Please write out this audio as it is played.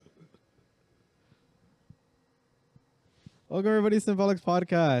Welcome everybody to Simpoholics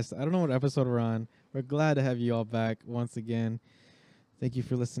podcast. I don't know what episode we're on. We're glad to have you all back once again. Thank you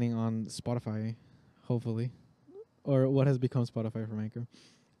for listening on Spotify, hopefully, or what has become Spotify from Anchor.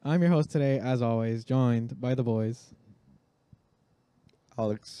 I'm your host today, as always, joined by the boys.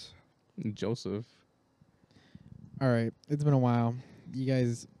 Alex. Joseph. All right, it's been a while. You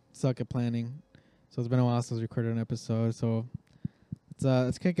guys suck at planning, so it's been a while since we recorded an episode. So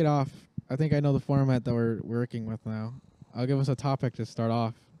let's kick it off. I think I know the format that we're working with now. I'll give us a topic to start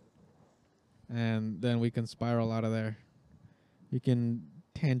off, and then we can spiral out of there. You can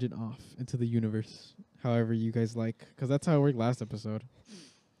tangent off into the universe, however you guys like, because that's how it worked last episode.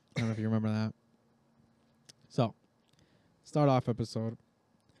 I don't know if you remember that. So, start off episode.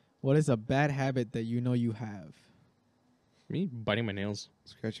 What is a bad habit that you know you have? Me biting my nails.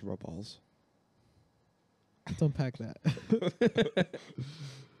 Scratching my balls. Let's unpack that.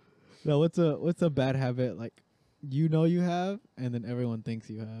 No, what's a bad habit like you know you have, and then everyone thinks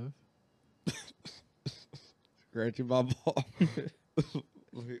you have? Scratching my ball. I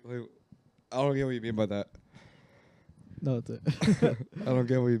don't get what you mean by that. No, that's it. I don't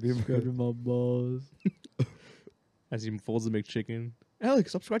get what you mean by Scratching my balls. As he folds the McChicken.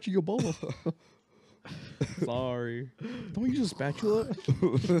 Alex, stop scratching your balls. Sorry. Don't use a spatula?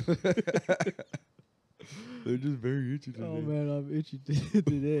 They're just very itchy today. Oh man, I'm itchy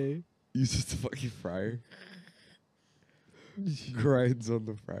today. Use just a fucking fryer. Grinds on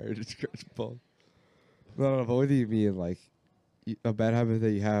the fryer to scratch balls. No, but what do you mean? Like, a bad habit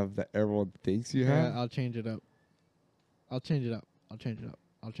that you have that everyone thinks you have? Yeah, I'll change it up. I'll change it up.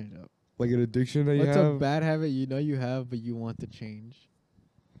 Like an addiction that you What's have? a bad habit you know you have, but you want to change?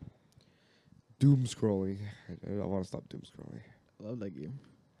 Doom scrolling. I want to stop doom scrolling. I love that game.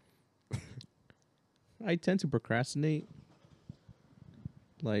 I tend to procrastinate.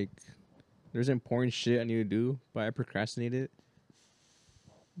 Like, there's important shit I need to do, but I procrastinate it.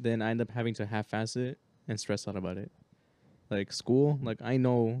 Then I end up having to half-ass it and stress out about it. Like, school, like, I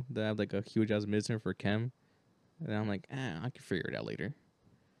know that I have, like, a huge-ass midterm for chem. And I'm like, I can figure it out later.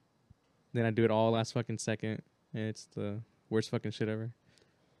 Then I do it all last fucking second, and it's the worst fucking shit ever.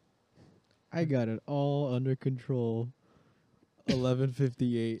 I got it all under control.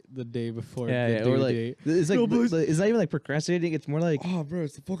 11:58 the day before the due or like date. it's like No, boys. it's not even like procrastinating. It's more like Oh, bro,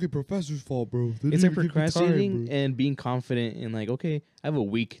 it's the fucking professor's fault, bro. They it's didn't like even give you time, procrastinating bro. and being confident and like, okay, I have a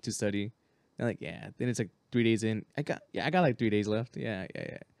week to study. And like, yeah, then it's like 3 days in. I got like 3 days left. Yeah.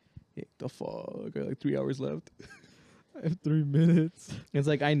 The fuck, I got like 3 hours left. I have 3 minutes. It's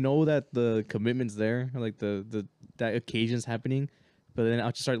like I know that the commitment's there, like the that occasion's happening, but then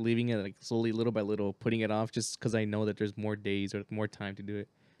I'll just start leaving it like slowly, little by little, putting it off just because I know that there's more days or more time to do it.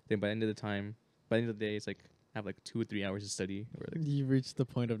 Then by the end of the day, it's like I have like 2 or 3 hours to study. Or like, You reached the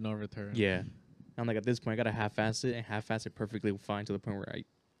point of no return. yeah, I'm like at this point I gotta half-ass it and half-ass it perfectly fine to the point where I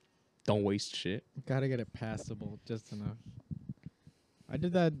don't waste shit. Gotta get it passable just enough. I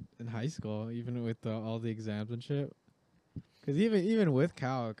did that in high school, even with all the exams and shit. Because even with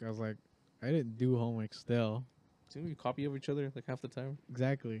calc, I was like, I didn't do homework still. Didn't we copy of each other like half the time?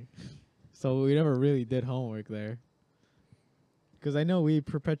 Exactly. So we never really did homework there. Because I know we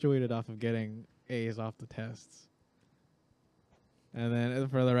perpetuated off of getting A's off the tests. And then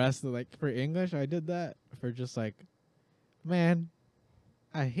for the rest of, like, for English, I did that for just like, man,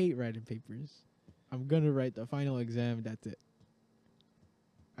 I hate writing papers. I'm going to write the final exam. That's it.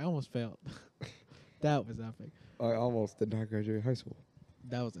 I almost failed. That was epic. I almost did not graduate high school.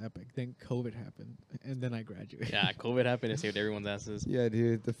 That was epic. Then COVID happened, and then I graduated. Yeah, COVID happened and saved everyone's asses. Yeah,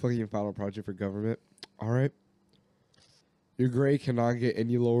 dude, the fucking final project for government. All right. Your grade cannot get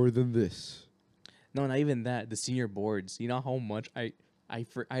any lower than this. No, not even that. The senior boards. You know how much I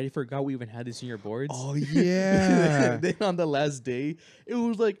forgot we even had the senior boards. Oh, yeah. Then on the last day, it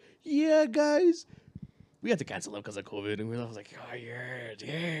was like, yeah, guys, we had to cancel them because of COVID, and I was like, oh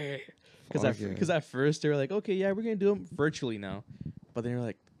yeah. Because at first they were like, okay, yeah, we're gonna do them virtually now, but then they're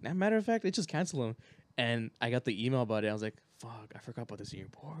like, matter of fact, let's just cancel them. And I got the email about it. I was like, fuck, I forgot about the senior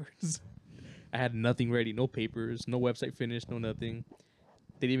boards. I had nothing ready, no papers, no website finished, no nothing.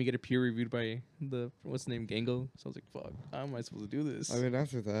 They didn't even get a peer reviewed by what's the name, Gango. So I was like, fuck, how am I supposed to do this? I mean,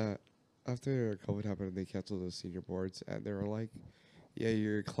 after COVID happened, they canceled those senior boards, and they were like, yeah,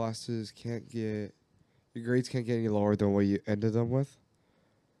 your grades can't get any lower than what you ended them with.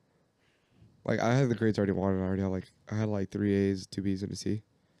 Like, I had the grades already wanted. I had like 3 A's, 2 B's, and a C.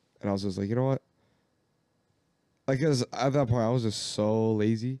 And I was just like, you know what? Like, cause at that point, I was just so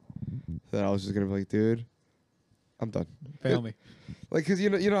lazy that I was just going to be like, dude, I'm done. Fail me. Like, cause you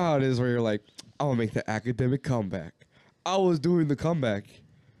know how it is where you're like, I'm going to make the academic comeback. I was doing the comeback.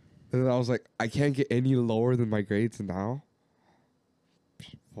 And then I was like, I can't get any lower than my grades now.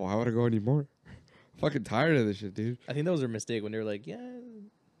 why would I go anymore? Fucking tired of this shit, dude. I think that was their mistake when they were like, yeah,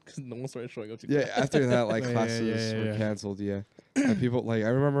 because no one started showing up to Yeah, class. after that, like Yeah, classes were yeah. canceled. Yeah, and people like I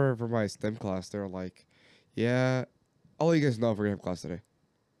remember for my STEM class, they were like, "Yeah, I'll let you guys know if we're gonna have class today,"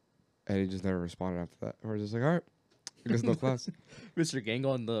 and he just never responded after that. We're just like, "All right, I guess no class." Mr. Gang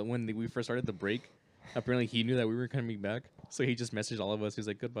when we first started the break, apparently he knew that we were coming back, so he just messaged all of us. He was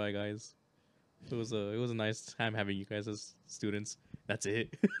like, "Goodbye, guys. It was a nice time having you guys as students. That's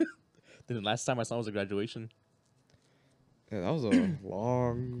it." Then the last time I saw was a graduation. Yeah, that was a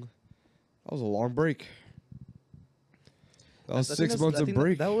long. That was a long break. That was I think 6 that's- months I of think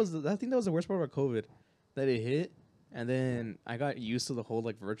break. That was I think that was the worst part about COVID, that it hit, and then I got used to the whole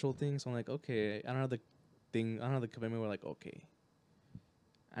like virtual thing. So I'm like, okay, I don't have the thing. I don't have the commitment. We're like, okay,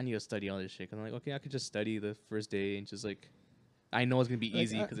 I need to study all this shit. Cause I'm like, okay, I could just study the first day and just like, I know it's gonna be Like,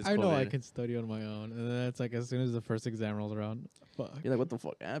 easy because it's I COVID. know I can study on my own, and then it's like as soon as the first exam rolls around, fuck. You're like, what the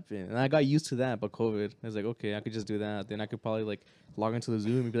fuck happened? And I got used to that, but COVID, I was like, okay, I could just do that. Then I could probably like log into the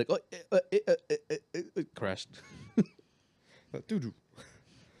Zoom and be like, oh, it crashed. Doo-doo.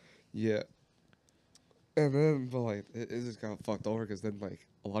 Yeah. And then, but like, it just got fucked over because then, like,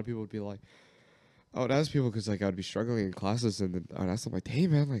 a lot of people would be like, I would ask people because, like, I'd be struggling in classes and then I'd ask them, like, hey,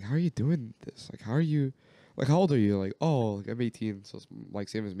 man, like, how are you doing this? Like, how are you, like, how old are you? Like, oh, like, I'm 18, so it's, like,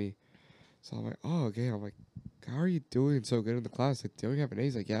 same as me. So I'm like, oh, okay. I'm like, how are you doing so good in the class? Like, do you have an A?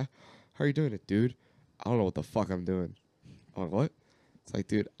 He's like, yeah. How are you doing it, dude? I don't know what the fuck I'm doing. I'm like, what? It's like,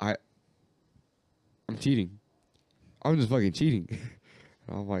 dude, I'm cheating. I'm just fucking cheating.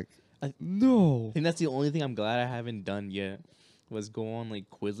 And I'm like, no. I think that's the only thing I'm glad I haven't done yet, was go on like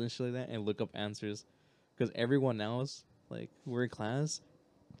quiz and shit like that and look up answers, because everyone else, like, we're in class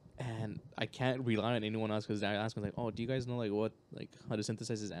and I can't rely on anyone else because I ask them like, oh, do you guys know like what, like how to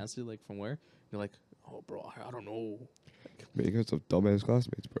synthesize this answer, like from where? They're like, oh bro, I don't know. Man, you guys have dumbass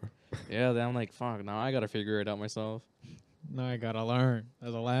classmates, bro. Yeah, then I'm like, fuck, now I gotta figure it out myself. Now I gotta learn.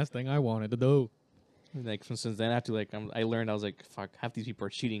 That's the last thing I wanted to do. Like since then I have to like I learned, I was like, fuck, half these people are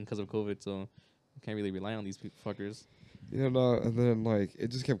cheating because of COVID, so I can't really rely on these fuckers. You know, and then, like, it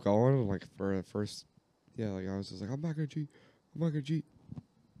just kept going. Like, for the first, yeah, like, I was just like, I'm not gonna cheat. I'm not gonna cheat.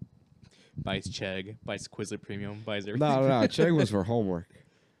 Buys Chegg, buys Quizlet Premium, buys everything. No. Chegg was for homework.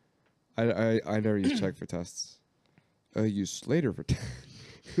 I never used Chegg for tests. I used Slater for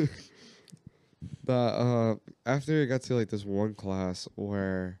tests. But after it got to, like, this one class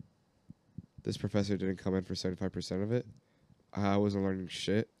where this professor didn't come in for 75% of it, I wasn't learning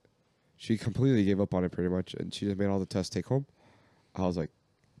shit. She completely gave up on it pretty much, and she just made all the tests take home. I was like,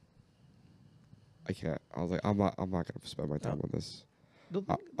 I can't. I was like, I'm not gonna spend my time on this. I'm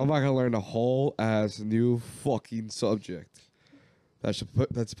not gonna learn a whole ass new fucking subject that's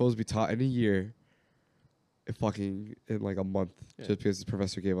supposed to be taught in a year, in like a month, Yeah. just because the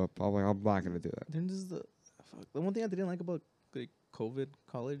professor gave up. I'm like, I'm not gonna do that. Then this is the one thing I didn't like about like COVID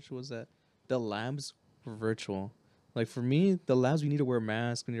college was that the labs were virtual. Like for me, the labs, we need to wear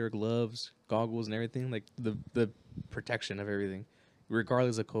masks, we need to wear gloves, goggles, and everything. Like the protection of everything,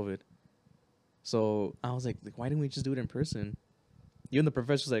 regardless of COVID. So I was like, why didn't we just do it in person? Even the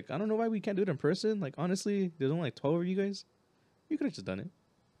professor's like, I don't know why we can't do it in person. Like honestly, there's only like 12 of you guys. You could have just done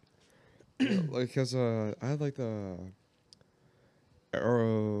it. Like, cause I had like the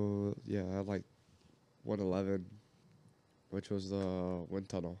Aero, yeah, I had like 111, which was the wind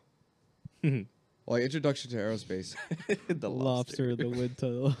tunnel. Like, introduction to aerospace. The Lobster, the wind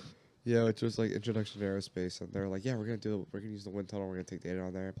tunnel. Yeah, which was like introduction to aerospace, and they're like, yeah, we're gonna use the wind tunnel, we're gonna take data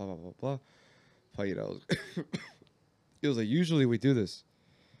on there, blah blah blah blah. But you know, it was like usually we do this,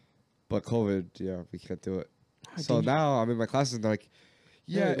 but COVID, yeah, we can't do it. So now I'm in my classes and they're like,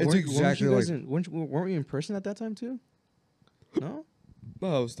 yeah, it's exactly like. Weren't we in person at that time too? No.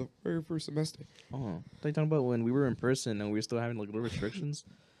 No, it was the very first semester. Oh, they talking about when we were in person and we were still having like little restrictions.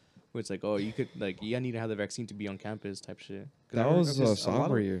 Where it's like, oh, you could like, you need to have the vaccine to be on campus type shit. That was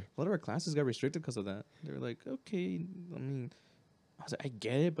sophomore year. A lot of our classes got restricted because of that. They were like, okay, I mean, I was like, I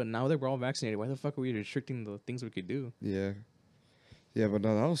get it, but now that we're all vaccinated, why the fuck are we restricting the things we could do? Yeah, yeah, but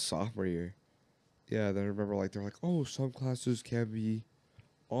no, that was sophomore year. Yeah, then I remember like they're like, oh, some classes can be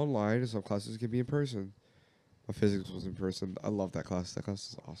online and some classes can be in person. My physics was in person. I love that class. That class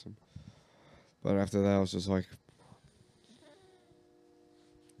is awesome. But after that, I was just like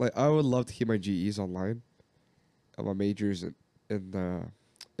I would love to keep my GEs online and my majors in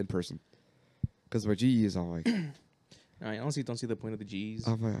person, because my GEs I'm like, I honestly don't see the point of the G's.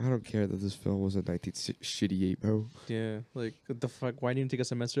 I'm like, I don't care that this film was in 1988, bro. Yeah, like what the fuck? Why didn't you take a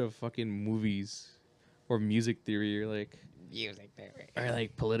semester of fucking movies or music theory or like music theory or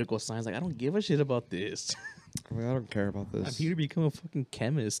like political science? Like I don't give a shit about this. I mean, I don't care about I'm this. here to become a fucking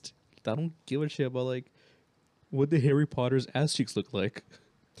chemist. I don't give a shit about like what the Harry Potter's ass cheeks look like.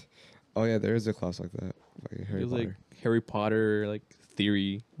 Oh yeah, there is a class like that, like Harry It was Potter. like Harry Potter like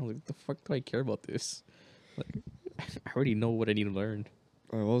theory. I was like, what the fuck do I care about this? Like, I already know what I need to learn.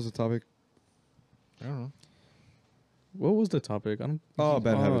 What was the topic? I don't know. What was the topic? I don't. Oh,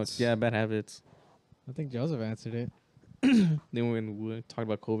 bad habits. Yeah, bad habits. I think Joseph answered it. Then when we talked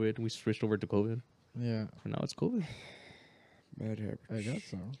about COVID, we switched over to COVID. Yeah, And now it's COVID. Bad habits. I guess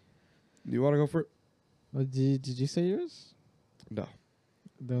so. You want to go for it? Oh, did you say yours? No.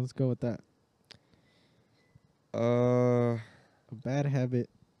 Then let's go with that. Uh, A bad habit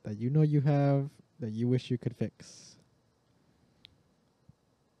that you know you have that you wish you could fix.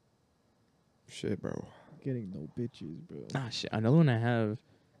 shit, bro. Getting no bitches, bro. Ah, shit. Another one I have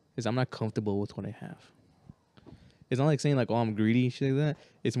is I'm not comfortable with what I have. It's not like saying like, oh, I'm greedy, shit like that.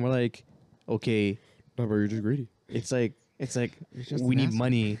 It's more like, okay, No, bro, you're just greedy. it's like You're just we an need asshole.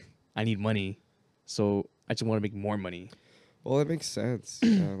 money. I need money, so I just want to make more money. Well, it makes sense.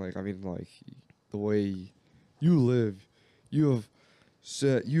 Like, I mean, like, the way you live, you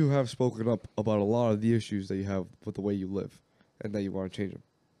have spoken up about a lot of the issues that you have with the way you live, and that you want to change them.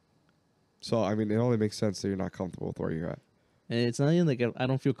 So, I mean, it only makes sense that you're not comfortable with where you're at. And it's not even like I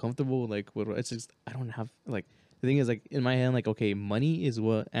don't feel comfortable. Like, what it's just I don't have like the thing is like in my head like okay, money is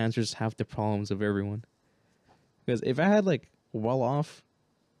what answers half the problems of everyone. Because if I had like well off,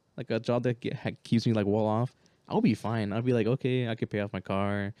 like a job that keeps me like well off, I'll be fine. I'll be like okay, I could pay off my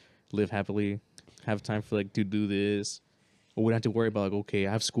car, live happily, have time for like to do this. I wouldn't have to worry about like okay,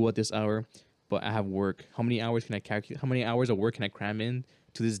 I have school at this hour, but I have work. How many hours can I calculate? How many hours of work can I cram in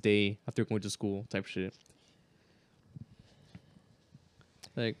to this day after going to school? Type shit.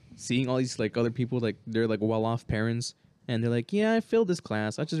 Like seeing all these like other people like they're like well off parents and they're like yeah I failed this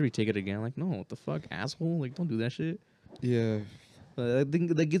class I just retake it again like no what the fuck asshole like don't do that shit. Yeah. I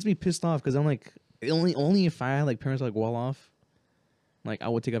think that gets me pissed off because I'm like only if I had like parents like well off like I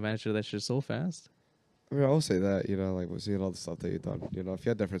would take advantage of that shit so fast. I mean, I will say that, like, we're seeing all the stuff that you've done. If you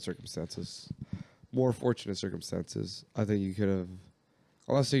had different circumstances, more fortunate circumstances, I think you could have,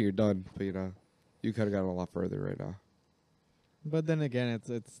 I'm not saying you're done, but, you could have gotten a lot further right now. But then again,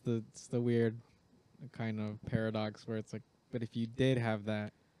 it's the weird kind of paradox where it's like, but if you did have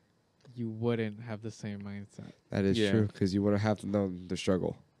that, you wouldn't have the same mindset. That is Yeah. true, because you wouldn't have to know the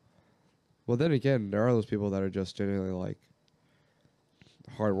struggle. Well, then again, there are those people that are just genuinely, like,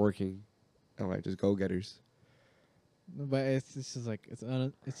 hardworking and, like, just go-getters. But it's just like it's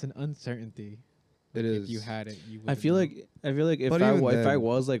an uncertainty. It If is. you had it, you. I feel like if But I even if I then-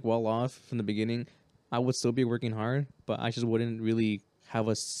 was like well off from the beginning I would still be working hard but I just wouldn't really have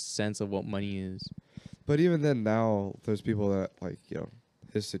a sense of what money is. But even then, now, there's people that, like,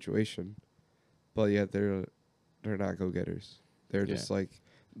 his situation, but yet they're not go-getters. They're Yeah. just, like,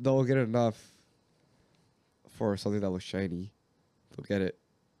 they'll get enough for something that looks shiny. They'll get it,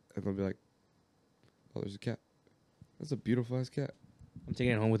 and they'll be like, oh, there's a cat. That's a beautiful-ass cat. I'm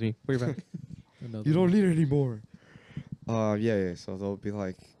taking it home with me. Where you back? You don't need it anymore. Yeah. So they'll be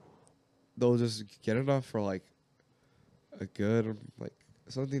like, they'll just get enough for like a good, like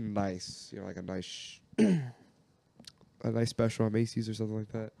something nice, like a nice, a nice special at Macy's or something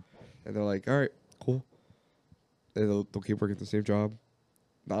like that. And they're like, all right, cool. And they'll keep working the same job,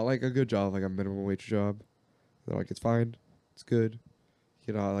 not like a good job, like a minimum wage job. They're like, it's fine, it's good.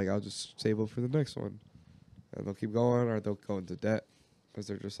 Like I'll just save up for the next one. And they'll keep going, or they'll go into debt because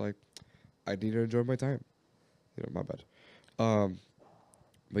they're just like, I need to enjoy my time. My bad.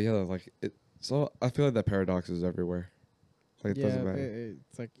 But yeah, like it. So I feel like that paradox is everywhere. Like it doesn't matter.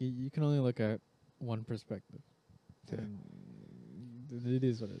 It's like you can only look at one perspective. Yeah. And it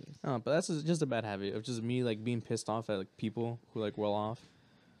is what it is. Oh, but that's just a bad habit of just me like being pissed off at like people who are like well off,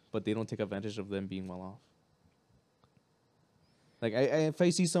 but they don't take advantage of them being well off. Like if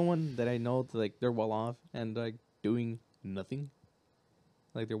I see someone that I know that, like they're well off and like doing nothing,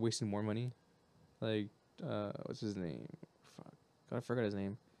 like they're wasting more money, like what's his name? Fuck, God, I forgot his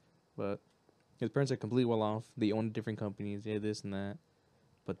name, but his parents are completely well off. They own different companies, yeah, this and that,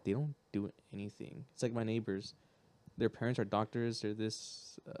 but they don't do anything. It's like my neighbors. Their parents are doctors. They're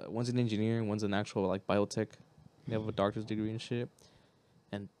this. One's an engineer. One's an actual like biotech. They have a doctor's degree and shit.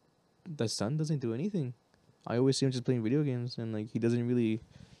 And the son doesn't do anything. I always see him just playing video games, and like he doesn't really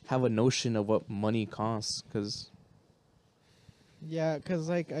have a notion of what money costs. Cause Yeah, because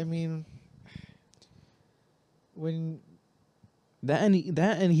like I mean, when and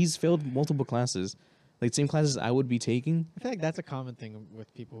he's failed multiple classes, like same classes I would be taking. I feel like that's a common thing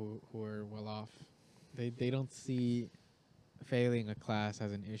with people who are well off. They don't see failing a class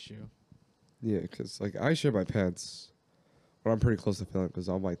as an issue. Yeah, because like I shit my pants, but I'm pretty close to failing because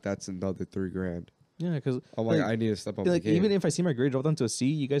I'm like that's another $3,000. Yeah, because I'm like I need to step up the like game. even if I see my grade drop down to a C,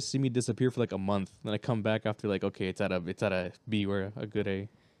 you guys see me disappear for like a month. Then I come back after like, okay, it's at a B or a good A.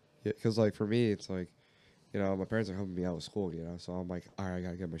 Yeah, because like for me, it's like, my parents are helping me out with school, so I'm like, all right, I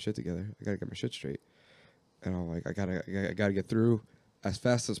gotta get my shit together. I gotta get my shit straight, and I'm like, I gotta get through as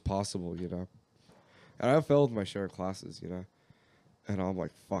fast as possible. And I failed my share of classes. And I'm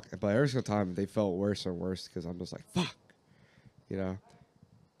like, fuck. But every single time they felt worse and worse because I'm just like, fuck, you know.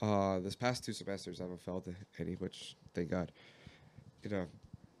 This past 2 semesters I haven't failed any, which thank God, you know.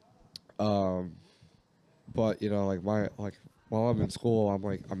 But like while I'm in school, I'm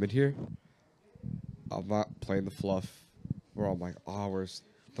like I'm in here. I'm not playing the fluff, where I'm like, oh, where's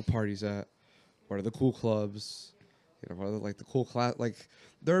the parties at? What are the cool clubs? What are the cool class? Like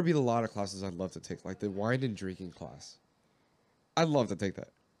there would be a lot of classes I'd love to take, like the wine and drinking class. I'd love to take that.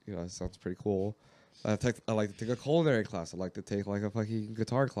 It sounds pretty cool. I like to take a culinary class. I'd like to take like a fucking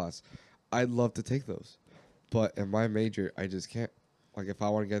guitar class. I'd love to take those. But in my major, I just can't. Like, if I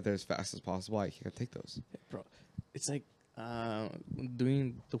want to get there as fast as possible, I can't take those. Bro, it's like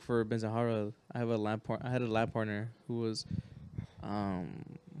doing for Benzahara. I had a lab partner who was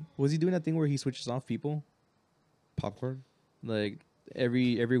he doing that thing where he switches off people? Popcorn? Like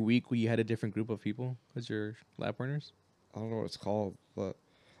every week we had a different group of people as your lab partners. I don't know what it's called, but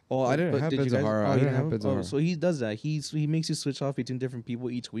I didn't have did you guys? Benzahara. Oh, I you didn't didn't have have him? Oh, Benzahara. so he does that. He makes you switch off between different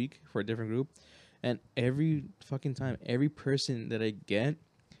people each week for a different group, and every fucking time, every person that I get,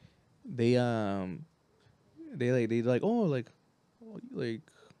 they like oh like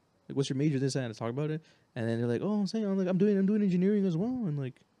what's your major, this and to talk about it, and then they're like oh I'm doing engineering as well,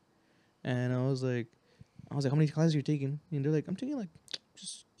 and and I was like how many classes you're taking, and they're like I'm taking like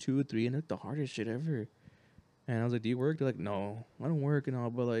just 2 or 3, and it's the hardest shit ever. And I was like, do you work? They're like, no, I don't work and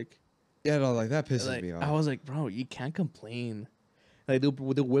all, but Yeah, no, like that pisses me off. I was like, bro, you can't complain. Like they'll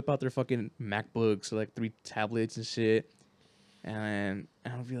whip out their fucking MacBooks, like 3 tablets and shit, and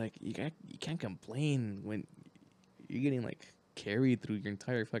I'll be like, you can't complain when you're getting like carried through your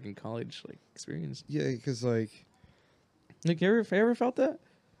entire fucking college like experience. Yeah, because like you ever felt that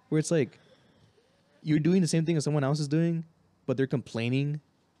where it's like you're doing the same thing as someone else is doing, but they're complaining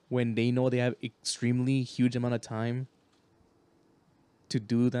when they know they have extremely huge amount of time to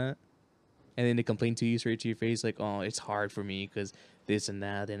do that, and then they complain to you straight to your face like, oh, it's hard for me because this and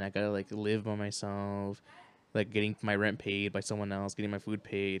that, and I gotta like live by myself, like getting my rent paid by someone else, getting my food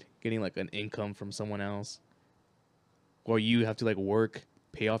paid, getting like an income from someone else, or you have to like work,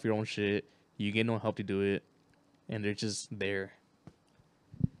 pay off your own shit, you get no help to do it, and they're just there.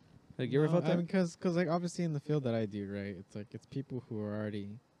 Like, you ever felt that? Because like obviously in the field that I do, right, it's like it's people who are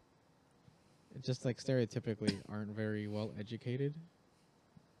already just like stereotypically aren't very well educated,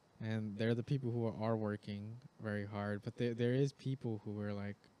 and they're the people who are working very hard. But there is people who are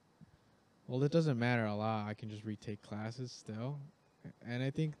like, well, it doesn't matter a lot. I can just retake classes still, and I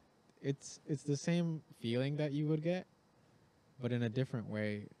think it's the same feeling that you would get, but in a different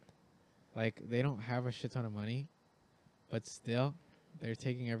way. Like they don't have a shit ton of money, but still they're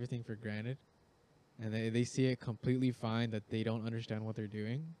taking everything for granted, and they see it completely fine that they don't understand what they're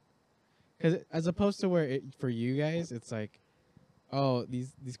doing. Because as opposed to where for you guys, it's like, oh,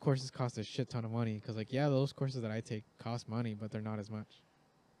 these courses cost a shit ton of money. Because like, yeah, those courses that I take cost money, but they're not as much.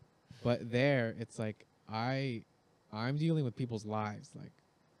 But there, it's like I'm dealing with people's lives. Like,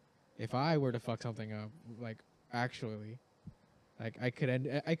 if I were to fuck something up, like actually, like I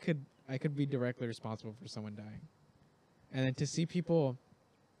could be directly responsible for someone dying. And then to see people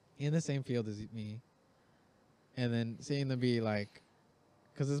in the same field as me, and then seeing them be like,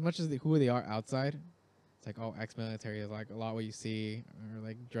 because as much as who they are outside, it's like, oh, ex-military is like a lot what you see, or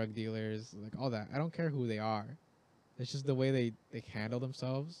like drug dealers, like all that. I don't care who they are. It's just the way they handle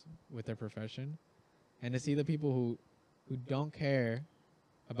themselves with their profession. And to see the people who don't care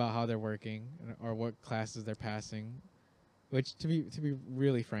about how they're working or what classes they're passing, which to be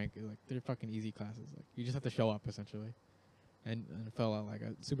really frank, like they're fucking easy classes. Like you just have to show up essentially, and fill out like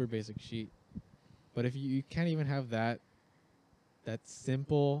a super basic sheet. But if you can't even have that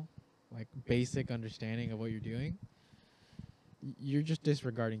simple, like basic understanding of what you're doing, you're just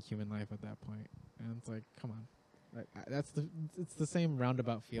disregarding human life at that point. And it's like, come on, like it's the same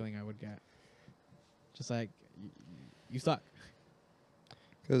roundabout feeling I would get. Just like you suck.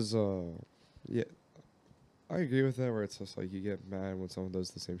 Because, yeah, I agree with that, where it's just like you get mad when someone does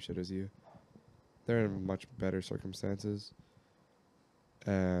the same shit as you. They're in much better circumstances.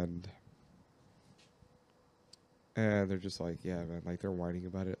 And they're just like, yeah, man, like they're whining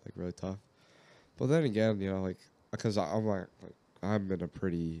about it, like really tough. But then again, like, because I'm like I'm in a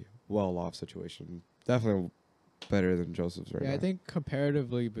pretty well off situation. Definitely better than Joseph's right now. I think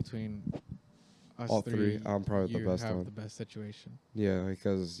comparatively between us All three, I'm probably the you best have one. the best situation. Yeah,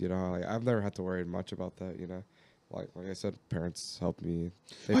 because like I've never had to worry much about that. Like I said, parents help me.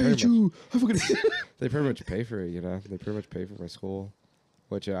 They I hate pretty much, you. I fucking. they pretty much pay for it. They pretty much pay for my school,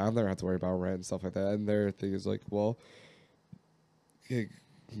 which I've never had to worry about rent and stuff like that. And their thing is like, well,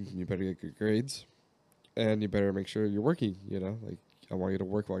 you better get good grades, and you better make sure you're working. Like I want you to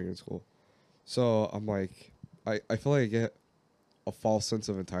work while you're in school. So I'm like, I feel like I get a false sense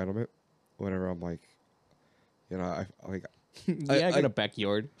of entitlement whenever I'm like, I like. I got a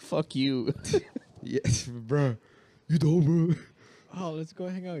backyard. Fuck you. Yes, bro. You don't, bro. Oh, let's go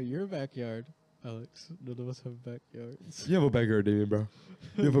hang out in your backyard, Alex. None of us have backyards. You have a backyard, Damien, bro.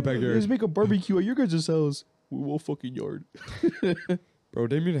 You have a backyard. Let's make a barbecue at your guys' house. We will fucking yard. Bro,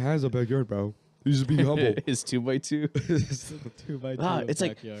 Damien has a backyard, bro. You just be humble. His 2x2. It's a 2x2 It's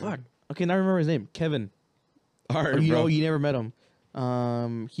like backyard. fuck. Okay, now I remember his name. Kevin. All right, Oh, bro. you never met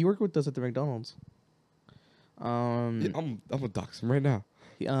him. He worked with us at the McDonald's. Yeah, I'm gonna dox him right now.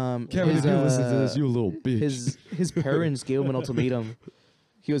 Kevin, Kevin, if you listen to this, you a little bitch. His parents gave him an ultimatum.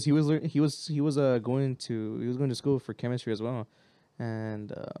 He was going to school for chemistry as well,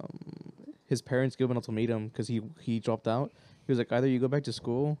 and his parents gave him an ultimatum because he dropped out. He was like, either you go back to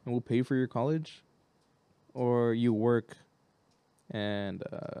school and we'll pay for your college, or you work and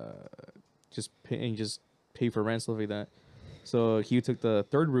just pay for rent, stuff like that. So he took the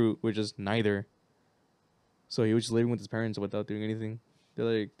third route, which is neither. So he was just living with his parents without doing anything. They're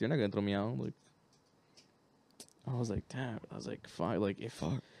like, they're not gonna throw me out. Like, I was like, damn. I was like, fuck. Like,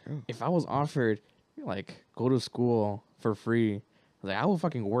 if I was offered, like, go to school for free, I was like, I will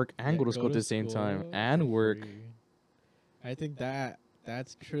fucking work and go to school at the same time and work. free. I think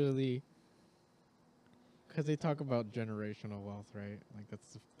that's truly because they talk about generational wealth, right? Like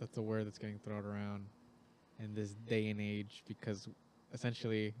that's a word that's getting thrown around in this day and age because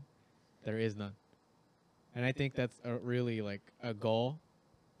essentially there is none. And I think that's really like a goal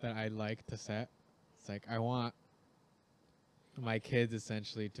that I like to set. It's like I want my kids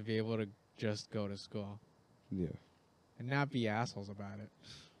essentially to be able to just go to school. Yeah. And not be assholes about it.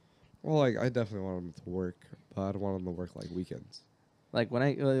 Well, like I definitely want them to work, but I don't want them to work like weekends. Like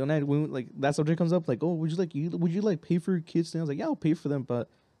when like that subject comes up, like, oh, would you like pay for your kids? And I was like, yeah, I'll pay for them, but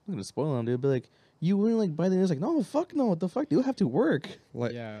I'm gonna spoil them, dude. But like, you wouldn't like buy them. It's like, no, fuck no, what the fuck? They'll have to work.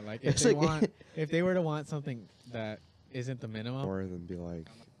 Like Yeah, like if It's they like- if they were to want something that isn't the minimum, more than be like,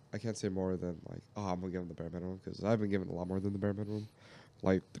 I can't say more than like, oh, I'm gonna give them the bare minimum because I've been given a lot more than the bare minimum.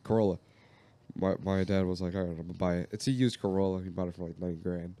 Like the Corolla, my dad was like, all right, I'm gonna buy it. It's a used Corolla. He bought it for like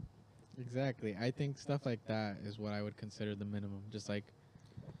 $9,000. exactly. I think stuff like that is what I would consider the minimum. Just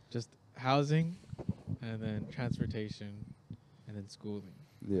housing, and then transportation, and then schooling.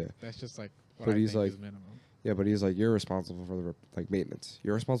 Yeah. That's just like what But I he's think like- is minimum. Yeah, but he's like, you're responsible for the like maintenance.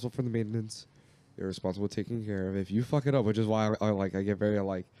 You're responsible for the maintenance. You're responsible for taking care of it. If you fuck it up, which is why I get very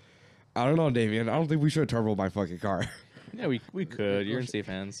like, I don't know, Damien. I don't think we should turbo my fucking car. Yeah, we could. You're in safe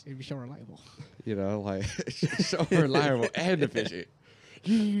hands. It'd be so reliable. Like so reliable and efficient.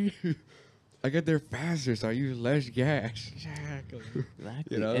 I get there faster, so I use less gas. Exactly.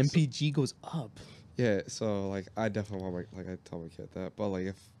 Exactly. You know, MPG goes up. Yeah, so like I definitely want I tell my kid that, but like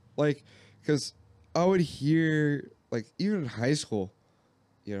if like, cause I would hear like even in high school,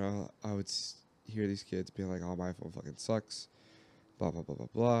 I would hear these kids being like, "Oh, my phone fucking sucks," blah blah blah blah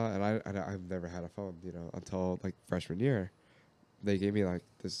blah, and I've never had a phone, until like freshman year. They gave me like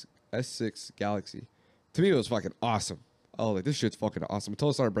this S6 Galaxy. To me, it was fucking awesome. Oh, like this shit's fucking awesome. Until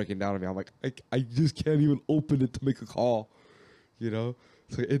it started breaking down on me, I'm like, I just can't even open it to make a call.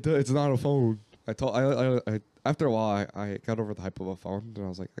 It's like it's not a phone. I after a while I got over the hype of a phone, and I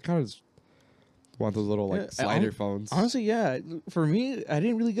was like, I kind of just want those little like slider phones. Honestly, yeah. For me, I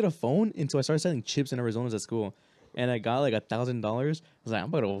didn't really get a phone until I started selling chips in Arizona at school, and I got like $1,000. I was like, I'm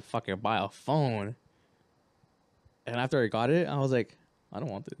about to fucking buy a phone. And after I got it, I was like, I don't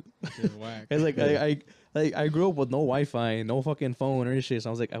want this. It's whack. It's like I grew up with no Wi-Fi, no fucking phone or any shit. So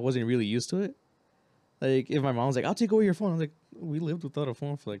I was like, I wasn't really used to it. Like if my mom was like, I'll take away your phone, I was like, we lived without a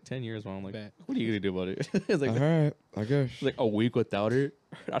phone for like 10 years. Mom, I'm like, Bet. what are you gonna do about it? It's like, All right, I guess. like a week without it.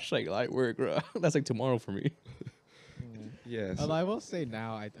 That's like light work, bro. That's like tomorrow for me. Yes. Although I will say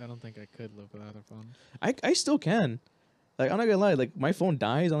now, I don't think I could live without a phone. I still can. Like I'm not gonna lie. Like my phone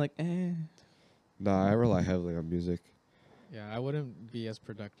dies, I'm like, eh. Nah, I rely heavily on music. Yeah, I wouldn't be as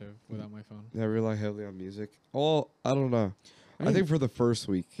productive without my phone. I rely heavily on music. Well, I don't know. I think for the first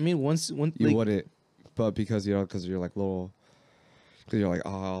week I mean, once you like, wouldn't, but because you're like little, because you're like,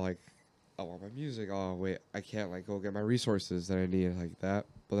 oh, like I want my music. Oh wait, I can't like go get my resources that I need like that.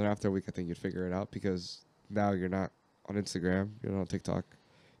 But then after a week, I think you'd figure it out because now you're not on Instagram, you're not on TikTok,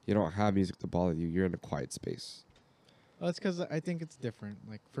 you don't have music to bother you. You're in a quiet space. Well, it's because I think it's different.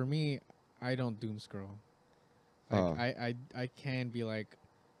 Like for me, I don't doom scroll. Like I can be like,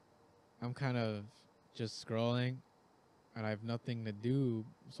 I'm kind of just scrolling, and I have nothing to do,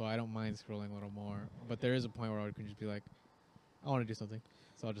 so I don't mind scrolling a little more. But there is a point where I can just be like, I want to do something,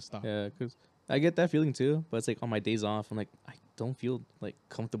 so I'll just stop. Yeah, because I get that feeling too. But it's like on my days off, I'm like, I don't feel like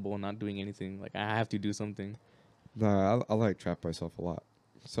comfortable not doing anything. Like I have to do something. Nah, I like trap myself a lot.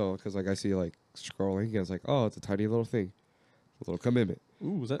 So, because like I see like scrolling, and it's like, oh, it's a tiny little thing, a little commitment.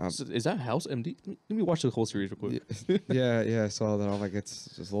 Ooh, is that House MD? Let me watch the whole series real quick. Yeah. So then I'm like, it's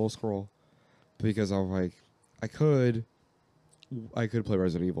just a little scroll, because I'm like, I could play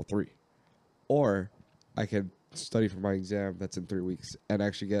Resident Evil 3, or I could study for my exam that's in 3 weeks and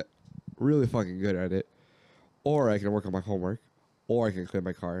actually get really fucking good at it, or I can work on my homework, or I can clean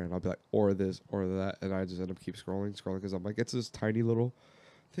my car, and I'll be like, or this or that, and I just end up keep scrolling because I'm like, it's this tiny little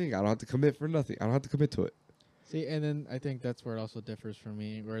thing. I don't have to commit for nothing. I don't have to commit to it. See, and then I think that's where it also differs for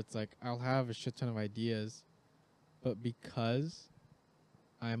me, where it's like I'll have a shit ton of ideas, but because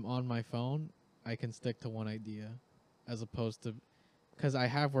I'm on my phone, I can stick to one idea, as opposed to, because I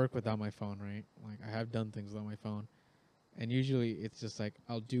have worked without my phone, right? Like I have done things without my phone, and usually it's just like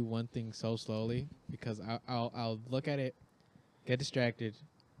I'll do one thing so slowly because I'll look at it, get distracted,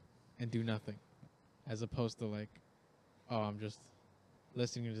 and do nothing, as opposed to like, oh, I'm just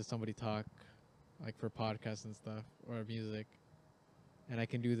listening to somebody talk, like for podcasts and stuff or music, and I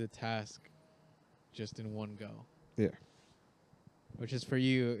can do the task just in one go. Yeah. Which is for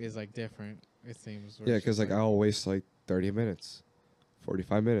you is like different, it seems. Yeah, because like I'll waste like 30 minutes,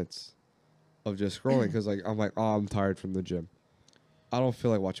 45 minutes of just scrolling because like I'm like, oh, I'm tired from the gym. I don't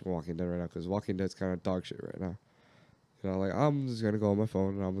feel like watching Walking Dead right now because Walking Dead's kind of dog shit right now. You know, like I'm just gonna go on my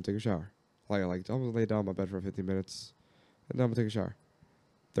phone and I'm gonna take a shower. Like I'm gonna lay down on my bed for 15 minutes, and then I'm gonna take a shower.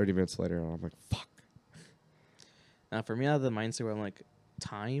 30 minutes later, and I'm like, fuck. Now, for me, I have the mindset where I'm like,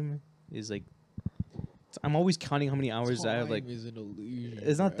 time is like, I'm always counting how many hours I have. Like, is an illusion,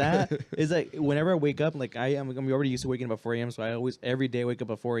 it's not that. It's like whenever I wake up, like I'm already used to waking up at 4 a.m. So I always every day wake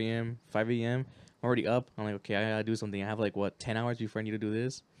up at 4 a.m., 5 a.m. I'm already up. I'm like, okay, I gotta do something. I have like 10 hours before I need to do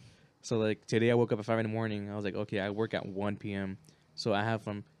this. So like today I woke up at 5 in the morning. I was like, okay, I work at 1 p.m. So I have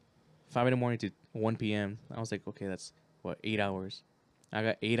from 5 in the morning to 1 p.m. I was like, okay, that's 8 hours. I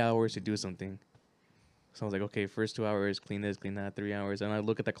got 8 hours to do something. So I was like, okay, first 2 hours, clean this, clean that, 3 hours. And I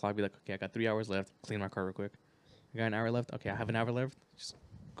look at the clock, be like, okay, I got 3 hours left. Clean my car real quick. I got an hour left. Okay, I have an hour left. Just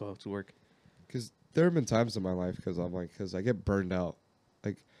go to work. Because there have been times in my life because I get burned out.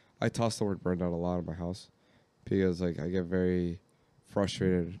 Like, I toss the word burned out a lot in my house because, like, I get very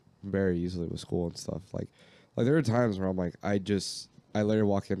frustrated very easily with school and stuff. Like there are times where I'm like, I literally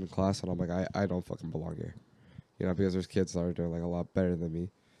walk into class and I'm like, I don't fucking belong here. You know, because there's kids that are doing, like, a lot better than me.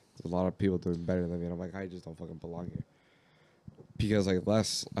 There's a lot of people doing better than me, and I'm like, I just don't fucking belong here. Because, like,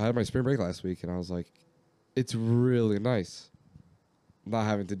 I had my spring break last week, and I was like, it's really nice not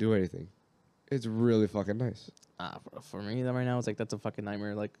having to do anything. It's really fucking nice. For me, that right now, it's like, that's a fucking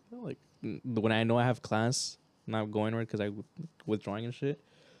nightmare. Like when I know I have class, not going right because I withdrawing and shit,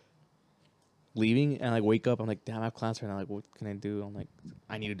 leaving, and like wake up, I'm like, damn, I have class right now. Like, what can I do? I'm like,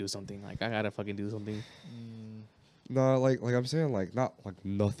 I need to do something. Like, I gotta fucking do something. No, like I'm saying, like, not like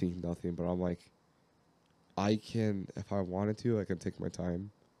nothing, but I'm like, I can, if I wanted to, I can take my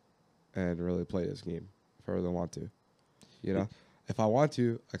time and really play this game if I really want to. You know, if I want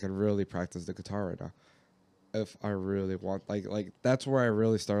to, I can really practice the guitar right now. If I really want, like that's where I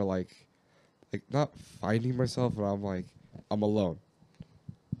really start, like not finding myself, but I'm like, I'm alone.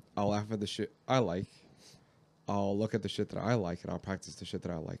 I'll laugh at the shit I like. I'll look at the shit that I like, and I'll practice the shit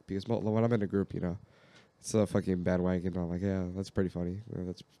that I like. Because when I'm in a group, you know, it's a fucking bandwagon. I'm like, yeah, that's pretty funny. Yeah,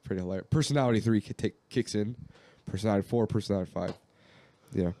 that's pretty hilarious. Personality 3 kicks in. Personality 4, personality 5.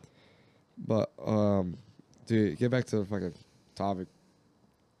 Yeah. But, dude, get back to the fucking topic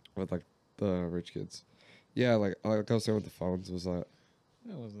with, like, the rich kids. Yeah, like I was saying with the phones was that.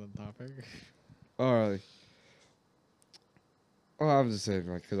 That wasn't the topic. Oh, really? Well, I'm just saying,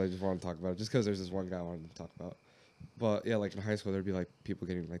 like, because I just want to talk about it. Just because there's this one guy I wanted to talk about. But, yeah, like, in high school, there'd be, like, people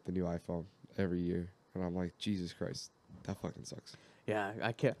getting, like, the new iPhone every year. And I'm like, Jesus Christ, that fucking sucks. Yeah,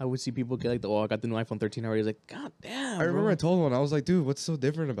 I can't. I would see people get like, I got the new iPhone 13 already. Like, God damn. I remember I told one, I was like, dude, what's so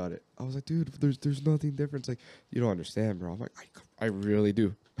different about it? I was like, dude, there's nothing different. It's like, you don't understand, bro. I'm like, I really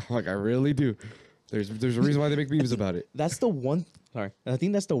do. I'm like, I really do. There's a reason why they make memes about it. That's the one. Sorry, I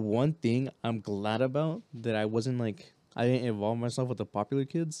think that's the one thing I'm glad about that I wasn't like I didn't involve myself with the popular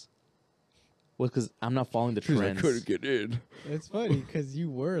kids. was because I'm not following the trends. I couldn't get in. It's funny because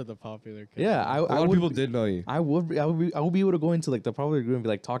you were the popular kid. Yeah, A lot of people did know you. I would be able to go into like the popular group and be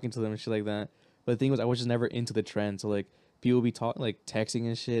like talking to them and shit like that. But the thing was, I was just never into the trend. So like people would be like texting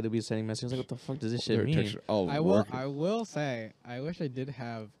and shit. They'd be sending messages like, "What the fuck does this shit mean?" I will say I wish I did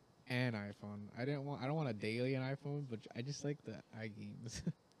have an iPhone. I don't want a daily an iPhone, but I just like the iGames.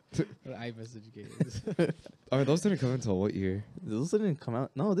 The iMessage games. I mean, those didn't come until what year? Those didn't come out.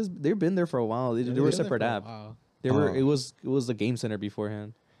 No, they've been there for a while. They were a separate app. They were. It was the Game Center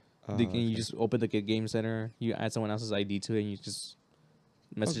beforehand. You just open the Game Center. You add someone else's ID to it, and you just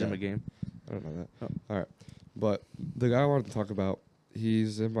message them a game. I don't know that. All right, but the guy I wanted to talk about,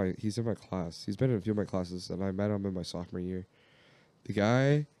 he's in my class. He's been in a few of my classes, and I met him in my sophomore year. The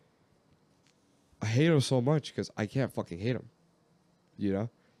guy, I hate him so much because I can't fucking hate him. You know,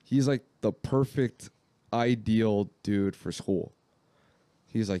 he's like the perfect, ideal dude for school.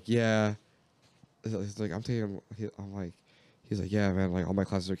 He's like, yeah. He's like, he's like, yeah, man. Like all my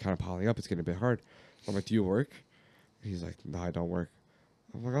classes are kind of piling up. It's getting a bit hard. I'm like, do you work? And he's like, no, I don't work.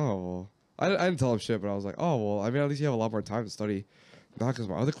 I'm like, oh, well. I didn't tell him shit, but I was like, oh, well, I mean, at least you have a lot more time to study. Not because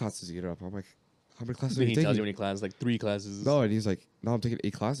my other classes eat it up. I'm like, how many classes are you taking? He tells you how many classes, like 3 classes. No, and he's like, no, I'm taking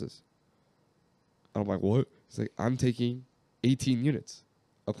 8 classes. I'm like, what? He's like, I'm taking 18 units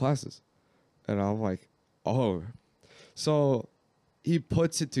of classes. And I'm like, oh. So he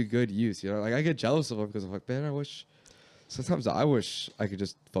puts it to good use, you know? Like, I get jealous of him because I'm like, man, sometimes I wish I could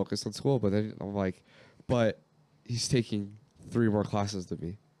just focus on school. But then I'm like, but he's taking 3 more classes than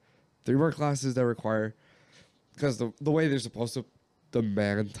me. 3 more classes that require, because the way they're supposed to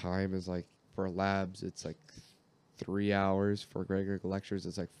demand time is like, for labs, it's like 3 hours. For regular lectures,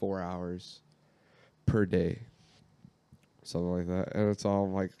 it's like 4 hours per day. Something like that. And it's all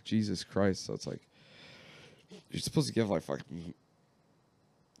like, Jesus Christ. So it's like, you're supposed to give like fucking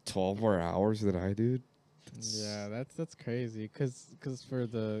 12 more hours than I do. Yeah, that's crazy. Cause for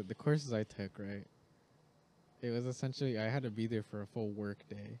the courses I took, right, it was essentially I had to be there for a full work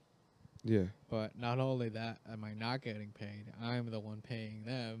day. Yeah. But not only that, am I not getting paid? I'm the one paying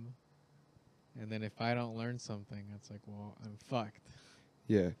them. And then if I don't learn something, it's like, well, I'm fucked.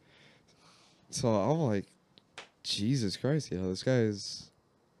 Yeah. So I'm like, Jesus Christ, you know, this guy is.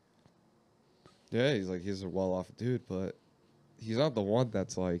 Yeah, he's a well-off dude, but he's not the one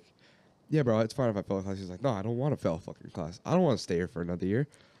that's like, yeah, bro, it's fine if I fail a class. He's like, no, I don't want to fail a fucking class. I don't want to stay here for another year.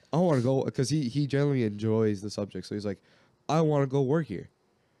 I want to go, because he generally enjoys the subject. So he's like, I want to go work here.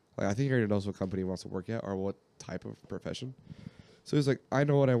 Like, I think he already knows what company he wants to work at or what type of profession. So he's like, I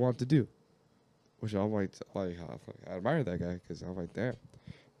know what I want to do. Which I'm like I admire that guy, because I'm like, damn.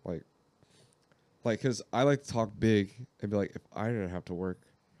 Like, because I like to talk big and be like, if I didn't have to work,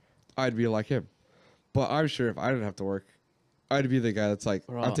 I'd be like him. But I'm sure if I didn't have to work, I'd be the guy that's like,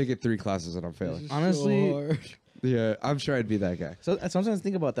 Bro. I'm taking 3 classes and I'm failing. Honestly, Yeah, I'm sure I'd be that guy. so I sometimes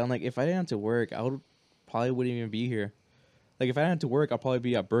think about that. I'm like, if I didn't have to work, I wouldn't even be here. Like, if I didn't have to work, I'll probably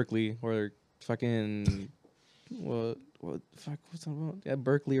be at Berkeley or fucking what's that about? Yeah,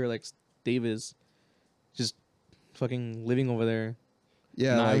 Berkeley or like Davis, just fucking living over there.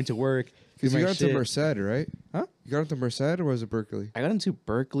 Yeah, not like, having to work. because do you my got shit. into Merced, right? Huh? You got into Merced, or was it Berkeley? I got into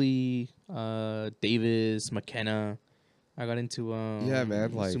Berkeley, Davis, McKenna. I got into Yeah,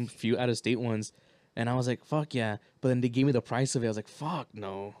 man, like- some few out of state ones, and I was like, fuck yeah. But then they gave me the price of it. I was like, fuck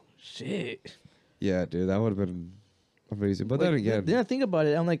no, shit. Yeah, dude, that would have been amazing. But Like, then again, then I think about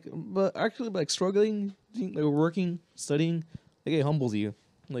it. I'm like, but actually, like struggling, like working, studying, like it humbles you.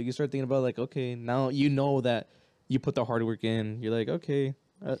 Like you start thinking about like, okay, now you know that you put the hard work in. You're like, okay,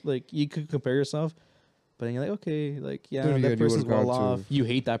 like you could compare yourself, but then you're like, okay, like yeah, Then again, that you person's would've well gone off. to- You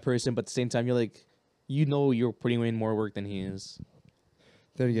hate that person, but at the same time, you're like, you know, you're putting in more work than he is.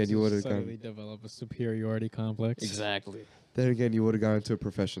 then again, you would have suddenly gone. develop a superiority complex. Exactly. Then again, you would have gone into a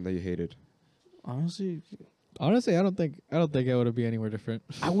profession that you hated. Honestly, I don't think it would be anywhere different.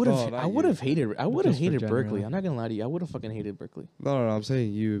 I would have, not I would have you. hated, I would have Just for hated general. Berkeley. I'm not gonna lie to you. I would have fucking hated Berkeley. No, I'm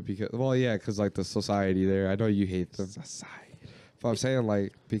saying you because, well, yeah, because like the society there. I know you hate them. But I'm saying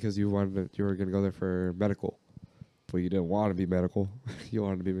like because you were gonna go there for medical, but you didn't want to be medical. You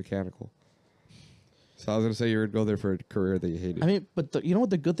wanted to be mechanical. So I was gonna say you would go there for a career that you hated. I mean, but you know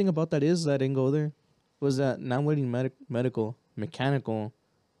what the good thing about that is that I didn't go there? Was that now I'm learning medical, mechanical,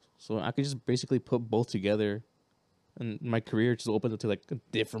 so I could just basically put both together, and my career just opened up to like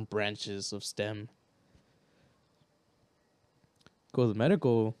different branches of STEM. Go with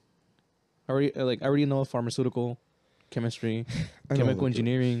medical, I already know pharmaceutical, chemistry, I know chemical that,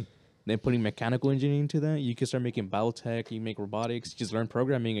 engineering. Then putting mechanical engineering to that, you can start making biotech. You make robotics. You just learn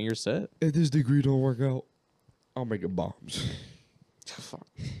programming, and you're set. If this degree don't work out, I'll make it bombs. Fuck.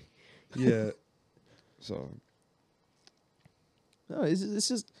 Yeah, So No, it's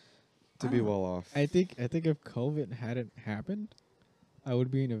just to be well off. I think if COVID hadn't happened, I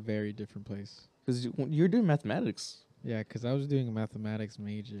would be in a very different place. because you're doing mathematics. Yeah, because I was doing a mathematics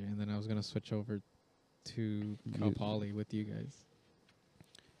major, and then I was gonna switch over to Cal Poly with you guys.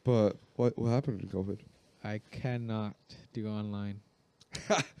 But what happened in COVID? I cannot do online.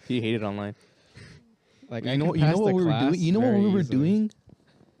 He hated online. Like You know what we were doing? You know what we were doing?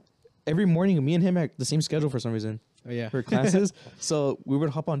 Every morning, me and him had the same schedule for some reason. Oh yeah, For classes. So we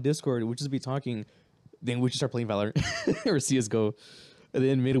would hop on Discord, we'd just be talking, then we'd just start playing Valorant or CSGO. And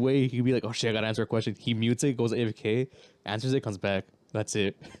then midway, he'd be like, oh shit, I gotta answer a question. He mutes it, goes AFK, answers it, comes back. That's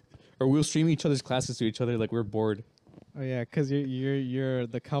it. Or we'll stream each other's classes to each other like we're bored. Oh yeah, because you're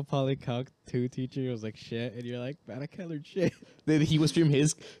the Cal Poly Calc 2 teacher was like shit, and you're like, man, I can't learn shit. Then he would stream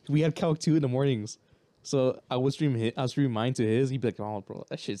his. We had Calc 2 in the mornings. So I would stream mine to his. He'd be like, oh, bro,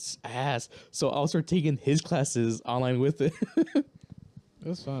 that shit's ass. So I'll start taking his classes online with it. It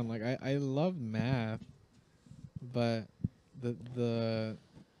was fun. Like I love math, but the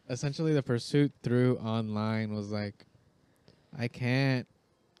essentially the pursuit through online was like, I can't.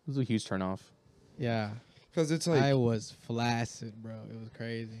 It was a huge turnoff. Yeah, Because it's like I was flaccid, bro. It was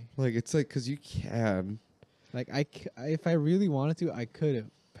crazy. like it's like because you can, Like if I really wanted to, I could have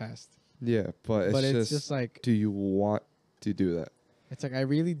passed. yeah, but it's just like do you want to do that? it's like I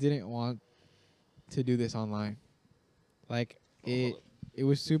really didn't want to do this online. Like it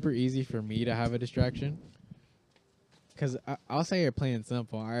was super easy for me to have a distraction. Cause I'll say it plain and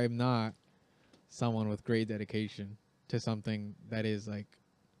simple. I'm not someone with great dedication to something that is like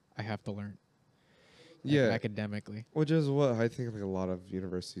I have to learn. Like, Yeah, academically. which is what I think like a lot of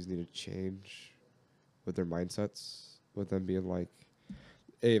universities need to change with their mindsets, with them being like,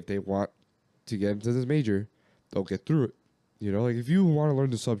 hey, if they want to get into this major, they'll get through it. You know, like if you want to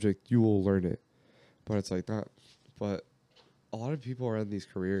learn the subject, you will learn it. But it's like that. But a lot of people are in these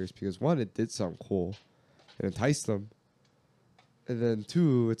careers because one, it did sound cool, it enticed them, and then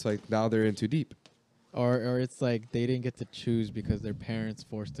two, it's like now they're in too deep. Or it's like they didn't get to choose because their parents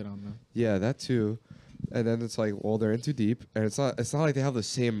forced it on them. Yeah, that too. And then it's like, well, they're in too deep, and it's not like they have the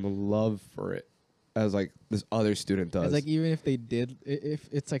same love for it as like this other student does. It's like even if they did, if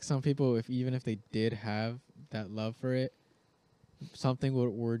it's like some people, even if they did have that love for it, something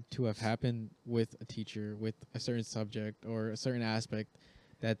were to have happened with a teacher, with a certain subject or a certain aspect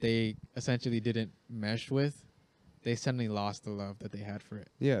that they essentially didn't mesh with, they suddenly lost the love that they had for it.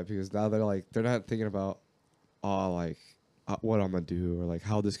 Yeah, because now they're not thinking about, what I'm gonna do or like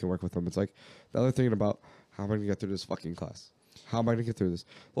how this can work with them. It's like now they're thinking about how am I gonna get through this fucking class? How am I gonna get through this?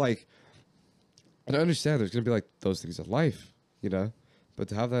 Like, and I understand there's gonna be like those things in life, you know, but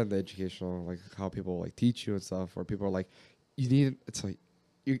to have that in the educational, like how people like teach you and stuff, or people are like, you need. It's like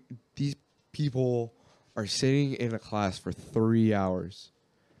these people are sitting in a class for 3 hours,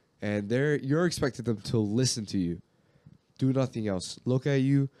 and you're expecting them to listen to you, do nothing else, look at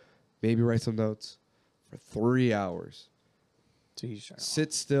you, maybe write some notes for 3 hours. So he's trying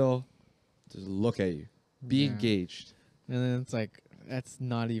Sit still, just look at you, be Yeah. engaged. And then it's like that's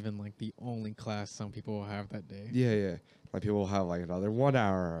not even like the only class some people will have that day. Yeah. Like people will have like another 1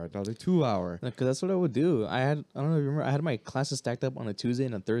 hour, another 2 hour. Because that's what I would do. I don't know if you remember, I had my classes stacked up on a Tuesday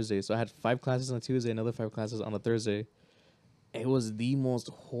and a Thursday. So I had 5 classes on a Tuesday, another 5 classes on a Thursday. It was the most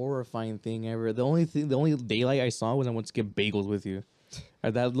horrifying thing ever. The only daylight I saw was I went to get bagels with you.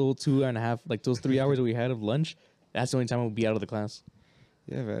 At that little 2.5, like those 3 hours that we had of lunch, that's the only time I would be out of the class.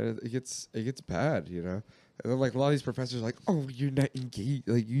 Yeah, man, it gets bad, you know. And then like a lot of these professors are like, oh, you're not engaged,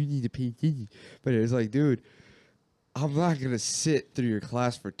 like you need to pay attention. But it's like, dude, I'm not gonna sit through your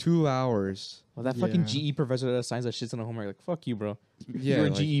class for 2 hours. Well, that fucking Yeah. GE professor that assigns that shit in the homework, like, fuck you, bro. Yeah, You're a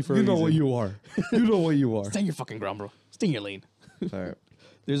like, GE for you a know what reason. you are. You know what you are. Stay in your fucking ground, bro. Stay in your lane. Alright.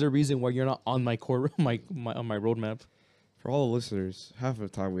 There's a reason why you're not on my core, on my roadmap. For all the listeners, half of the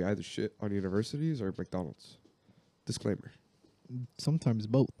time we either shit on universities or McDonald's. Disclaimer. Sometimes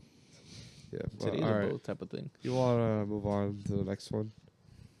both. Yeah. Today's all a right. both type of thing. You want to move on to the next one?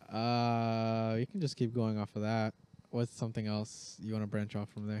 You can just keep going off of that. What's something else you want to branch off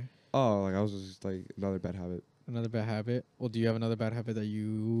from there? Oh, like I was just like another bad habit. Another bad habit? Well, do you have another bad habit that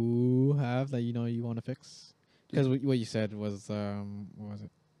you have that you know you want to fix? Because what you said was, what was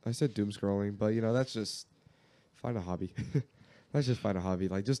it? I said doom scrolling, but you know that's just find a hobby. Let's just find a hobby.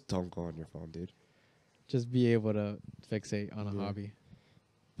 Like just don't go on your phone, dude. Just be able to fixate on a Yeah. hobby.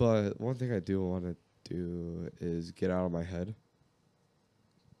 But one thing I do want to do is get out of my head.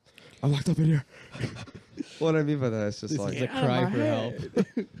 I'm locked up in here. What I mean by that is just This like is a cry for help.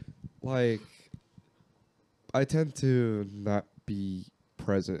 like I tend to not be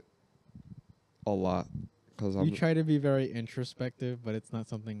present a lot because I'm You try to be very introspective, but it's not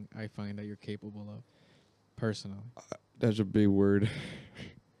something I find that you're capable of, personally. that's a big word.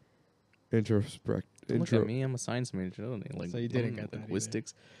 Introspect. Don't look at me. I'm a science major. I don't like, So you didn't I'm get that either.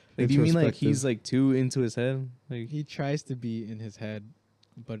 linguistics. Like, do you mean like he's like too into his head? Like He tries to be in his head,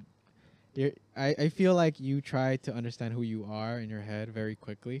 but I feel like you try to understand who you are in your head very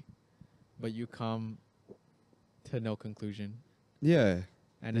quickly, but you come to no conclusion. Yeah,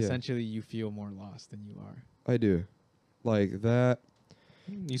 And essentially you feel more lost than you are. I do. Like that.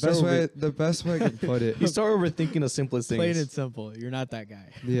 you The best way I can put it. you start overthinking the simplest things. Plain and simple. You're not that guy.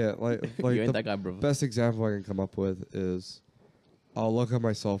 Yeah, like you ain't the that guy, bro. best example I can come up with is I'll look at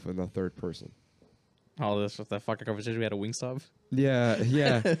myself in the third person. Oh, that's just that fucking conversation we had at Wingstop.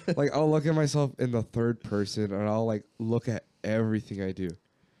 Yeah. Like I'll look at myself in the third person and I'll like look at everything I do.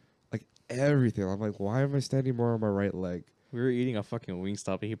 Like everything. I'm like, why am I standing more on my right leg? We were eating a fucking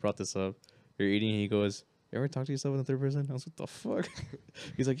Wingstop and he brought this up. We were eating and he goes, "You ever talk to yourself in the third person?" I was like, "What the fuck?"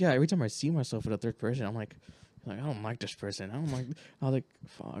 He's like, "Yeah, every time I see myself in the third person, I'm like, I don't like this person. I don't like." I was like,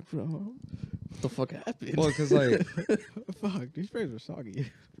 "Fuck, bro, what the fuck happened?" Well, because like Fuck, these fries are soggy.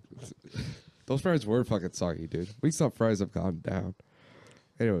 those fries were fucking soggy, dude. Wingstop fries have gone down.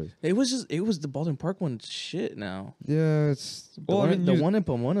 Anyways, it was the Baldwin Park one shit now. yeah, it's The one in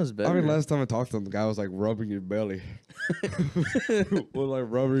Pomona's better. I mean, last time I talked to him, the guy was like rubbing your belly. Well, like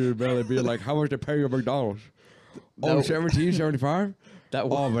rubbing your belly, being like, "How much they pay you at McDonald's?" That- Oh, 17.75. that Oh,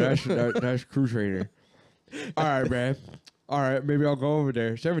 one. but that's crew trainer. All right, man. All right, maybe I'll go over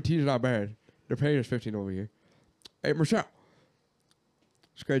there. 17 is not bad. They're paying us 15 over here. Hey, Michelle.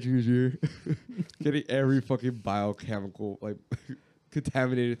 Scratching his ear. Getting every fucking biochemical, like,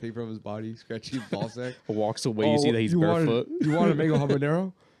 contaminated thing from his body. Scratching his ball sack. Walks away. You see that he's barefoot. You want to make a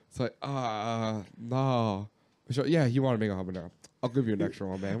habanero? It's like, no. So, yeah, you want to make a habanero. I'll give you an extra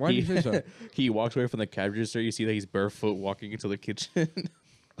one, man. Why did you say so? He walks away from the cash register. You see that he's barefoot walking into the kitchen.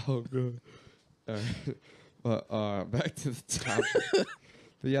 Oh, good. But back to the topic.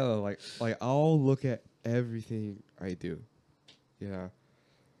 But yeah, like I'll look at everything I do. Yeah.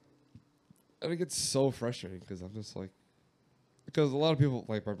 And it gets so frustrating because I'm just like, because a lot of people,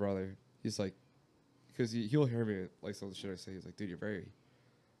 like my brother, he's like, because he'll hear me like some of the shit I say. He's like, dude, you're very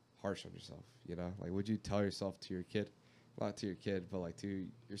harsh on yourself. You know, like, would you tell yourself to your kid, not to your kid, but like to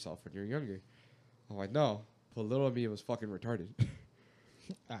yourself when you're younger? I'm like, no, but little me was fucking retarded.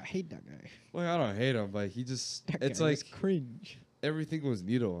 I hate that guy. Like, I don't hate him, but he just, That it's guy like is cringe. everything was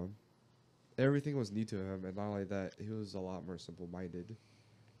new to him. Everything was new to him, and not only that, he was a lot more simple-minded,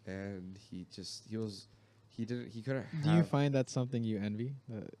 and he couldn't have. Do you find that something you envy?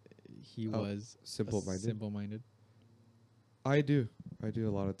 That he was simple-minded? Simple-minded. I do a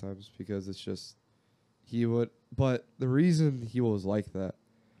lot of times because it's just he would. But the reason he was like that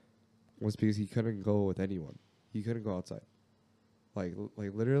was because he couldn't go with anyone. He couldn't go outside. Like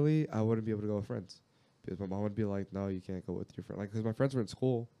literally, I wouldn't be able to go with friends because my mom would be like, "No, you can't go with your friend." Like, because my friends were in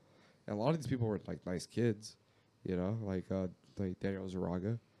school, and a lot of these people were like nice kids, you know, like Daniel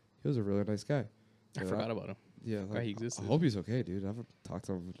Zaraga. He was a really nice guy. I forgot about him. Yeah, like, he existed. I hope he's okay, dude. I haven't talked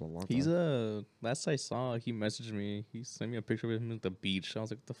to him in a long He's time. last I saw, he messaged me. He sent me a picture of him at the beach. I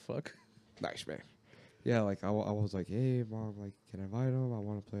was like, "What the fuck?" Nice, man. Yeah, like I was like, "Hey, mom, like, can I invite him? I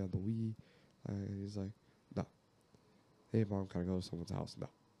want to play on the Wii." He's like, "No." "Hey, mom, can I go to someone's house?" "No."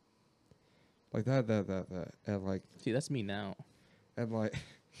 Like that, and like, See, that's me now. and like,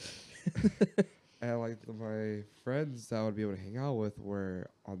 and like my friends that I would be able to hang out with were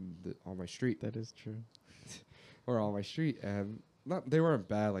on my street. That is true. Or on my street, and they weren't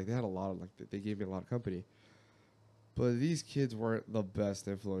bad. Like, they had a lot of they gave me a lot of company. But these kids weren't the best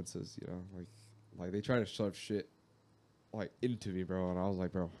influences, you know. Like they tried to shove shit like into me, bro, and I was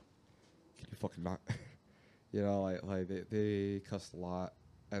like, bro, can you fucking not? You know, like they cussed a lot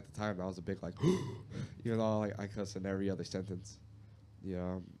at the time. That was a big like, even though like I cussed in every other sentence. You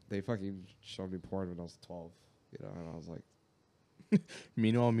know, they fucking showed me porn when I was 12. You know, and I was like.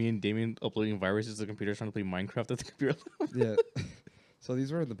 Meanwhile, me and Damien uploading viruses to the computer, trying to play Minecraft at the computer. Yeah. So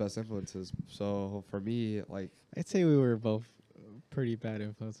these weren't the best influences. So for me, like, I'd say we were both pretty bad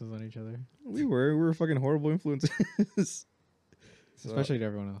influences on each other, we were fucking horrible influences. especially to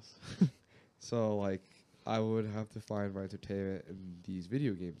everyone else. So like, I would have to find my entertainment in these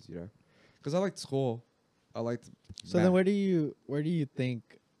video games, you know, because I liked school. I liked. So math. then, where do you think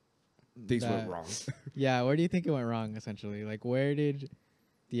Things went that- wrong? Yeah, where do you think it went wrong? Essentially, like, where did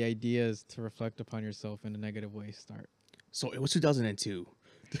the ideas to reflect upon yourself in a negative way start? So it was 2002.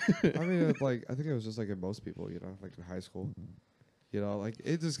 I mean, I think it was just like in most people, you know, like in high school, you know, like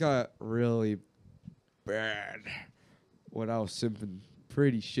it just got really bad when I was simping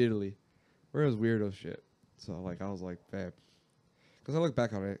pretty shittily, where it was weirdo shit. So like I was like, man, because I look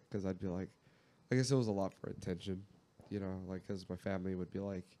back on it, because I'd be like, I guess it was a lot for attention, you know, like because my family would be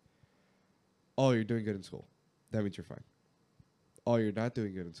like, oh, you're doing good in school, that means you're fine. Oh, you're not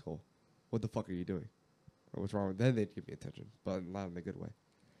doing good in school, what the fuck are you doing? Or what's wrong? Then they'd give me attention, but not in a good way.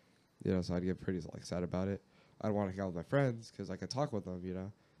 You know, so I'd get pretty like sad about it. I'd want to hang out with my friends because I could talk with them. You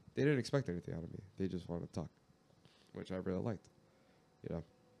know, they didn't expect anything out of me. They just wanted to talk, which I really liked. You know.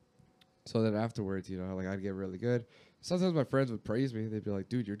 So then afterwards, you know, like I'd get really good. Sometimes my friends would praise me. They'd be like,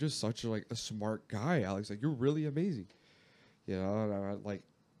 "Dude, you're just such like a smart guy, Alex. Like you're really amazing." You know, and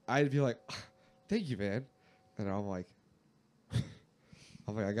I'd be like, "Thank you, man." And I'm like,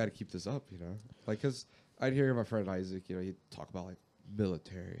 I got to keep this up. You know, like because I'd hear my friend Isaac. You know, he'd talk about like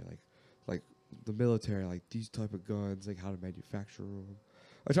military, like the military, like these type of guns, like how to manufacture them,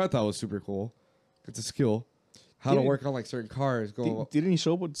 which I thought was super cool. It's a skill. How to work on like certain cars. Didn't he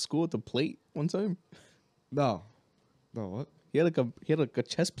show up at school with the plate one time? No, what? He had like a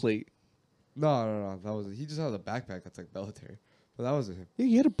chest plate. No. He just has a backpack that's like military, but that wasn't him. Yeah,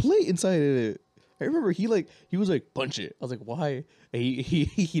 he had a plate inside of it. I remember he was like punch it. I was like, why? And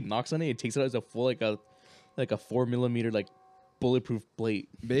he knocks on it and takes it out as a full like a 4mm like bulletproof plate.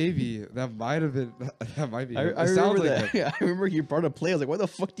 Maybe that might have been. That might be. I remember that. Yeah, I remember he brought a plate. I was like, why the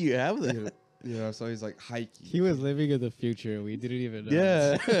fuck do you have that? You know, so he's like hiking. He was living in the future. We didn't even know.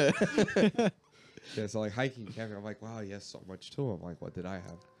 Yeah. Yeah, so like hiking, camping. I'm like, wow, he has so much to him. Like, what did I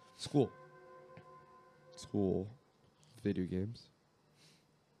have? School, video games.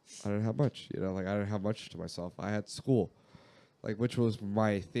 I didn't have much. You know, like I didn't have much to myself. I had school, like which was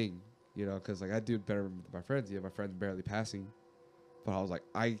my thing. You know, because like I do better than my friends. Yeah, my friends barely passing, but I was like,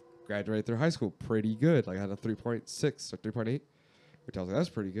 I graduated through high school pretty good. Like I had a 3.6 or 3.8, which I was like, that's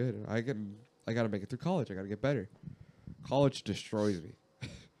pretty good. I got to make it through college. I got to get better. College destroys me.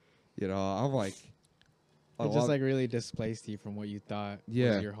 You know, I'm like, it just like really displaced you from what you thought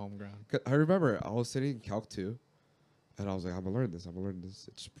was your home ground. I remember I was sitting in Calc 2, and I was like, I'm gonna learn this.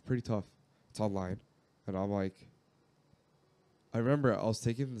 It's pretty tough. It's online, and I'm like, I remember I was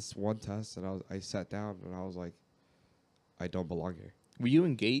taking this one test, and I sat down, and I was like, I don't belong here. Were you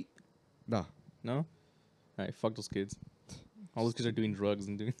in Gate? No. All right, fuck those kids. All those kids are doing drugs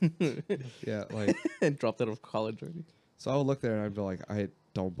and doing Yeah, like and dropped out of college already. So I would look there and I'd be like, I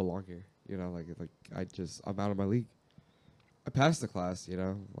don't belong here. You know, like I'm out of my league. I passed the class, you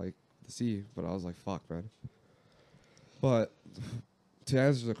know, like the C, but I was like, fuck, man. But to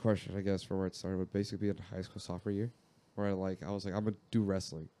answer the question, I guess, for where it started would basically be in high school sophomore year, where I was like, I'm gonna do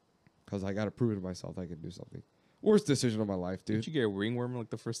wrestling, because I gotta prove to myself that I can do something. Worst decision of my life, dude. Did you get a ringworm like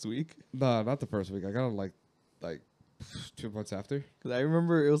the first week? No, not the first week. I got it like 2 months after. Because I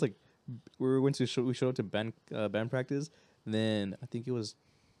remember it was like we showed up to band practice, and then I think it was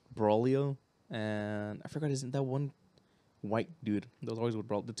Braulio and I forgot that one white dude that was always with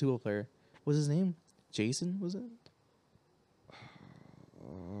Braulio, the tuba player. What's his name? Jason, was it?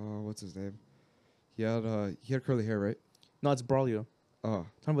 What's his name? He had curly hair, right? No, it's Braulio. Oh.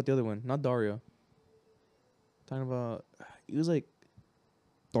 Talking about the other one, not Dario. Talking about he was like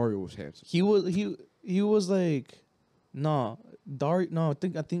Dario was handsome. He was like no Dario. No, I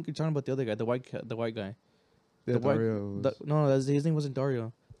think you're talking about the other guy, the white guy. Yeah, Dario. His name wasn't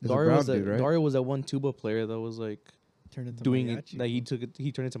Dario. Dario was that one tuba player that was like turned into doing mariachi. it. Like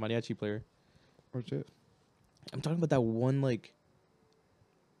he turned into mariachi player. Oh shit! I'm talking about that one. Like,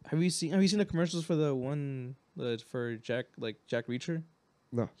 have you seen the commercials for the one for Jack Reacher?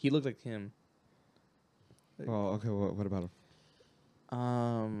 No. He looked like him. Oh, okay. What about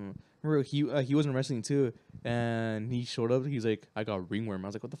him? Remember he was in wrestling too, and he showed up. He's like, I got ringworm. I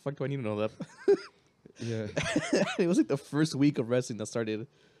was like, what the fuck do I need to know that? Yeah. It was like the first week of wrestling that started,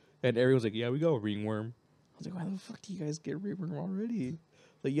 and everyone was like, yeah, we got ringworm. I was like, why the fuck do you guys get ringworm already?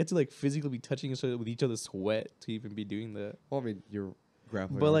 Like, you have to like physically be touching each other with each other's sweat to even be doing that. Well, I mean, you're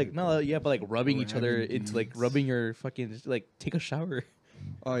grappling. But like, no, yeah, but like rubbing each other into like rubbing your fucking like take a shower.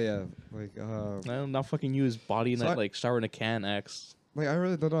 Oh yeah, like Not fucking use body in that like shower in a can X. Like I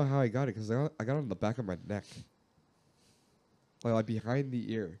really don't know how I got it because I got it on the back of my neck, like behind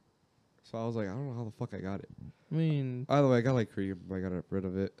the ear. So I was like, I don't know how the fuck I got it. I mean, by the way, I got like cream. I got rid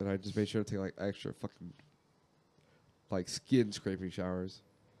of it, and I just made sure to take like extra fucking like skin scraping showers.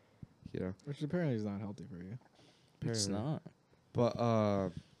 You know, which apparently is not healthy for you. Apparently. It's not.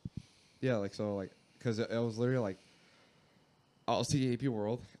 But yeah, like so, like because it was literally like I was taking AP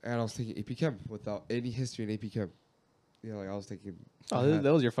World and I was taking AP Chem without any history in AP Chem. Yeah, like I was taking. Oh,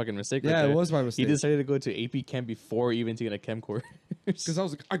 that was your fucking mistake. Yeah, right there. It was my mistake. He decided to go to AP Chem before even taking a Chem course. Because I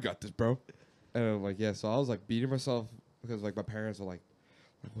was like, I got this, bro. And I'm like, yeah. So I was like beating myself because like my parents were like,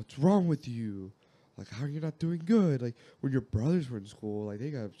 Like, what's wrong with you? Like, how are you not doing good? Like, when your brothers were in school, like,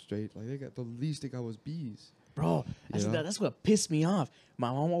 they got straight. Like, they got the least they got was B's. Bro, that's what pissed me off.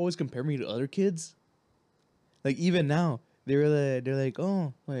 My mom always compared me to other kids. Like even now, they're like,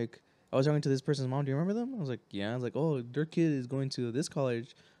 oh, like I was talking to this person's mom. Do you remember them? I was like, yeah. I was like, oh, their kid is going to this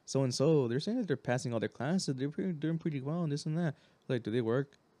college, so and so. They're saying that they're passing all their classes. They're doing pretty well and this and that. Like, do they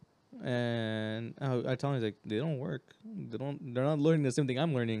work? And I tell them like they don't work. They're not learning the same thing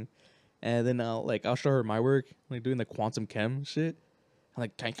I'm learning. And then I'll show her my work, like doing the quantum chem shit. I'm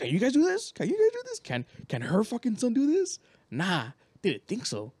like, can you guys do this? Can you guys do this? Can her fucking son do this? Nah, didn't think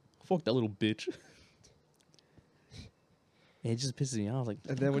so. Fuck that little bitch. And it just pisses me off. Like,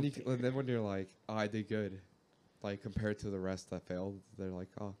 And then when you're like, oh, I did good, like compared to the rest that failed, they're like,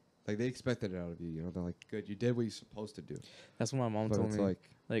 oh, like they expected it out of you. You know, they're like, good, you did what you're supposed to do. That's what my mom But told it's me.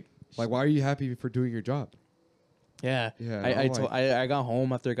 like, why are you happy for doing your job? Yeah. Yeah, I got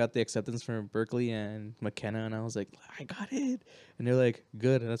home after I got the acceptance from Berkeley and McKenna, and I was like, I got it. And they're like,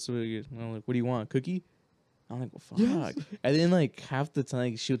 good. That's what I'm like, what do you want? Cookie? I'm like, well, fuck. Yes. And then like half the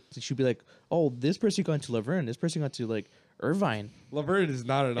time she'd be like, oh, this person got to Laverne. This person got to like Irvine. Laverne is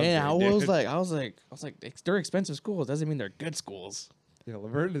not enough. And I was like, they're expensive schools. Doesn't mean they're good schools. Yeah,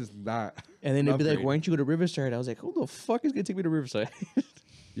 Laverne is not. And then they'd be like, upgrade. why don't you go to Riverside? I was like, who the fuck is gonna take me to Riverside?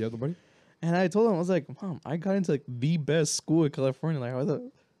 You have the money? And I told him, I was like, Mom, I got into like the best school in California. Like,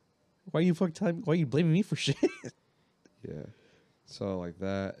 why are you blaming me for shit? Yeah. So like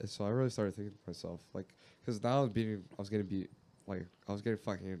that. So I really started thinking to myself, like, because now I was getting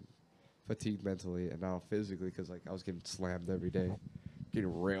fucking fatigued mentally and now physically, because like I was getting slammed every day,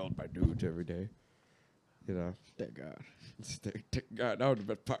 getting railed by dudes every day. You know. Thank God. Thank God, that was the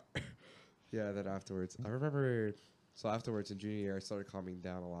best part. Yeah. Then afterwards, I remember. So afterwards in junior year, I started calming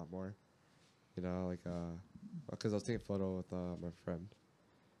down a lot more. You know, like because I was taking a photo with my friend,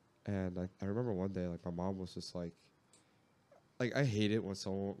 and I remember one day, like my mom was just like I hate it when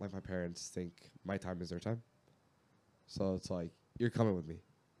someone like my parents think my time is their time. So it's like, you're coming with me.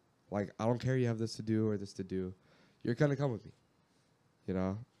 Like, I don't care you have this to do or this to do. You're gonna come with me. You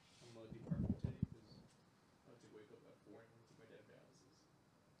know?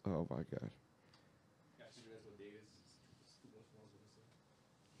 Oh my God.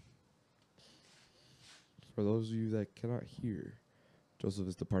 For those of you that cannot hear, Joseph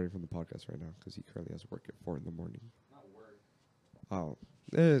is departing from the podcast right now because he currently has work at 4 in the morning. Not work. Oh,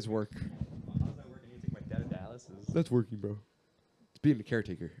 it is work. How's that working? You take my dad to dialysis. That's working, bro. It's being a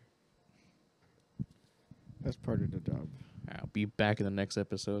caretaker. That's part of the job. I'll be back in the next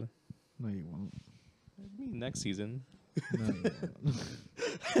episode. No, you won't. Next season. No, you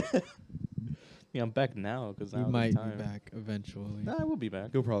won't. Yeah, I'm back now because You might be back eventually. Nah, I will be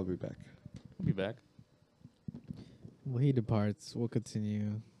back. He'll probably be back. We'll be back. Well, he departs. We'll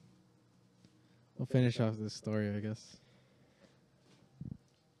continue. We'll finish off this story, I guess.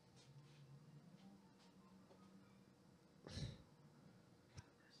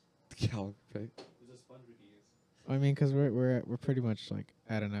 Caliber pay. I mean, because we're pretty much like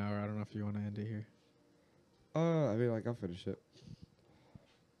at an hour. I don't know if you want to end it here. I mean, like, I'll finish it.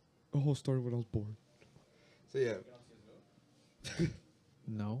 The whole story when I was born. So, yeah.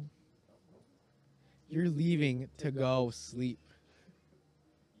 No. You're leaving to go sleep.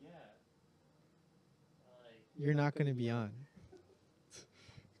 You're not going to be on.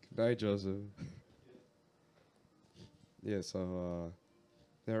 Good night, Joseph. Yeah, so,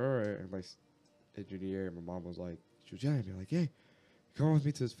 they were in my junior year, and my mom was like, she was yelling at me, like, hey, come with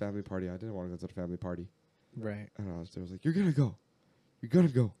me to this family party. I didn't want to go to the family party. Right. And I was like, you're gonna go. You're gonna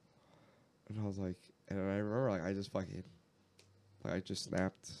go. And I was like, and I remember, like, I just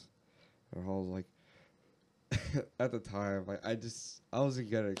snapped. And I was like, at the time, like, I wasn't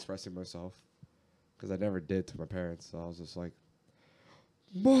good at expressing myself. Because I never did to my parents. So I was just like,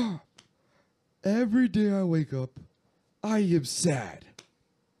 Mom, every day I wake up, I am sad.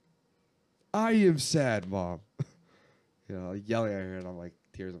 I am sad, Mom. You know, like, yelling at her, and I'm like,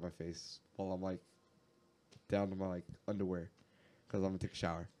 tears on my face while I'm like down to my like underwear because I'm gonna take a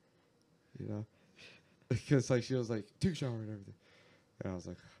shower. You know, because like she was like, take a shower and everything, and I was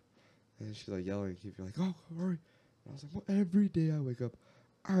like, and she's like yelling, keep like, oh, hurry. And I was like, well, every day I wake up,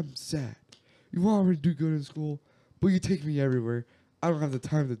 I'm sad. You want me to do good in school, but you take me everywhere. I don't have the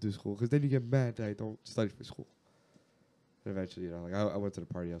time to do school because then you get mad that I don't study for school. And eventually, you know, like I went to the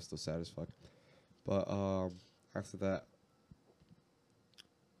party, I was still sad as fuck. But after that,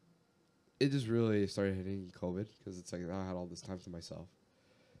 it just really started hitting COVID because it's like I had all this time to myself.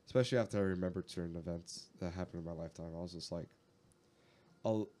 Especially after I remembered certain events that happened in my lifetime. I was just like,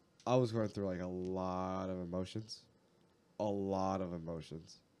 I was going through like a lot of emotions a lot of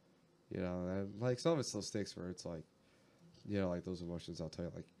emotions, you know, and like some of it still sticks where it's like, you know, like those emotions. I'll tell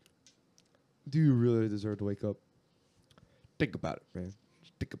you, like, do you really deserve to wake up? Think about it, man.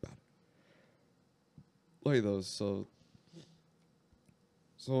 Just think about it. Like those. So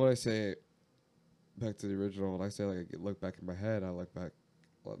when I say back to the original, when I say like I look back in my head, I look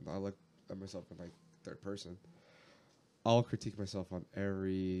at myself in like third person. I'll critique myself on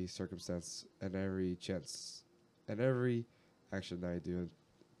every circumstance and every chance and every action that I do, and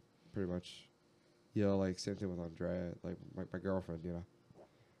pretty much, you know, like same thing with Andrea, like my girlfriend, you know,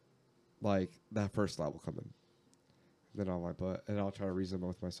 like that first thought will come in, then on my butt, and I'll try to reason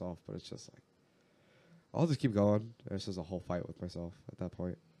with myself, but it's just like I'll just keep going. It's just a whole fight with myself at that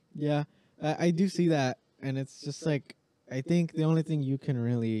point. Yeah, I do see that, and it's just like I think the only thing you can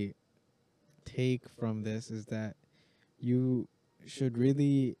really take from this is that you should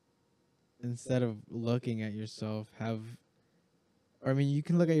really, instead of looking at yourself, I mean, you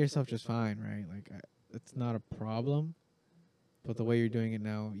can look at yourself just fine, right? Like, it's not a problem. But the way you're doing it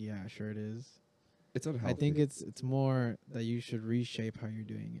now, yeah, sure it is. It's unhealthy. I think it's more that you should reshape how you're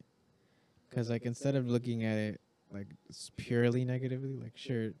doing it. Because, like, instead of looking at it, like, purely negatively, like,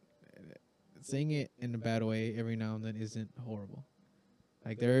 sure, saying it in a bad way every now and then isn't horrible.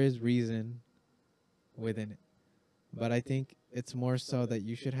 Like, there is reason within it. But I think it's more so that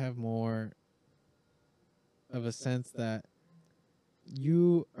you should have more of a sense that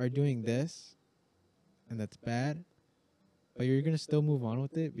you are doing this, and that's bad, but you're going to still move on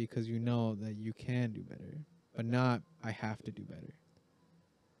with it because you know that you can do better, but not, I have to do better.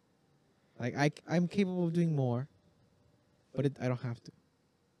 Like, I'm capable of doing more, but I don't have to.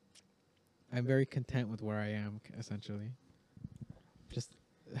 I'm very content with where I am, essentially. Just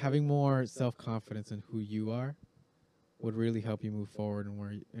having more self-confidence in who you are would really help you move forward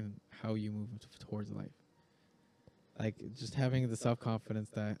and how you move towards life. Like, just having the self-confidence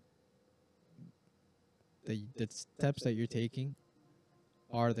that the steps that you're taking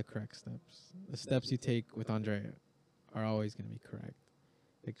are the correct steps. The steps you take with Andrea are always going to be correct.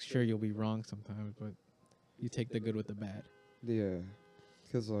 Like, sure, you'll be wrong sometimes, but you take the good with the bad. Yeah,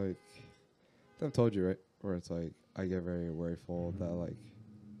 because like I've told you, right, where it's like I get very worryful that like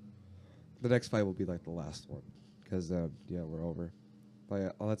the next fight will be like the last one, because then yeah, we're over.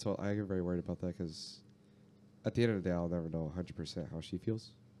 Like that's what I get very worried about, that because at the end of the day, I'll never know 100% how she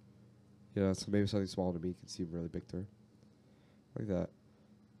feels. You know, so maybe something small to me can seem really big to her, like that.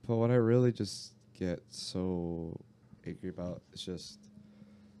 But what I really just get so angry about is just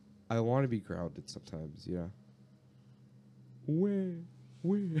I want to be grounded sometimes, you know. Where?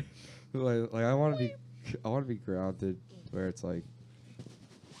 like I want to be grounded, where it's like,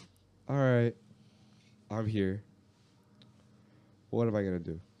 all right, I'm here. What am I gonna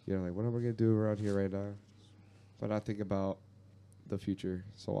do? You know, like what am I gonna do around here right now? But not think about the future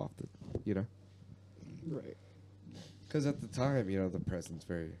so often, you know. Right. Because at the time, you know, the present's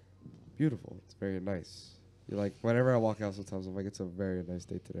very beautiful. It's very nice. You're like, whenever I walk out, sometimes I'm like, it's a very nice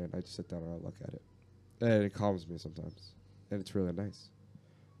day today, and I just sit down and I look at it, and it calms me sometimes, and it's really nice.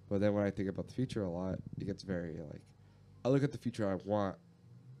 But then when I think about the future a lot, it gets very like, I look at the future I want,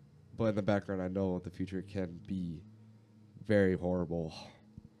 but in the background I know the future can be very horrible.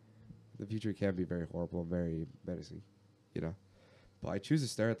 The future can be very horrible and very menacing, you know. But I choose to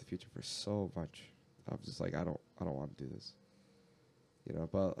stare at the future for so much. I'm just like, I don't want to do this, you know.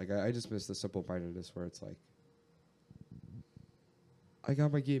 But like, I just miss the simple mindedness where it's like, I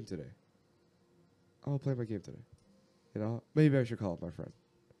got my game today. I'm gonna play my game today. You know, maybe I should call up my friend.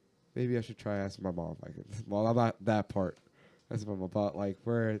 Maybe I should try asking my mom if I can. Well, I'm not that part. That's my mom. But like,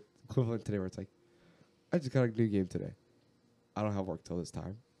 we're equivalent today where it's like, I just got a new game today. I don't have work till this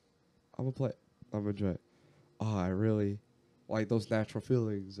time. I'm gonna play it. I'm gonna enjoy it. Oh, I really like those natural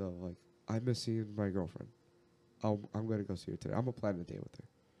feelings of like, I'm missing my girlfriend. I'm gonna go see her today. I'm gonna plan a date with her.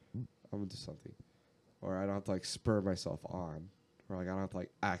 I'm gonna do something, or I don't have to like spur myself on, or like I don't have to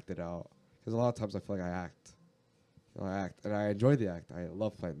like act it out. Because a lot of times I feel like I act. You know, I act, and I enjoy the act. I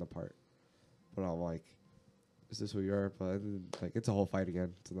love playing the part. But I'm like, is this who you are? But then, like, it's a whole fight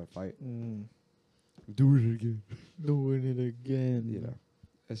again. It's another fight. Doing it again. Doing it again. You know,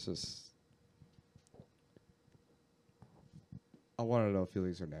 it's just, I want to know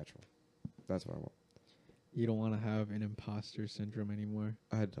feelings are natural. That's what I want. You don't want to have an imposter syndrome anymore.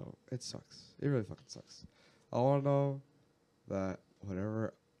 I don't. It sucks. It really fucking sucks. I want to know that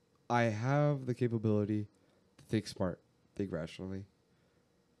whatever, I have the capability to think smart, think rationally,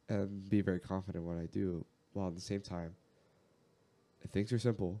 and be very confident in what I do, while at the same time, if things are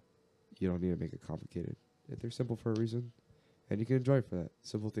simple, you don't need to make it complicated. If they're simple for a reason, and you can enjoy it for that.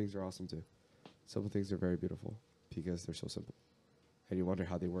 Simple things are awesome too. Simple things are very beautiful. because they're so simple. And you wonder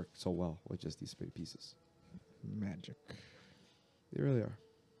how they work so well with just these many pieces. Magic. They really are.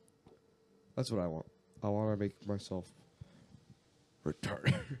 That's what I want. I want to make myself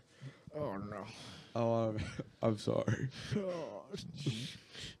retarded. Oh no. I'm sorry.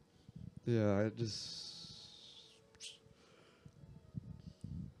 Yeah, I just...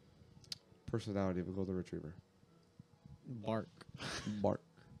 Personality of a golden retriever. Bark. Bark.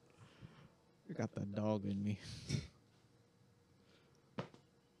 I got that dog in me.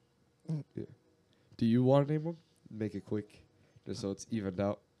 Yeah. Do you want to name them? Make it quick, just so it's evened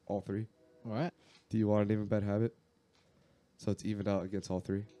out, all three. What? Do you want to name a bad habit? So it's evened out against all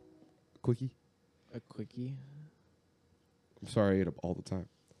three? Quickie? A quickie? I'm sorry I eat up all the time.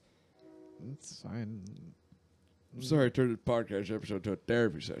 It's fine. I'm sorry I turned the podcast episode to a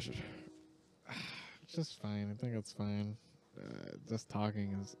therapy session. It's just fine. I think it's fine. Just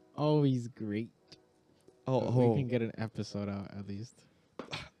talking is always great. We can get an episode out at least.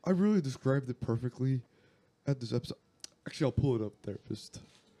 I really described it perfectly at this episode. Actually, I'll pull it up, therapist.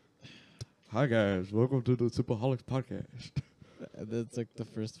 Hi, guys. Welcome to the Simpoholics podcast. That's like the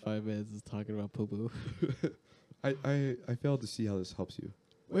first 5 minutes is talking about poo-poo. I failed to see how this helps you.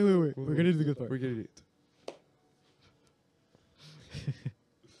 Wait. We're getting to the good part. We're getting it.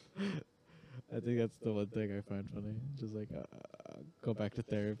 I think that's the one thing I find funny. Just like, go back to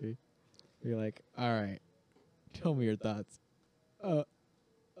therapy. You're like, all right, tell me your thoughts.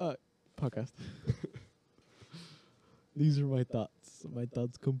 Podcast. These are my thoughts. My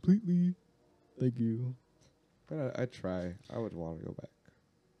thoughts completely. Thank you. But I try. I would want to go back.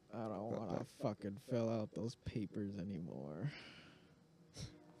 I don't want to fucking fill out those papers anymore.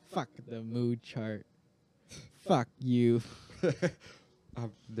 Fuck the mood chart. Fuck you.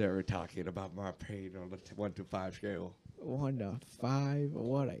 I'm never talking about my pain on the 1 to 5 scale. 1 to 5.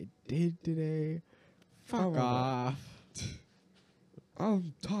 What I did today. Fuck off.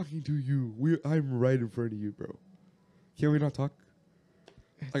 I'm talking to you. I'm right in front of you, bro. Can we not talk?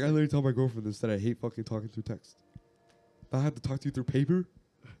 Like, I literally tell my girlfriend this, that I hate fucking talking through text. I have to talk to you through paper?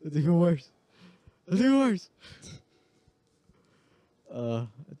 That's even worse. I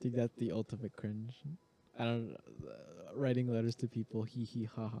think that's the ultimate cringe. I don't writing letters to people, hee hee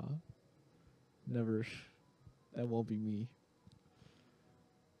ha ha. Never. That won't be me.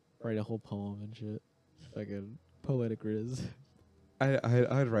 Write a whole poem and shit. Fucking poetic riz.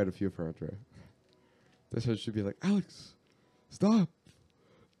 I'd write a few for Andre. This one should be like, Alex, stop.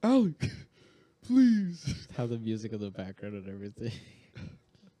 Alex, please. Have the music in the background and everything.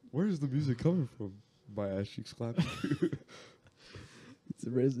 Where is the music coming from? My ass cheeks clapping. It's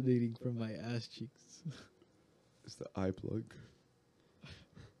resonating from my ass cheeks. It's the eye plug.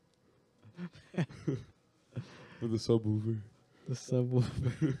 For the subwoofer. The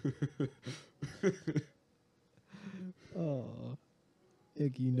subwoofer. Oh.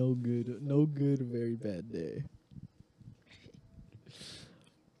 Icky, no good. No good, very bad day.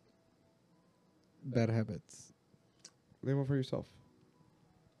 Bad habits. Name one for yourself.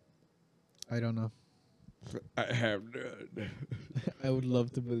 I don't know. I have none. I would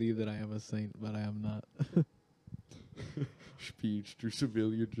love to believe that I am a saint, but I am not. Speech through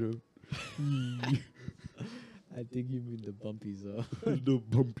civilian joke. I think you mean the bumpy zone. The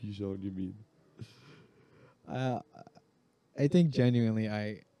bumpy zone, you mean? I think genuinely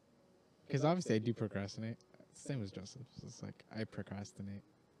because obviously I do procrastinate. Same as Joseph. So it's like I procrastinate.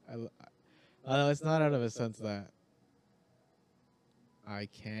 It's not out of a sense that I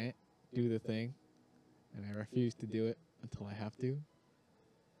can't do the thing and I refuse to do it until I have to.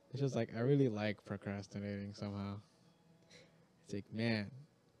 It's just like I really like procrastinating somehow. It's like, man,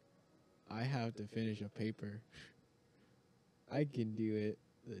 I have to finish a paper. I can do it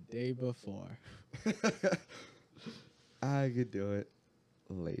the day before. I could do it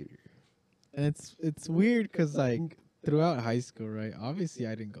later. And it's weird because like throughout high school, right? Obviously,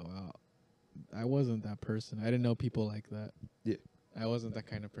 I didn't go out. I wasn't that person. I didn't know people like that. Yeah. I wasn't that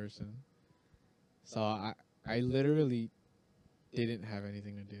kind of person. So I literally didn't have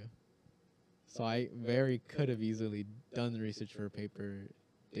anything to do. So I very could have easily done research for a paper,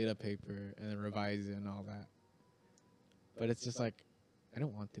 did a paper, and then revised it and all that. But it's just like, I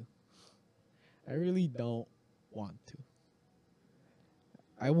don't want to. I really don't want to.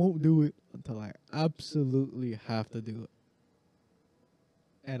 I won't do it until I absolutely have to do it.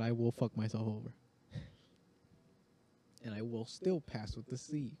 And I will fuck myself over. And I will still pass with the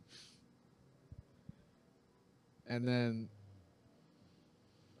C. And then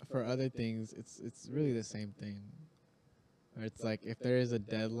for other things, it's really the same thing. Or it's like if there is a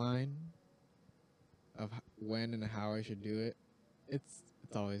deadline of when and how I should do it, it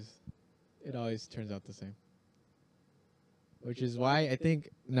always turns out the same. which is why I think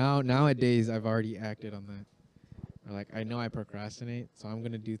nowadays I've already acted on that. Or like I know I procrastinate, so I'm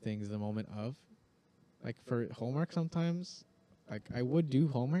gonna do things the moment of. Like for homework sometimes, like I would do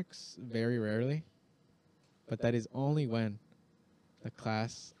homeworks very rarely, but that is only when the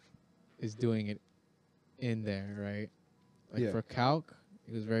class is doing it in there, right? Like Yeah. for calc,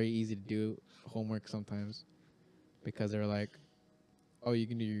 it was very easy to do homework sometimes because they're like, "Oh, you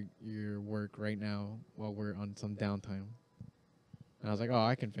can do your work right now while we're on some downtime." And I was like, "Oh,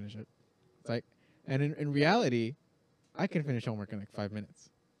 I can finish it." It's like, and in reality, I can finish homework in like 5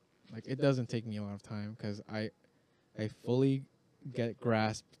 minutes. Like it doesn't take me a lot of time because I fully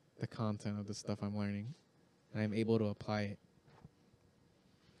grasp the content of the stuff I'm learning, and I'm able to apply it.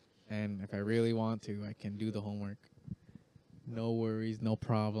 And if I really want to, I can do the homework. No worries, no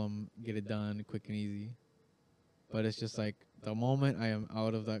problem. Get it done quick and easy. But it's just like the moment I am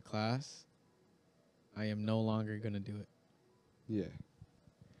out of that class, I am no longer going to do it. Yeah.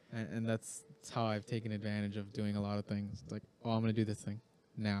 And that's how I've taken advantage of doing a lot of things. It's like, oh, I'm going to do this thing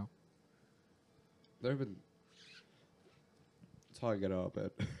now. There have been. That's how I get out of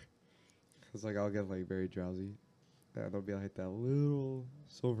bed. It's like I'll get like very drowsy, and there'll be like that little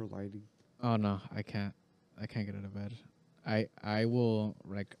silver lining. Oh, no, I can't. I can't get out of bed. I will,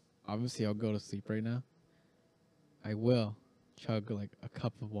 like, obviously I'll go to sleep right now. I will chug like a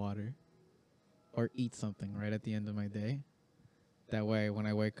cup of water or eat something right at the end of my day. That way, when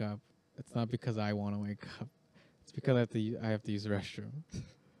I wake up, it's not because I want to wake up. It's because I have to use the restroom.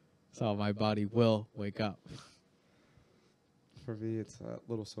 So my body will wake up. For me, it's a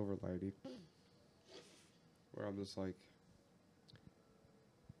little silver lining where I'm just like,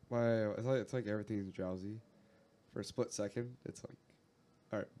 it's like everything's drowsy. For a split second, it's like,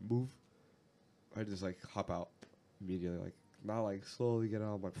 all right, move. I just like hop out immediately, like not like slowly get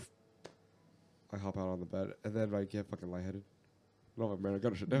out. I'm like, I hop out on the bed, and then I get fucking lightheaded. No, like, man, I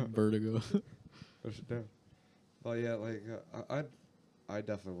gotta shut down. Vertigo. Gotta shut down. But yeah, like I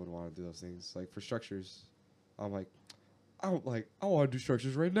definitely would want to do those things. Like for structures, I'm like, I want to do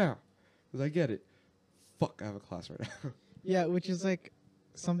structures right now, cause I get it. Fuck, I have a class right now. Yeah, which is like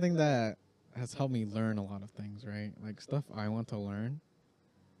something that has helped me learn a lot of things, right? Like stuff I want to learn,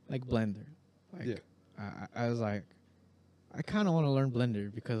 like Blender. Like, Yeah. I was like, I kind of want to learn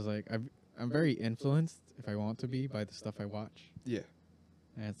Blender because like I'm very influenced if I want to be by the stuff I watch, Yeah.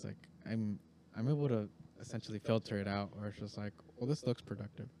 and it's like I'm able to essentially filter it out, or it's just like, well, this looks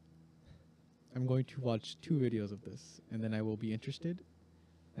productive. I'm going to watch 2 videos of this, and then I will be interested,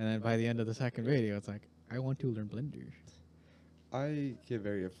 and then by the end of the second video, it's like I want to learn Blender. I get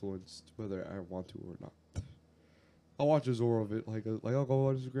very influenced whether I want to or not. I'll watch a Zorro of it, like I'll go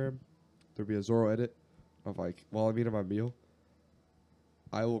on Instagram. There'll be a Zorro edit of like while I'm eating my meal.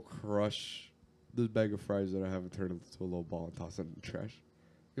 I will crush this bag of fries that I haven't turned into a little ball and toss it in the trash.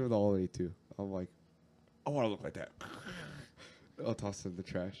 Even though I only eat 2. I'm like, I want to look like that. I'll toss it in the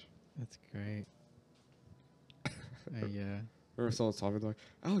trash. That's great. Remember someone saw me like,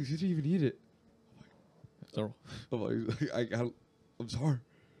 Alex, you didn't even eat it. Zorro. I'm like, I'm sorry.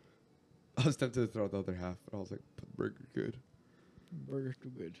 I was tempted to throw out the other half, and I was like, but the burger good. Burger's too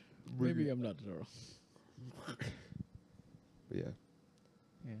good. Burger. Maybe I'm not Zorro. But yeah.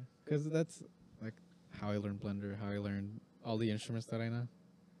 Yeah, because that's like how I learned Blender, how I learned all the instruments that I know.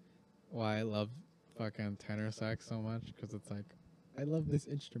 Why I love fucking tenor sax so much, because it's like, I love this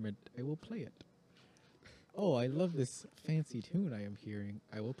instrument, I will play it. Oh, I love this fancy tune I am hearing,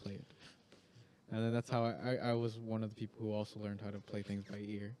 I will play it. And then that's how I was one of the people who also learned how to play things by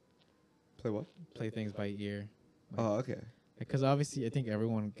ear. Play what? Play things by ear. Oh, okay. Because obviously I think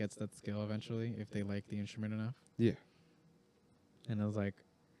everyone gets that skill eventually if they like the instrument enough. Yeah. And it was like,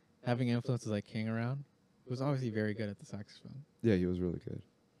 having influences like King around, who was obviously very good at the saxophone. Yeah, he was really good.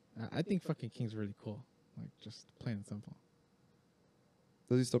 I think fucking King's really cool. Like, just plain and simple.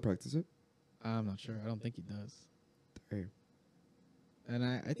 Does he still practice it? I'm not sure. I don't think he does. Damn. And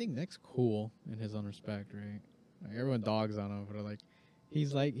I think Nick's cool in his own respect, right? Like, everyone dogs on him, but like, he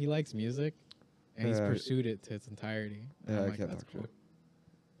likes music, and he's pursued it to its entirety. And Yeah, I'm I like, can't that's talk cool. shit.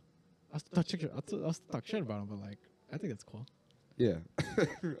 I'll still talk shit about him, but like, I think that's cool. Yeah.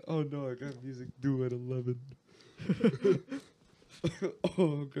 Oh no, I got music due at 11.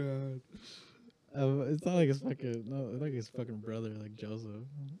 Oh god. It's not like his fucking it's like his fucking brother, like Joseph.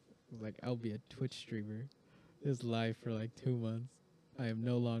 Like, I'll be a Twitch streamer. His life for like 2 months. I am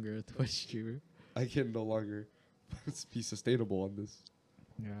no longer a Twitch streamer. I can no longer be sustainable on this.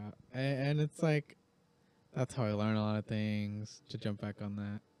 Yeah, and it's like, that's how I learn a lot of things. To jump back on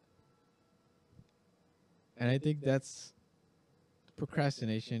that, and I think that's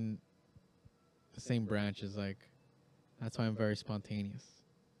procrastination. The same branch as like That's why I'm very spontaneous.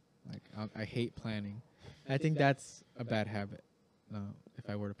 Like I hate planning. I think that's a bad habit. If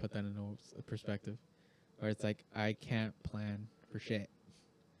I were to put that in a perspective, where it's like I can't plan for shit.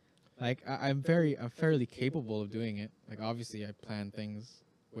 Like I'm fairly capable of doing it. Like obviously I plan things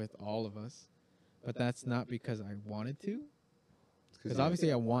with all of us, but that's not because I wanted to. Because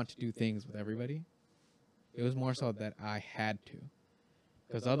obviously I want to do things with everybody. It was more so that I had to.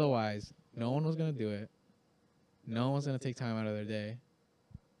 Because otherwise, no one was gonna do it. No one's gonna take time out of their day,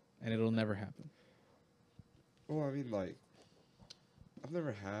 and it'll never happen. Well, I mean, like, I've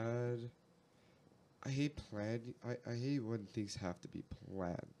never had. I hate planning. I hate when things have to be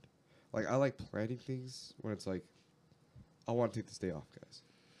planned. Like, I like planning things when it's like, I want to take this day off, guys.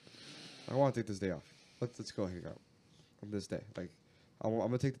 I want to take this day off. Let's go hang out on this day. Like, I'm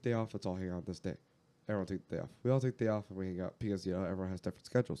gonna take the day off. Let's all hang out this day. Everyone take the day off. We all take the day off and we hang out because everyone has different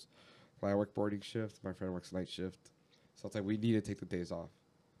schedules. Like, I work morning shift. My friend works night shift. So it's like we need to take the days off.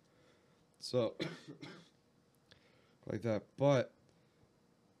 So like that, but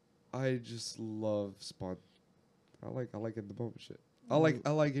I just love I like in the moment shit. I like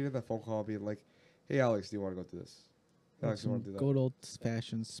getting that phone call being like, "Hey Alex, do you want to go do this? Hey, Alex, do you want to do that?" Good old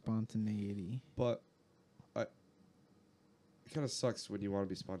fashioned spontaneity. But it kind of sucks when you want to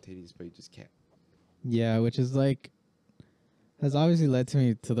be spontaneous, but you just can't. Yeah, which is like has obviously led to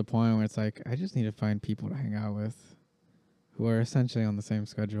me to the point where it's like I just need to find people to hang out with who are essentially on the same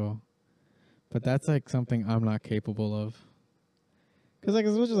schedule. But that's like something I'm not capable of. Cause like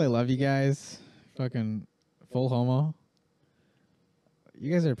as much as I love you guys, fucking full homo,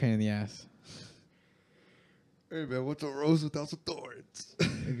 you guys are a pain in the ass. Hey man, what's a rose without some thorns?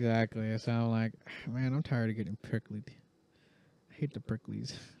 Exactly. So I'm like, man, I'm tired of getting pricklied. I hate the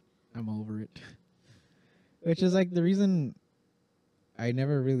pricklies. I'm over it. Which is like the reason I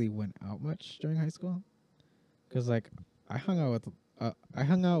never really went out much during high school. Cause like I hung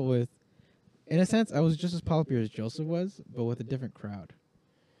out with, in a sense, I was just as popular as Joseph was, but with a different crowd.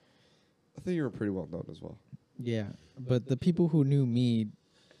 I think you were pretty well known as well. Yeah, but the people who knew me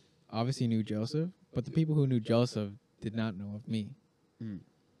obviously knew Joseph, but the people who knew Joseph did not know of me. Mm.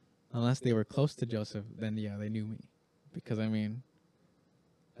 Unless they were close to Joseph, then yeah, they knew me. Because I mean,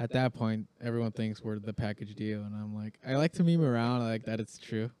 at that point, everyone thinks we're the package deal, and I'm like, I like to meme around like that it's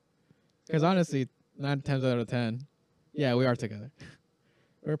true. Because honestly, 9 times out of 10, yeah, we are together.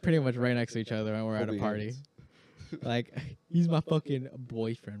 We're pretty much right next to each other when we're at a party. Like, he's my fucking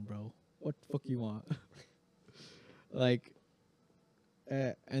boyfriend, bro. What the fuck you want? Like,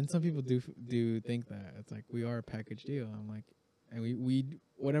 and some people do think that it's like we are a package deal. I'm like, and we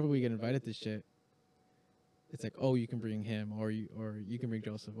whenever we get invited to shit, it's like, oh, you can bring him, or you can bring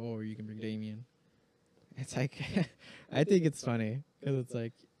Joseph, or you can bring Damien. It's like, I think it's funny because it's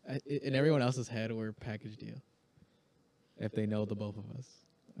like in everyone else's head we're a package deal. If they know the both of us,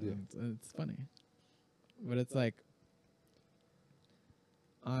 yeah, it's funny, but it's like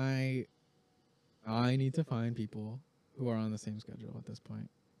I need to find people who are on the same schedule at this point.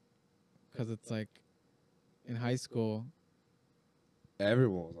 Because it's like, in high school...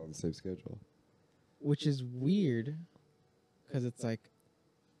 everyone was on the same schedule. Which is weird, because it's like,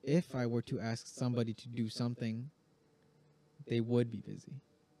 if I were to ask somebody to do something, they would be busy.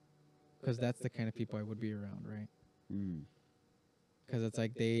 Because that's the kind of people I would be around, right? Because it's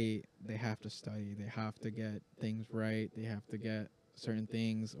like, they have to study, they have to get things right, they have to get certain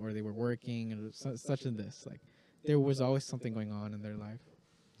things, or they were working, and such and this. Like, there was always something going on in their life.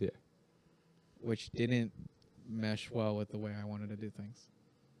 Yeah. Which didn't mesh well with the way I wanted to do things.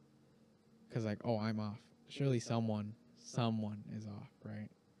 Because like, oh, I'm off. Surely someone is off, right?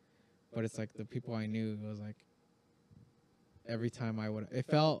 But it's like the people I knew, it was like it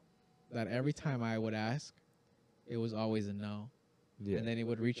felt that every time I would ask, it was always a no. Yeah. And then it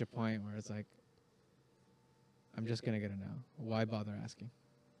would reach a point where it's like, I'm just going to get a no. Why bother asking?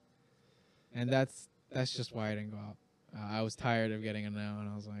 And that's just why I didn't go out. I was tired of getting a no, and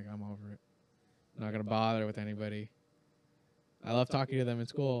I was like, I'm over it. I'm not going to bother with anybody. I love talking to them in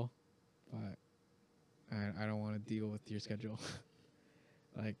school, but I don't want to deal with your schedule.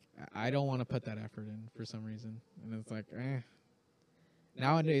 Like, I don't want to put that effort in for some reason. And it's like,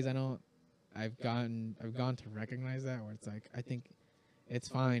 Nowadays, I've gone to recognize that, where it's like, I think it's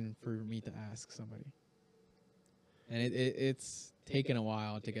fine for me to ask somebody. And it's taken a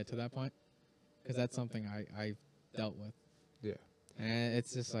while to get to that point, because that's something I've dealt with. Yeah. And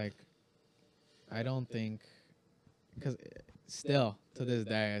it's just like, I don't think, because still, to this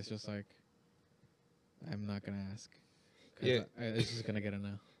day, it's just like, I'm not going to ask. Yeah. It's just going to get a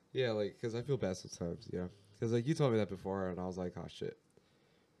no. Yeah, like, because I feel bad sometimes, yeah. Because, like, you told me that before, and I was like, oh, shit.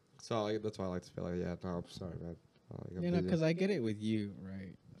 So, like, that's why I like to feel like, yeah, no, I'm sorry, man. I'm You know, busy. because I get it with you,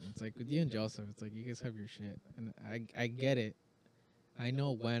 right? It's like with you and Joseph, it's like you guys have your shit, and I get it. I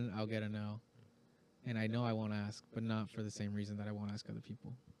know when I'll get a no, and I know I won't ask, but not for the same reason that I won't ask other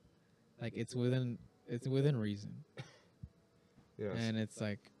people. Like it's within reason, Yes. and it's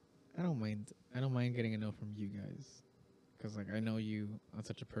like I don't mind getting a no from you guys, because like I know you on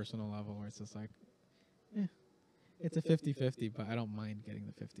such a personal level where it's just like, it's a 50-50, but I don't mind getting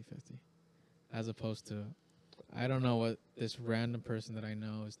the 50-50, as opposed to I don't know what this random person that I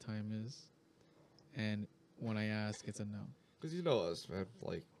know's time is, and when I ask, it's a no. Because you know us, man.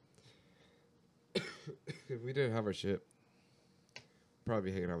 Like, if we didn't have our shit, probably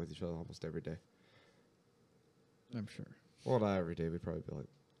be hanging out with each other almost every day. I'm sure. Well, not every day. We'd probably be like,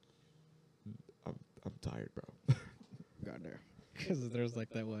 I'm tired, bro. Got there. Because there's like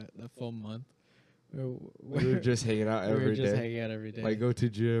that full month. We were just hanging out we were every just day. hanging out every day. Like, go to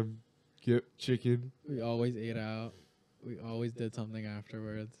gym, get chicken. We always ate out. We always did something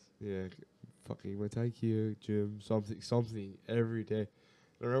afterwards. Yeah, fucking went to IKEA, gym, something every day.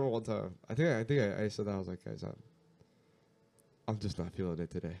 I remember one time, I think I said that, I was like, guys, I'm just not feeling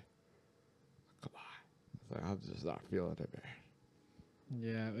it today. Come on. I was like, I'm just not feeling it, man.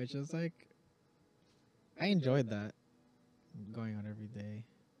 Yeah, which is like, I enjoyed that, going out every day.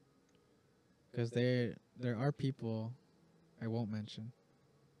 Because there are people I won't mention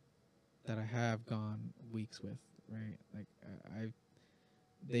that I have gone weeks with, right? Like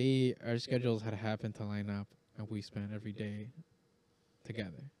our schedules had happened to line up, and we spent every day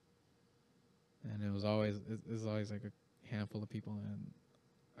together. And it was always like a handful of people, and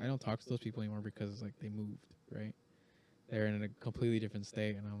I don't talk to those people anymore because like they moved, right? They're in a completely different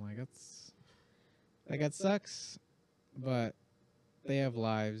state, and I'm like, that sucks, but they have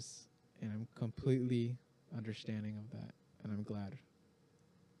lives, and I'm completely understanding of that, and I'm glad.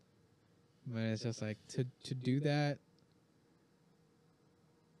 But it's just like to do that.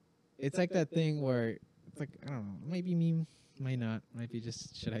 It's like that thing where it's like I don't know, maybe me, might not, might be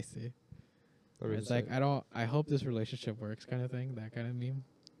just should I say? It's like I hope this relationship works, kind of thing, that kind of meme,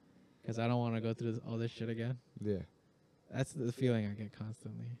 because I don't want to go through all this shit again. Yeah. That's the feeling I get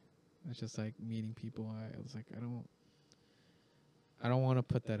constantly. It's just like meeting people. I was like, I don't want to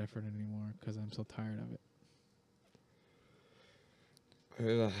put that effort in anymore because I'm so tired of it.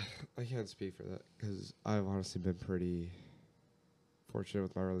 I can't speak for that because I've honestly been pretty fortunate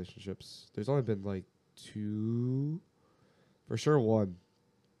with my relationships. There's only been like 2, for sure 1.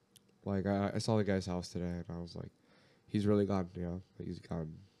 Like I saw the guy's house today, and I was like, he's really gone. You know, like he's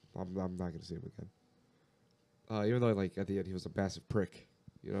gone. I'm not gonna see him again. Even though like at the end he was a massive prick.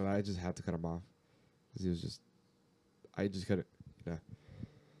 You know, I just had to cut him off because he was just. I just couldn't. You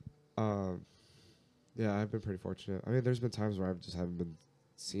know. Yeah, I've been pretty fortunate. I mean, there's been times where I just haven't been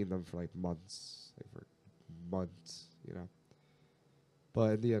seeing them for like months, you know.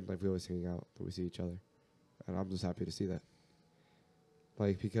 But in the end, like we always hang out, we see each other, and I'm just happy to see that.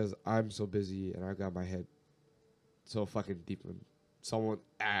 Like because I'm so busy and I got my head so fucking deep in someone's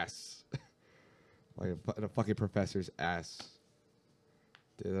ass, like in a fucking professor's ass.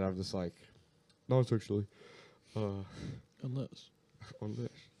 Dude, and I'm just like, no, sexually, Unless.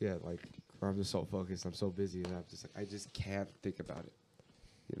 yeah, like. I'm just so focused. I'm so busy, and I'm just like, I just can't think about it.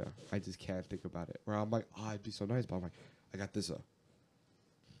 You know, I just can't think about it. Where I'm like, oh, it'd be so nice, but I'm like, I got this up.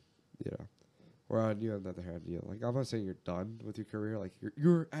 You know, where on you on the other hand, you know, like I'm not saying you're done with your career. Like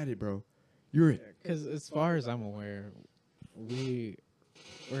you're at it, bro. You're it. Because as far as I'm aware, we're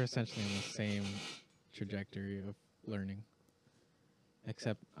essentially on the same trajectory of learning.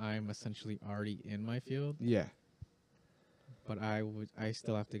 Except I'm essentially already in my field. Yeah. But I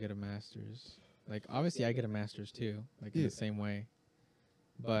still have to get a master's. Like obviously I get a master's too, like in the same way.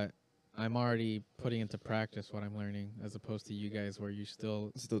 But I'm already putting into practice what I'm learning, as opposed to you guys where you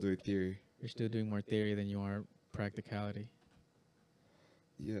still doing theory. You're still doing more theory than you are practicality.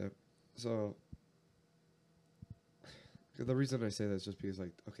 Yeah. So the reason I say that is just because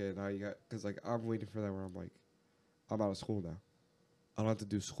like, okay, now you got, because like I'm waiting for that where I'm like, I'm out of school now. I don't have to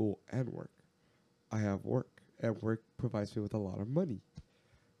do school and work. I have work. And work provides me with a lot of money.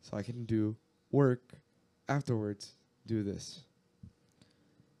 So I can do work, afterwards do this.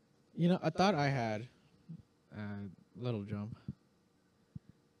 You know, a thought I had, little jump,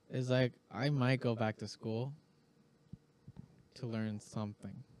 is like I might go back to school to learn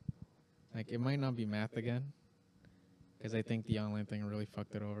something. Like it might not be math again, because I think the online thing really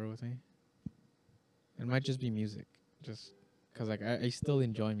fucked it over with me. It might just be music, just because like I still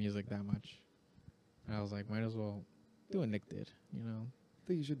enjoy music that much. And I was like, might as well do what Nick did, you know? I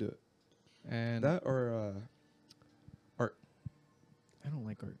think you should do it. And that or art. I don't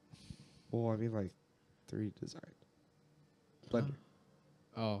like art. Well, I mean like 3D design. blender.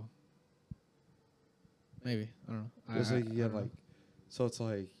 Oh. Maybe. I don't know. Just like you I get don't know. like, so it's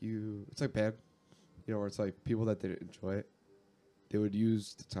like band, you know, where it's like people that didn't enjoy it, they would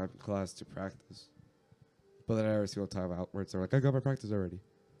use the time in class to practice. But then every single time outwards, they're like, I got my practice already.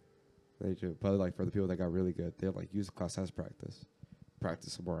 They do. But like for the people that got really good, they like use the class as practice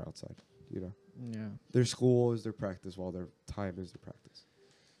somewhere outside. You know, Yeah. their school is their practice while their time is their practice.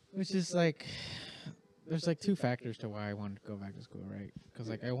 Which is like, there's like two factors to why I wanted to go back to school, right? Because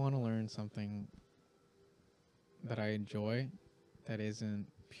like I want to learn something that I enjoy, that isn't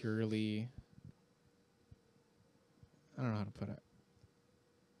purely. I don't know how to put it.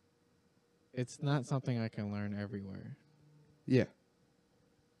 It's not something I can learn everywhere. Yeah,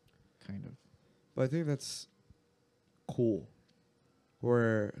 Kind of. but I think that's cool.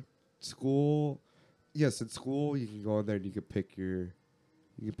 Where school, yes, in school you can go in there and you can pick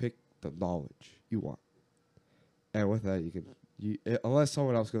the knowledge you want, and with that unless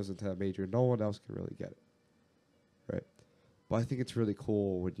someone else goes into that major, no one else can really get it, right? But I think it's really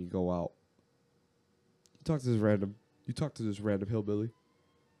cool when you go out. You talk to this random hillbilly.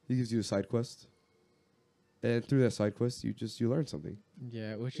 He gives you a side quest, and through that side quest, you learn something.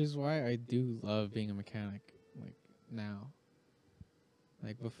 Yeah, which is why I do love being a mechanic. Like now.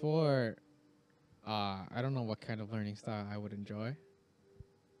 Like before, I don't know what kind of learning style I would enjoy.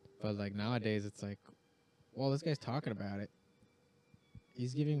 But like nowadays, it's like, well, this guy's talking about it.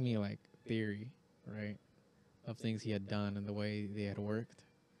 He's giving me like theory, right, of things he had done and the way they had worked.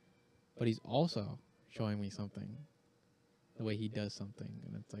 But he's also showing me something, the way he does something,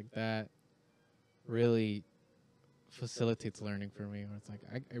 and it's like that really facilitates learning for me. Where it's like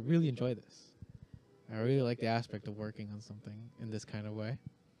I really enjoy this. I really like the aspect of working on something in this kind of way.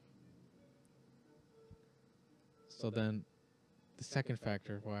 So then, the second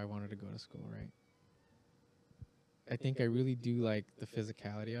factor of why I wanted to go to school, right? I think I really do like the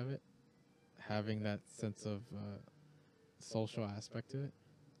physicality of it, having that sense of social aspect to it.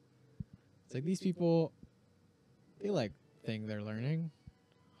 It's like these people, they like the thing they're learning,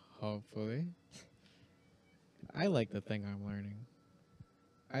 hopefully. I like the thing I'm learning.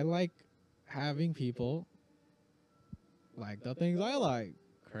 I like having people like the things I like.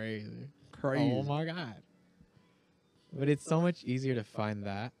 Crazy. Oh my God. But it's so much easier to find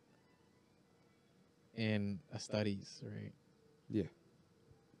that in studies, right? Yeah.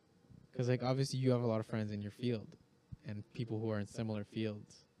 Because like obviously you have a lot of friends in your field and people who are in similar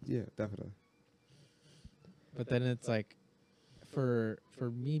fields. Yeah, definitely. But then it's like for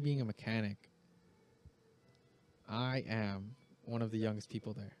me being a mechanic, I am one of the youngest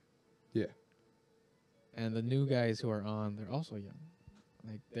people there. Yeah. And the new guys who are on, they're also young.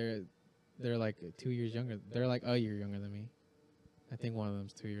 Like they're like 2 years younger. They're like a year younger than me. I think one of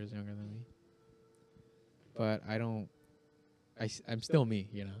them's 2 years younger than me. But I'm still me,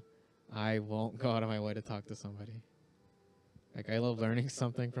 you know. I won't go out of my way to talk to somebody. Like I love learning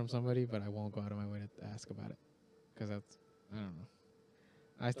something from somebody, but I won't go out of my way to ask about it. Because that's, I don't know.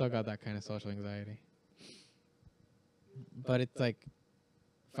 I still got that kind of social anxiety. But it's like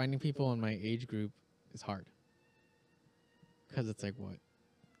finding people in my age group is hard. Because it's like what?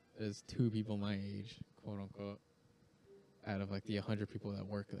 There's 2 people my age, quote unquote, out of like the 100 people that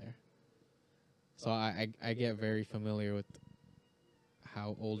work there. So I get very familiar with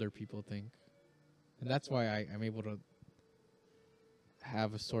how older people think. And that's why I'm able to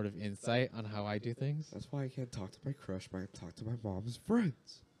have a sort of insight on how I do things. That's why I can't talk to my crush, but I can talk to my mom's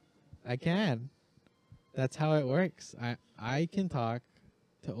friends. I can. That's how it works. I can talk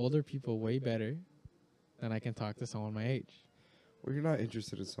to older people way better than I can talk to someone my age. When you're not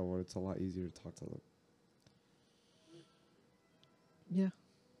interested in someone, it's a lot easier to talk to them. Yeah,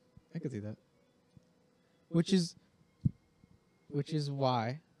 I could see that. Which is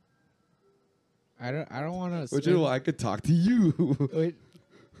why I don't want to. Which is why I could talk to you.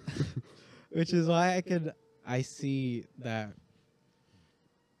 Which is why I see that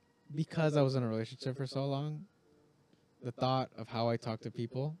because I was in a relationship for so long, the thought of how I talk to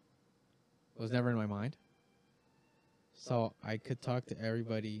people was never in my mind. So I could talk to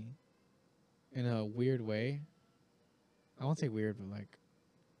everybody in a weird way. I won't say weird, but like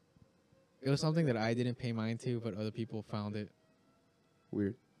it was something that I didn't pay mind to, but other people found it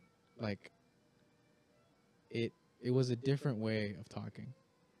weird. Like it was a different way of talking.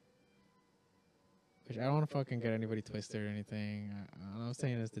 Which I don't want to fucking get anybody twisted or anything. I'm not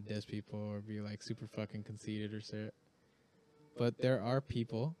saying this to diss people or be like super fucking conceited or shit. But there are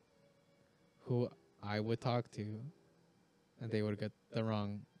people who I would talk to and they would get the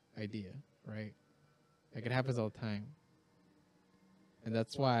wrong idea, right? Like it happens all the time. And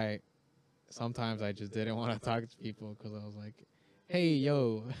that's why sometimes I just didn't want to talk to people because I was like, "Hey,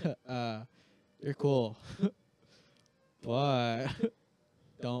 yo, you're cool, but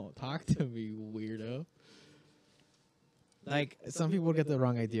don't talk to me, weirdo." Like some people get the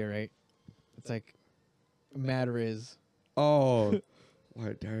wrong idea, right? It's like mad Riz. Oh,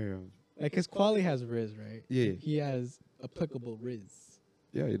 like damn. Like his quality has Riz, right? Yeah. He has applicable Riz,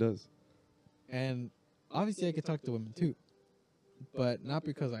 Yeah, he does. and obviously I could talk to women too, but not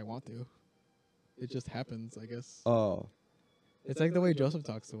because I want to. It just happens, I guess. Oh, It's like the way Joseph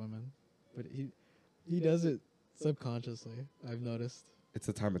talks to women, but he does it subconsciously. I've noticed. it's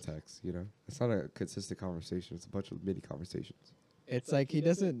a time attacks. You know, it's not a consistent conversation. It's a bunch of mini conversations. It's like he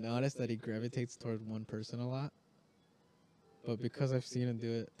doesn't notice that he gravitates toward one person a lot. But because I've seen him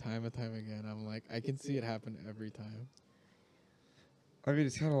do it time and time again, I'm like, I can see it happen every time. I mean,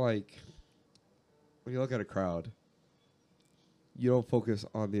 it's kind of like when you look at a crowd, you don't focus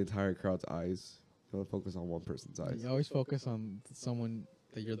on the entire crowd's eyes. You don't focus on one person's eyes. You always focus on someone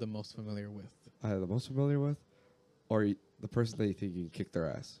that you're the most familiar with. Either the most familiar with, or the person that you think you can kick their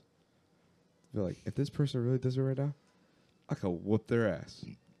ass. Feel like if this person really does it right now, I could whoop their ass.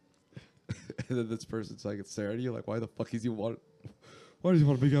 And then this person's like staring at you like, why the fuck is you want? Why does he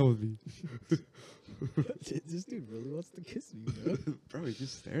want to make out with me? This dude really wants to kiss me, bro. Bro, he's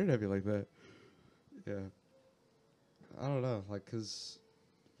just staring at me like that. Yeah. I don't know, like, cause.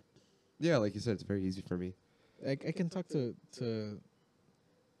 Yeah, like you said, it's very easy for me. Like I can talk to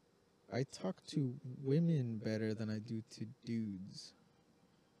I talk to women better than I do to dudes,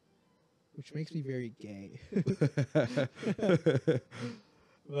 which makes me very gay.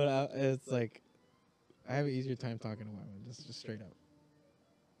 But it's like I have an easier time talking to women, just straight up.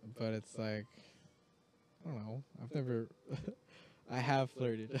 But it's like I don't know. I've never. I have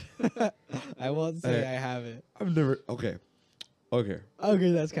flirted. I won't say I haven't. I've never. Okay. Okay,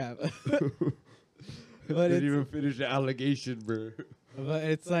 that's cap. But Didn't even finish the allegation, bro. But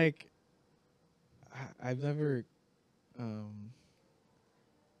it's like I've never.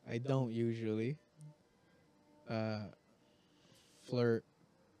 I don't usually flirt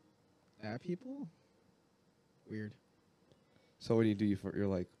at people. Weird. So when you do, you're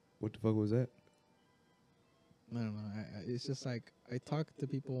like, what the fuck was that? I don't know. It's just like I talk to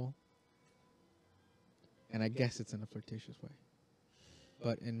people, and I guess it's in a flirtatious way.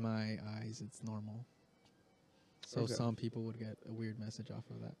 But in my eyes, it's normal. So Okay. some people would get a weird message off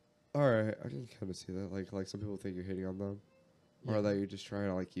of that. All right, I can kind of see that. Like some people think you're hitting on them, or that you're just trying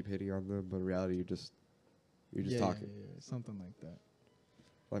to like keep hitting on them, but in reality you're just talking. Yeah, something like that.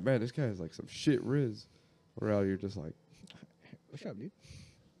 Like, man, this guy is like some shit Riz. In reality, you're just like, What's up, dude?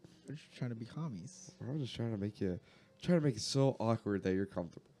 We're just trying to be homies. I'm just trying to make it so awkward that you're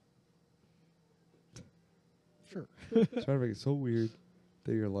comfortable. Sure. Trying to make it so weird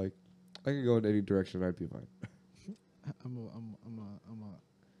that you're like, I can go in any direction, I'd be fine. I'm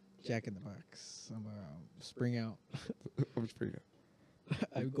a Jack in the Box. I'm a spring out. I'm just freaking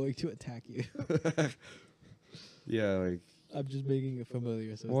I'm going to attack you. out. Yeah, like I'm just making it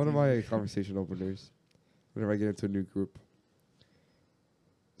familiar. So one of my conversation openers, whenever I get into a new group.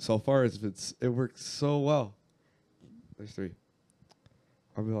 So far, it works so well. There's 3.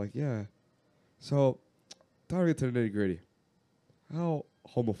 I'll be like, yeah. So, time to get to the nitty gritty. How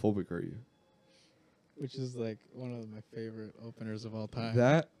homophobic are you? Which is like one of my favorite openers of all time.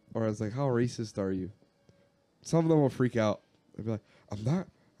 That, or it's like, how racist are you? Some of them will freak out. They'll be like, I'm not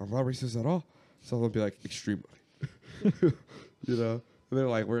racist at all. Some of them will be like, extremely. You know? And they're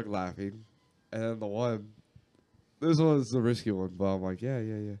like, we're laughing. And then this one's the risky one, but I'm like, yeah.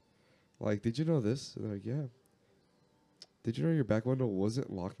 Like, did you know this? And they're like, yeah. Did you know your back window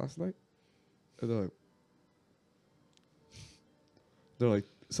wasn't locked last night? And they're like,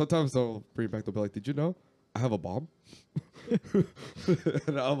 sometimes they'll bring it back, they'll be like, did you know I have a bomb?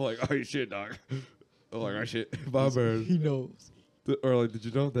 And I'm like, oh shit, dog. I'm like, oh shit, my bad. He knows. Or like, did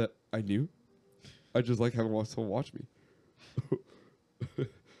you know that I knew? I just like having someone watch me.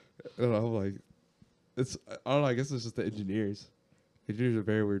 And I'm like, I don't know, I guess it's just the engineers. Engineers are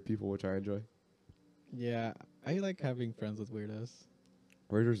very weird people, which I enjoy. Yeah, I like having friends with weirdos.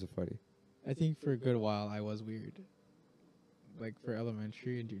 Weirdos are funny. I think for a good while I was weird. Like for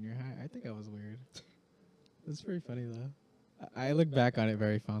elementary and junior high, I think I was weird. It's pretty funny though. I look back on it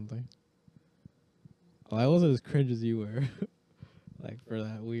very fondly. Well, I wasn't as cringe as you were. Like for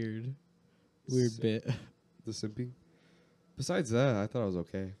that weird bit. The simping. Besides that, I thought I was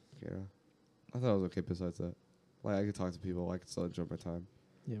okay. Yeah, I thought I was okay. Besides that, like I could talk to people, I could still enjoy my time.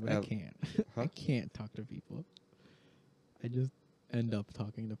 Yeah, but I can't. Huh? I can't talk to people. I just end up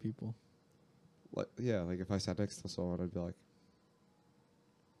talking to people. Like, yeah, like if I sat next to someone, I'd be like,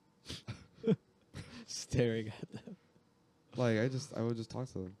 Staring at them. Like I would just talk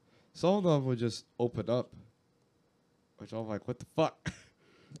to them. Some of them would just open up, which I'm like, what the fuck?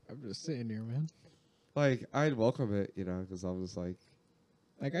 I'm just sitting here, man. Like I'd welcome it, you know, because I'm just like,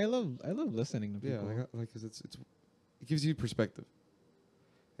 I love listening to yeah, people. because it gives you perspective,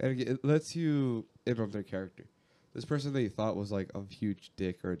 and it lets you in on their character. This person that you thought was like a huge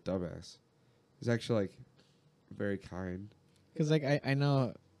dick or a dumbass is actually like very kind. Because like I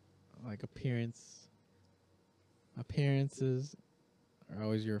know, like appearances are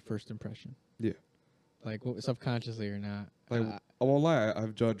always your first impression. Yeah. Like subconsciously or not. Like I won't lie,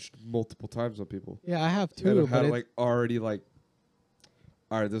 I've judged multiple times on people. Yeah, I have And too. I've But had like already like,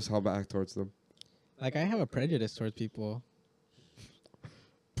 all right, this is how I'm act towards them. like I have a prejudice towards people.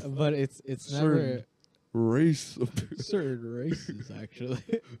 But it's Certain never race of certain races actually.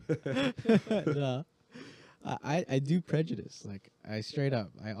 No. I do prejudice. Like I straight up,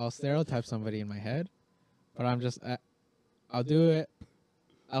 I'll stereotype somebody in my head, but I'll do it.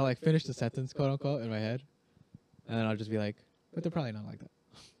 I'll like finish the sentence, quote unquote, in my head, and then I'll just be like, but they're probably not like that.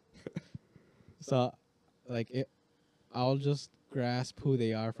 So, like I'll just grasp who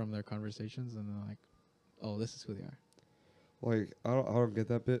they are from their conversations, and then like, oh, this is who they are. Like I don't get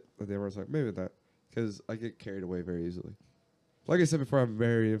that bit, but they were like maybe that, because I get carried away very easily. Like I said before, I'm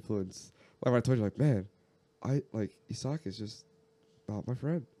very influenced. Like when I told you, like man, I like Isak is just not my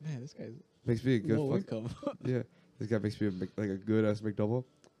friend. Man, this guy's Makes me a good low fuck. income. Yeah, this guy makes me like a good ass McDouble.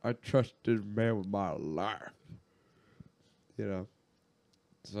 I trust this man with my life. You know.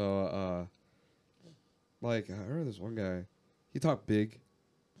 So like I remember this one guy. He talked big.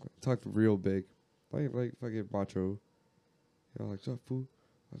 Talked real big. Like fucking macho. You know, like, what's up, fool?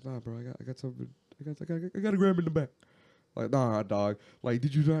 Like, nah, bro, I got something. I got a gram in the back. Like, nah, dog. Like,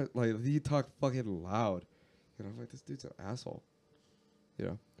 did you not? Like, he talked fucking loud. You know, I'm like, this dude's an asshole. You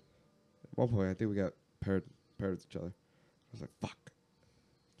know. At one point, I think we got paired with each other. I was like, fuck.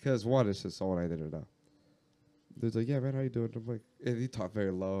 Because one, it's just someone I didn't know. Dude's like, yeah, man, how you doing? I'm like, and he talked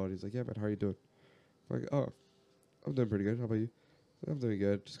very low, and he's like, yeah, man, how you doing? I'm like, oh, I'm doing pretty good. How about you? I'm doing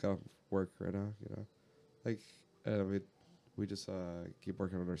good. Just got off work right now, you know. Like, and we just keep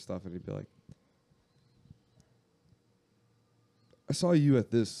working on our stuff, and he'd be like, I saw you at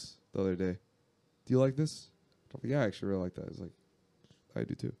this the other day. Do you like this? I'm like, yeah, I actually really like that. He's like, I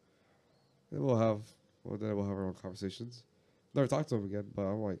do too. And we'll have our own conversations. Never talked to him again, but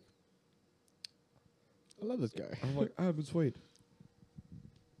I'm like, I love this guy. I have been swayed.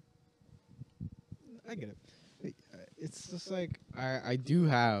 I get it. It's just like I do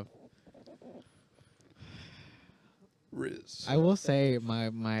have. Riz. I will say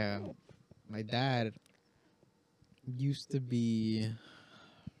my dad used to be,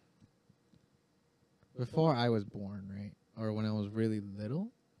 before I was born, right? Or when I was really little.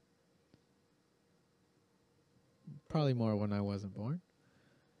 Probably more when I wasn't born.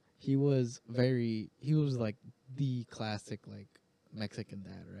 He was like the classic like Mexican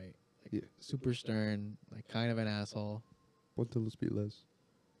dad, right? Like Yeah. super stern, like kind of an asshole. Want to speak less.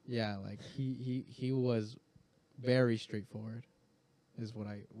 Yeah, like he was very straightforward, is what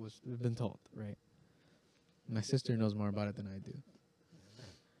I was been told, right? My sister knows more about it than I do.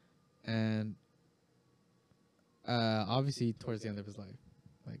 And obviously towards the end of his life,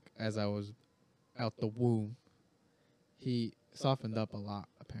 like as I was out the womb, he softened up a lot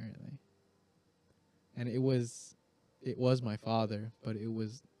apparently. And it was my father, but it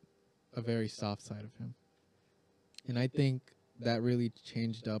was a very soft side of him. And I think that really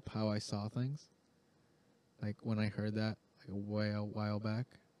changed up how I saw things. Like when I heard that like a while back.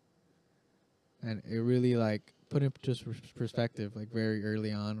 And it really like put in just perspective like very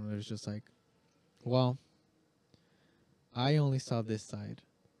early on when it was just like, well, I only saw this side.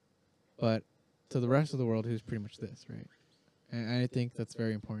 But to the rest of the world, he was pretty much this, right? And I think that's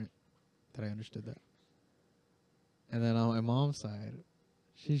very important that I understood that. And then on my mom's side,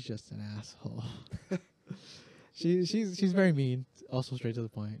 she's just an asshole. She's very mean, also straight to the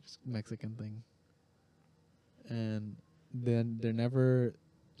point, just Mexican thing. And then they're never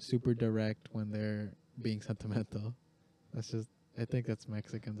super direct when they're being sentimental. I think that's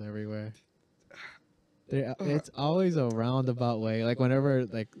Mexicans everywhere. It's always a roundabout way. Like whenever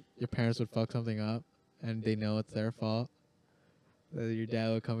like your parents would fuck something up and they know it's their fault, your dad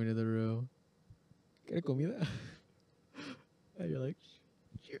would come into the room. ¿Quieres comida? And you're like,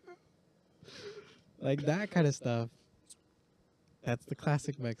 yeah. Like that kind of stuff. That's the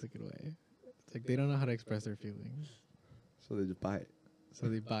classic Mexican way. It's like they don't know how to express their feelings, So they just buy it. so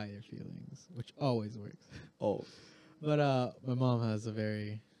they buy their feelings, which always works. Oh. But my mom has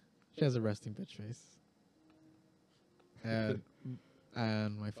she has a resting bitch face.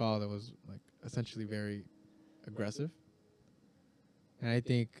 And my father was like essentially very aggressive. And I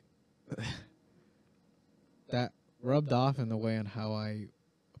think that rubbed off in the way on how I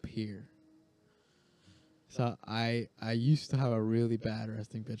appear. So I used to have a really bad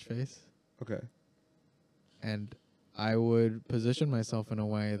resting bitch face, Okay. and I would position myself in a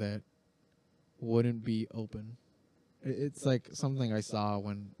way that wouldn't be open. It's like something I saw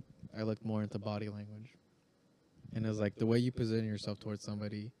when I looked more into body language. And it was like the way you position yourself towards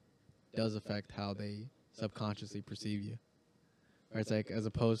somebody does affect how they subconsciously perceive you. Or it's like as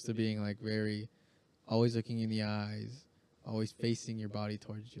opposed to being like very always looking in the eyes, always facing your body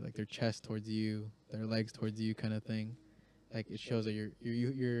towards you, like their chest towards you, their legs towards you, kind of thing. Like it shows that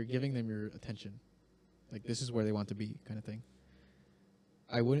you're giving them your attention. Like this is where they want to be, kind of thing.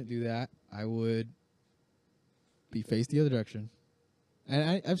 I wouldn't do that. I would be faced the other direction.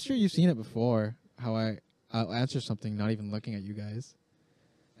 And I'm sure you've seen it before. How I'll answer something not even looking at you guys,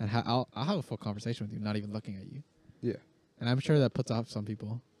 and how I'll have a full conversation with you, not even looking at you. Yeah. And I'm sure that puts off some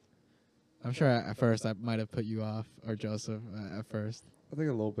people. I'm sure at first I might have put you off, or Joseph at first. I think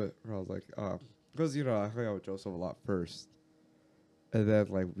a little bit where I was like, because, you know, I hung out with Joseph a lot first. And then,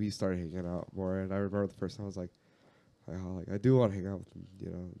 like, we started hanging out more. And I remember the first time I was like, I do want to hang out with him, you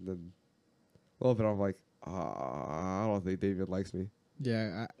know. And then a little bit I'm like, I don't think David likes me.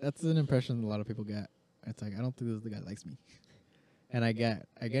 Yeah, that's an impression a lot of people get. It's like, I don't think this guy likes me. And I get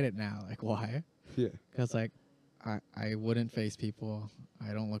it now. Like, why? Yeah. Because, like, I wouldn't face people.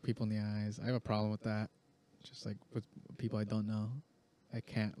 I don't look people in the eyes. I have a problem with that. Just like with people I don't know. I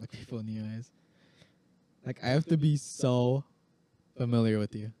can't look people in the eyes. Like, I have to be so familiar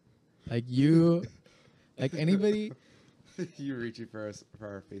with you. Like, you, like anybody. You reaching for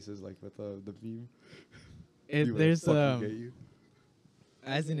our faces, like with the beam. There's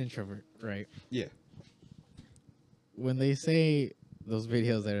as an introvert, right? Yeah. When they say those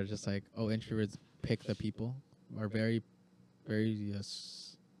videos that are just like, oh, introverts pick the people, are very, very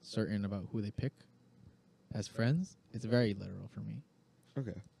certain about who they pick as friends, it's very literal for me.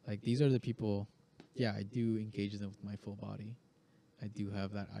 Okay. Like, these are the people, yeah, I do engage them with my full body. I do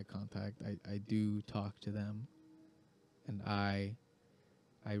have that eye contact. I do talk to them. And I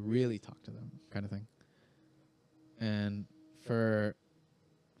really talk to them, kind of thing. And for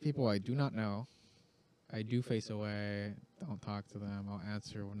people I do not know, I do face away, don't talk to them, I'll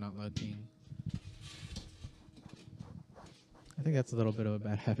answer when not looking. I think that's a little bit of a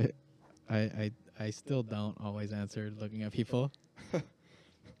bad habit. I still don't always answer looking at people.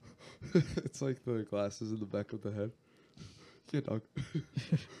 It's like the glasses in the back of the head. Yeah, dog.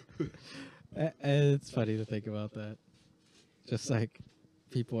 It's funny to think about that. Just like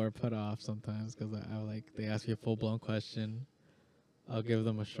people are put off sometimes because they ask me a full blown question. I'll give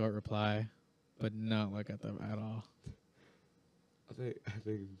them a short reply, but not look at them at all. I think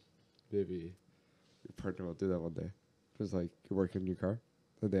maybe your partner will do that one day. Just like you're working in your car,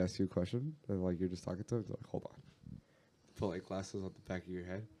 then they ask you a question, and like you're just talking to them. It's like, hold on. Put like glasses on the back of your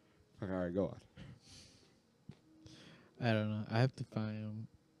head. Like, all right, go on. I don't know. I have to find them.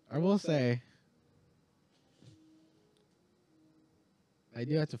 I will say, I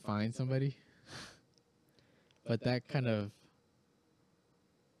do have to find somebody, but that kind of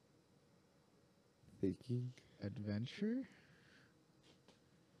Thinking adventure,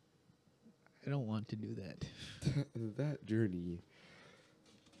 I don't want to do that. that journey.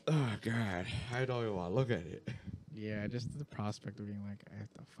 Oh God, I don't even want to look at it. Yeah, just the prospect of being like, I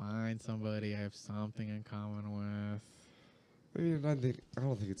have to find somebody I have something in common with. I mean, I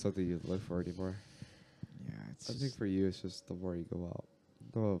don't think it's something you look for anymore. Yeah, it's I think for you, it's just the more you go out.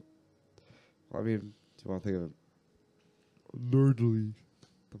 Well, I mean, do you want to think of it nerdly?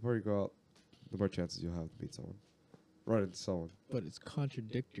 The more you go out, the more chances you'll have to meet someone, run into someone. But it's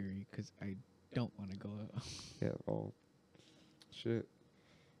contradictory because I don't want to go out. Yeah, well, shit.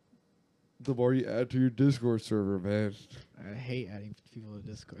 The more you add to your Discord server, man. I hate adding people to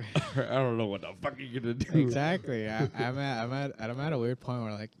Discord. I don't know what the fuck you're gonna do. Exactly. I'm at a weird point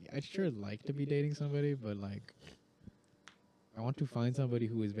where like I'd sure like to be dating somebody, but like I want to find somebody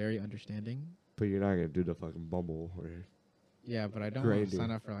who is very understanding. But you're not gonna do the fucking Bumble or. Yeah, but I don't want to sign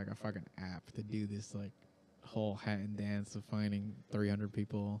up for like a fucking app to do this like whole hat and dance of finding 300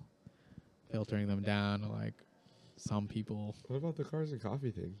 people, filtering them down to like some people. What about the cars and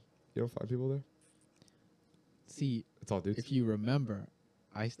coffee thing? You don't find people there? See, It's all dudes. if you remember,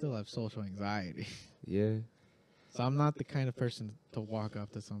 I still have social anxiety. Yeah. So I'm not the kind of person to walk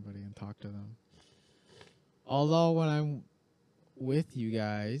up to somebody and talk to them. Although when I'm with you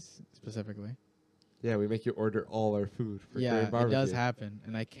guys specifically, Yeah, we make you order all our food for yeah, Korean barbecue. it does happen,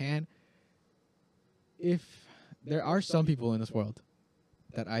 and I can. If there are some people in this world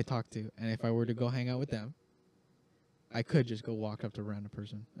that I talk to, and if I were to go hang out with them, I could just go walk up to a random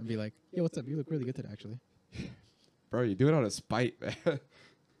person and be like, "Yo, what's up? You look really good today, actually." Bro, you do it out of spite, man.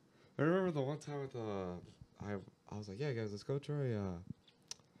 I remember the one time with I was like, yeah, guys, let's go try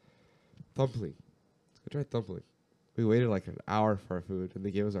dumpling. Let's go try dumpling. We waited like an hour for our food, and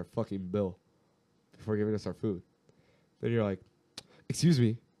they gave us our fucking bill before giving us our food. Then you're like, excuse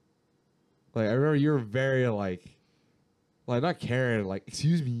me. Like, I remember you were very like not caring, like,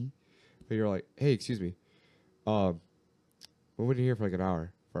 excuse me. But you're like, hey, excuse me. We waited here for like an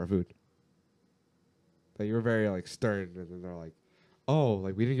hour for our food. Like, you were very like stern, and then they're like, oh,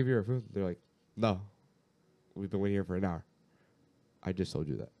 like we didn't give you our food. They're like, no, we've been waiting here for an hour. I just told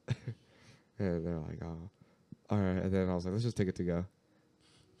you that. And they're like, oh, all right. And then I was like, let's just take it to go.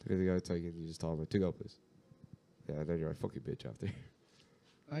 Took it to go. Take it. You just told them to go, please. Yeah. And then you're like, fuck you, bitch, after.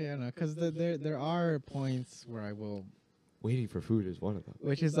 Oh yeah, no, because there are points where I will. Waiting for food is one of them.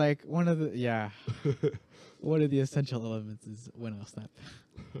 Which is like one of the one of the essential elements is when I'll snap.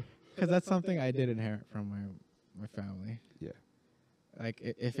 Because that's something I did inherit from my family. Yeah. Like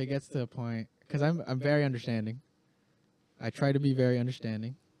if it gets to a point, because I'm very understanding. I try to be very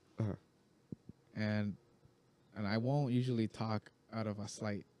understanding. Uh-huh. And I won't usually talk out of a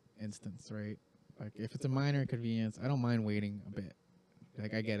slight instance, right? Like if it's a minor inconvenience, I don't mind waiting a bit.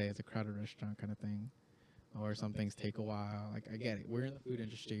 Like I get it, it's a crowded restaurant kind of thing, or some things take a while. Like I get it. We're in the food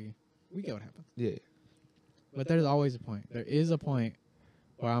industry. We get what happens. Yeah. But there's always a point. There is a point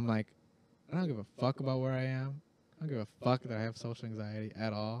where I'm like, I don't give a fuck about where I am. I don't give a fuck that I have social anxiety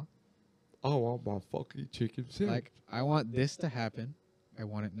at all. I want my fucking chicken sandwich. Like, I want this to happen. I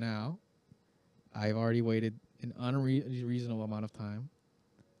want it now. I've already waited an unreasonable amount of time.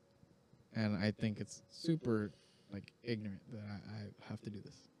 And I think it's super, like, ignorant that I have to do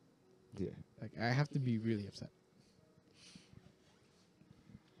this. Yeah. Like, I have to be really upset.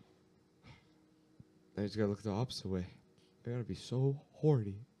 I just gotta look the opposite way. I gotta be so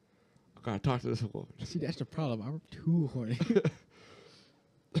horny. I gotta talk to this woman. See, that's the problem. I'm too horny.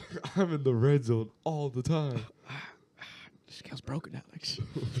 I'm in the red zone all the time. The scale's broken now. Like,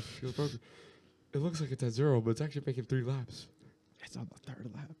 Feels broken. It looks like it's at 0, but it's actually making 3 laps. it's on the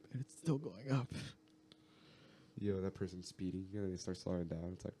 3rd lap, and it's still going up. Yo, that person's speeding, and then they start slowing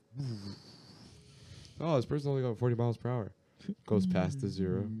down. It's like, oh, this person only got 40 miles per hour. Goes past the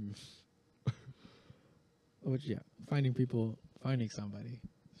 0. Which, yeah, finding somebody,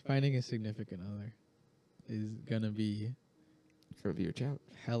 finding a significant other is going to be It's gonna be your challenge.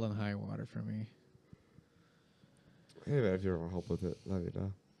 hell and high water for me. Hey, man, if you want help with it, let me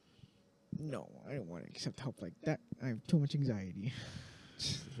know. No, I don't want to accept help like that. I have too much anxiety.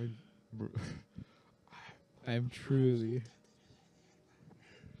 I'm truly.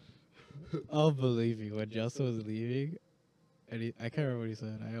 Oh, believe me, when Justin was leaving, and I can't remember what he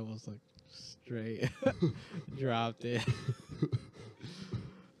said. I almost like straight dropped it.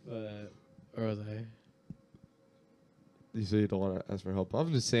 But where was I? You say you don't want to ask for help.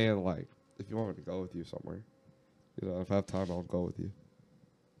 I'm just saying, like, if you want me to go with you somewhere, you know, if I have time, I'll go with you.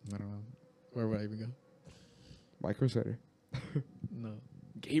 I don't know. Where would I even go? Micro Center. No.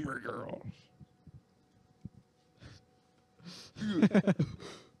 Gamer girl. I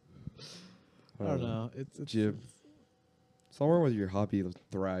don't know. It's Gym. Somewhere where your hobby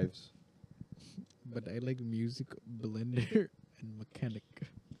thrives. But I like music, blender, and mechanic.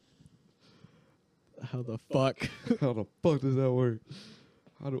 How the fuck? How the fuck does that work?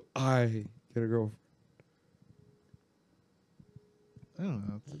 How do I get a girlfriend? I don't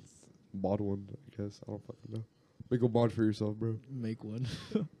know. It's Mod one, I guess. I don't fucking know. Make a mod for yourself, bro. make one.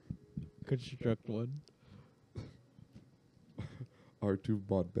 Construct one. R2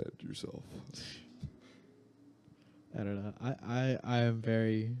 mod bed yourself. I don't know. I am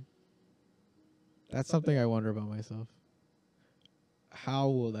very. That's something I wonder about myself. How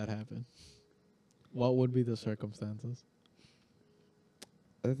will that happen? What would be the circumstances?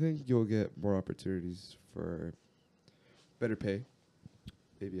 I think you'll get more opportunities for better pay.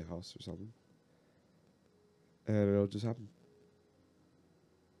 Maybe a house or something. And it'll just happen.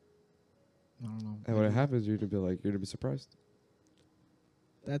 I don't know. And when it happens, you're going to be surprised.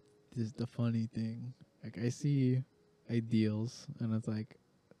 That is the funny thing. Like, I see ideals, and it's like,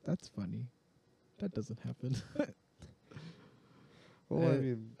 that's funny. That doesn't happen. Well, I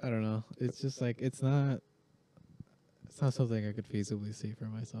mean, I don't know. It's just like, it's not something I could feasibly see for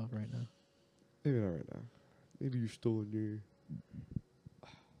myself right now. maybe not right now. Maybe you're still in your...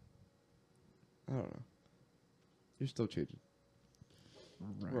 I don't know. You're still changing.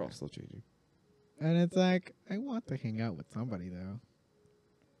 Right. We're all still changing. And it's like, I want to hang out with somebody, though.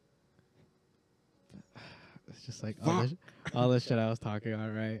 It's just like Fuck. all this shit I was talking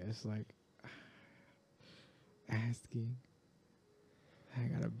about, right? It's like asking. I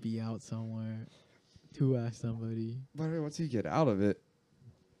gotta be out somewhere to ask somebody. But once you get out of it,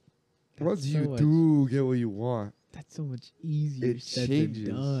 That's once you so do get what you want, That's so much easier It said changes.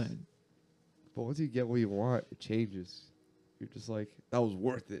 than done. but once you get what you want, it changes. You're just like, that was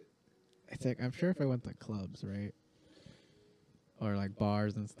worth it. It's like I'm sure if I went to clubs, right, or like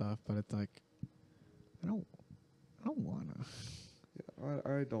bars and stuff, but it's like I don't wanna. Yeah,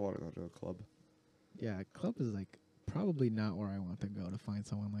 I don't want to go to a club. Yeah, a club is like probably not where I want to go to find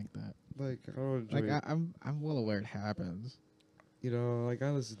someone like that. Like, I don't enjoy Like I'm well aware it happens. You know, like,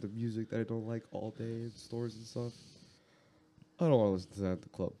 I listen to music that I don't like all day in stores and stuff. I don't want to listen to that at the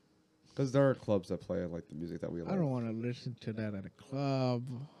club. Because there are clubs that play like the music that we like. I don't want to listen to that at a club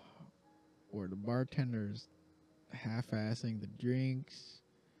where the bartender's half-assing the drinks.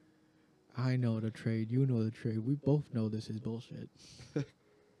 I know the trade, you know the trade. We both know this is bullshit.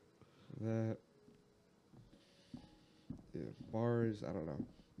 That. Yeah, bars, I don't know.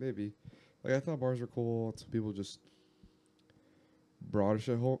 Maybe. Like, I thought bars were cool. Some people just brought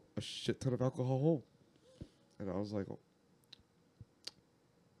a shit ton of alcohol home. And I was like, oh,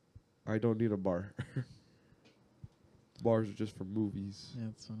 I don't need a bar. Bars are just for movies. Yeah,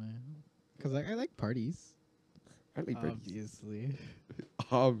 that's funny. Because I like parties. I like parties. Obviously.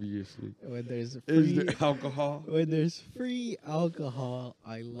 Obviously. When there's Is free there alcohol? when there's free alcohol,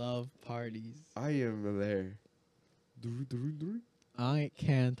 I love parties. I am there. I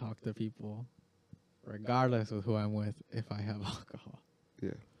can talk to people regardless of who I'm with if I have alcohol.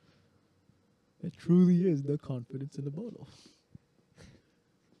 Yeah. It truly is the confidence in the bottle.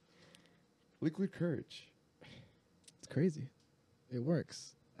 Liquid courage. It's crazy. It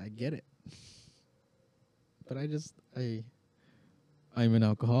works. I get it. But I'm an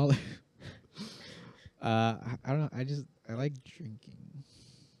alcoholic. I don't know. I like drinking.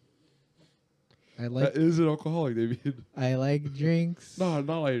 That is an alcoholic, David. I like drinks. No,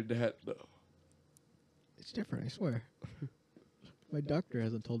 not like that, no. It's different, I swear. My doctor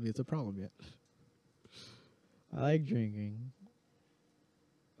hasn't told me it's a problem yet. I like drinking.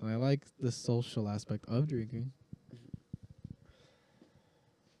 And I like the social aspect of drinking.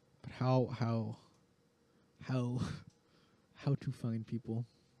 But how to find people?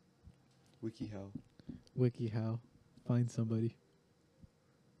 WikiHow. Find somebody.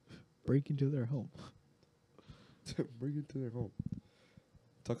 Break into their home. Bring it to their home.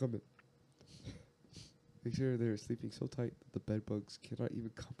 Tuck them in. Make sure they're sleeping so tight that the bed bugs cannot even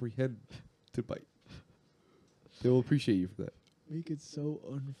comprehend to bite. They will appreciate you for that. Make it so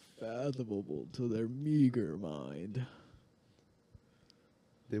unfathomable to their meager mind.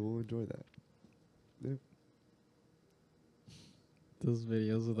 They will enjoy that. Yeah. Those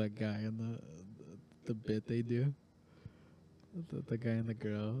videos of that guy and the bit they do. The guy and the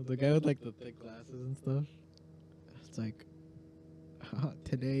girl. The guy with like the thick glasses and stuff. It's like,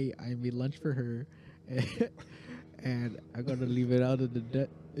 today I made lunch for her and I'm gonna leave it out of the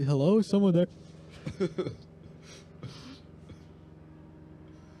hello? Someone there?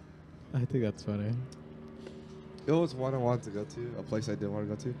 I think that's funny. It was one I wanted to go to, a place I didn't want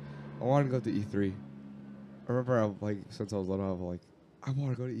to go to. I wanted to go to E3. I remember, since I was little, I was like, I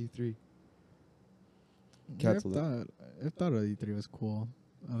want to go to E3. Canceled it. I thought E3 was cool.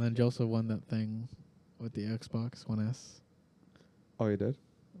 And then Joseph won that thing with the Xbox One S. Oh, you did?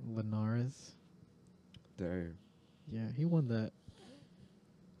 Linares. Damn. Yeah, he won that.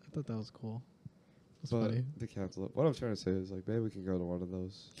 I thought that was cool. That's But funny. they canceled it. What I'm trying to say is, like, maybe we can go to one of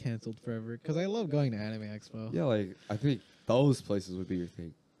those. Canceled forever. Because I love going to Anime Expo. Yeah, like, I think those places would be your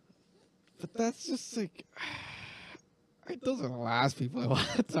thing. But that's just like... those are the last people I want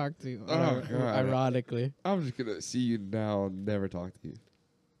to talk to. Oh, God. Ironically. I'm just going to see you now and never talk to you.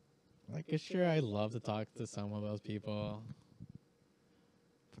 Like, sure, I love to talk to some of those people.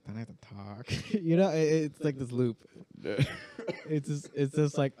 But then I have to talk. You know, it's like this loop. It's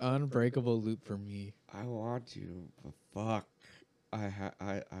this like unbreakable loop for me. I want to, but fuck. I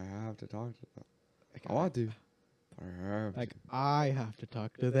have to talk to them. Like, I want to. But I have Like, to. I have to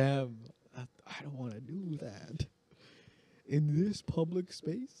talk to them. I don't want to do that. In this public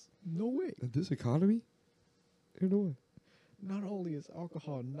space? No way. In this economy? No way. Not only is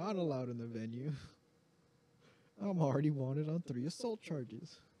alcohol not allowed in the venue, I'm already wanted on 3 assault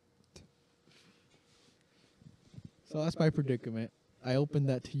charges. So that's my predicament. I opened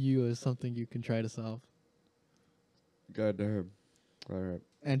that to you as something you can try to solve. God damn. All right.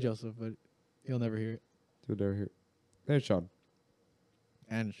 And Joseph, but he'll never hear it. You'll never hear. There's Sean.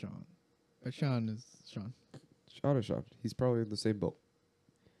 And Sean. But Sean is Sean. Sean is Sean. He's probably in the same boat.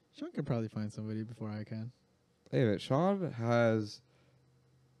 Sean can probably find somebody before I can. Hey man, Sean has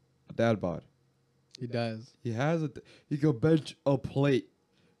a dad bod. He does. He has he can bench a plate.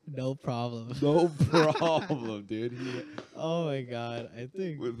 No problem. No problem, dude. Oh my god, I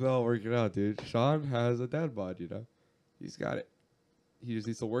think. Without working out, dude. Sean has a dad bod, He's got it. He just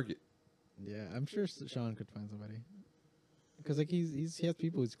needs to work it. Yeah, I'm sure Sean could find somebody. Because like he has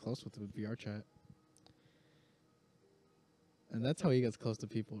people he's close with VR chat, and that's how he gets close to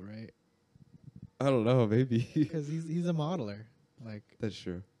people, right? I don't know, maybe. Because he's a modeler. Like That's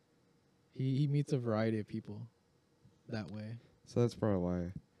true. he meets a variety of people that way. So that's probably why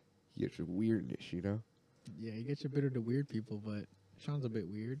you get your weirdness, Yeah, you get your bit of the weird people, but Sean's a bit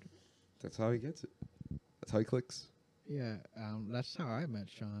weird. That's how he gets it. That's how he clicks. Yeah, that's how I met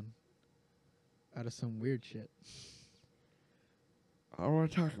Sean. Out of some weird shit. I don't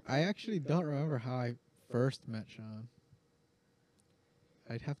want to talk about I actually don't remember how I first met Sean.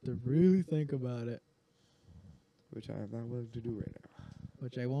 I'd have to really think about it, which I am not willing to do right now.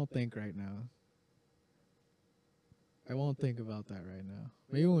 which I won't think right now. I won't think about that right now.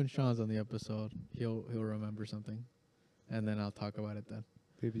 Maybe when Sean's on the episode, he'll remember something, and then I'll talk about it then.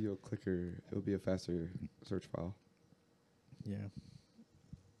 Maybe you'll click her. It'll be a faster search file. Yeah.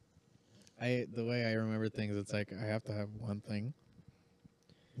 The way I remember things, it's like I have to have one thing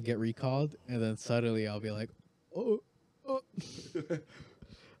get recalled, and then suddenly I'll be like, oh.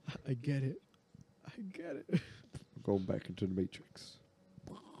 I get it. Going back into the Matrix.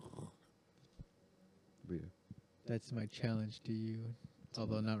 But yeah. That's my challenge to you.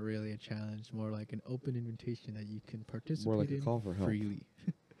 Although not really a challenge, more like an open invitation that you can participate More like a in call for help. freely.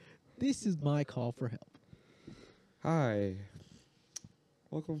 This is my call for help. Hi.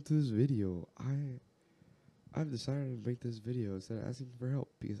 Welcome to this video. I've decided to make this video instead of asking for help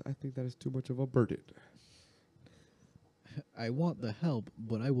because I think that is too much of a burden. I want the help,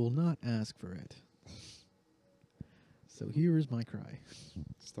 but I will not ask for it. So here is my cry.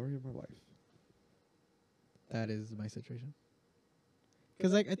 Story of my life. That is my situation.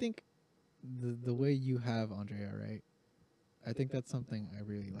 Because like I think the way you have Andrea, right? I think that's something I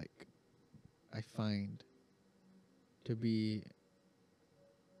really like. I find to be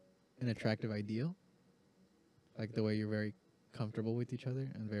an attractive ideal. Like the way you're very comfortable with each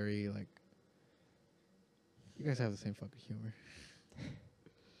other and very like you guys have the same fucking humor.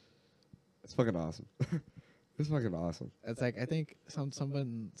 It's fucking awesome. It's fucking awesome. It's like I think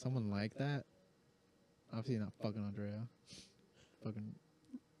someone like that. Obviously not fucking Andrea. Fucking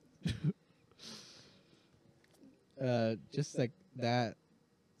just like that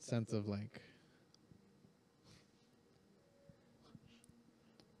sense of like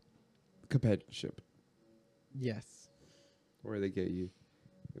Companionship. yes. Where they get you.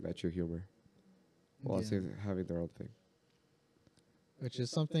 They match your humor. While Yeah. having their own thing. Which is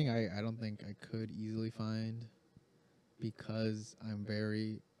something I don't think I could easily find because I'm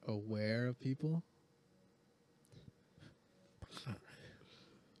very aware of people.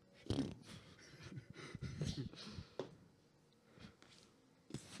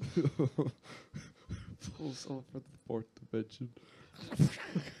 Full soul for the fourth dimension.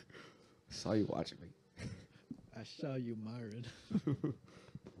 Saw you watching me. I saw you, Myron.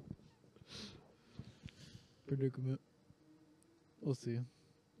 Predicament. We'll see.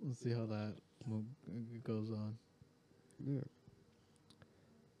 We'll see how that goes on. Yeah.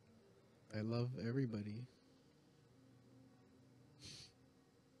 I love everybody.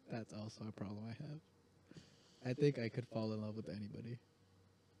 That's also a problem I have. I think I could fall in love with anybody.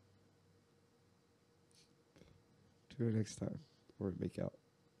 Do it next time. Or make out.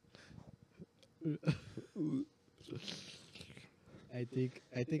 I think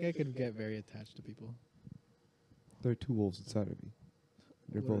I could get very attached to people. There are two wolves inside of me.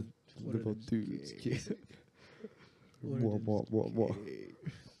 They're One both of them's dudes gay. kissing. One More, of more, them's more, more. gay.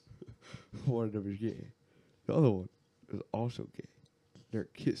 One of them is gay. The other one is also gay. They're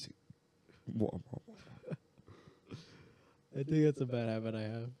kissing. More, more, more. I think that's a bad habit I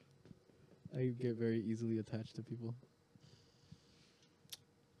have. I get very easily attached to people.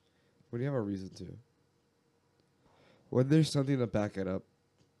 When you have a reason to. When there's something to back it up,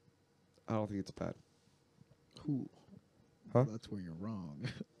 I don't think it's bad. Cool. Huh? That's where you're wrong.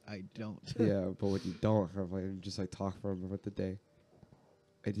 I don't. Yeah, but when you don't have like just like talk for them about the day,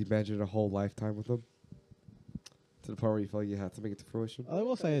 and you imagine a whole lifetime with them, to the point where you feel like you have to make it to fruition. I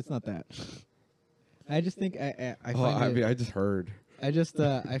will say it's not that. I just think I I find mean, I just heard. I just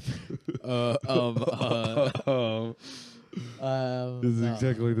this This is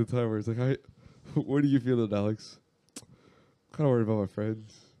exactly the time where it's like, what are you feeling, Alex? Kind of worried about my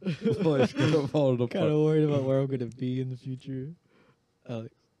friends. Life's gonna fall apart. kind of worried about where I'm gonna be in the future.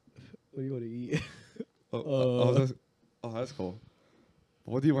 Alex, what do you want to eat? That's cool.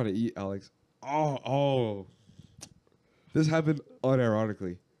 What do you want to eat, Alex? Oh. This happened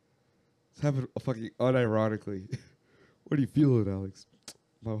unironically. This happened fucking unironically. What are you feeling, Alex?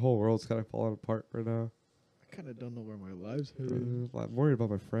 My whole world's kind of falling apart right now. I kind of don't know where my life's headed. I'm worried about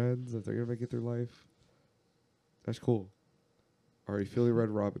my friends, if they're going to make it through life. That's cool. Are you feeling Red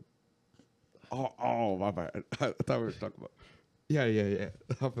Robin? Oh, my bad. I thought we were talking about... Yeah.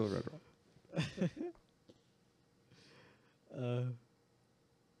 I'm feeling Red Robin.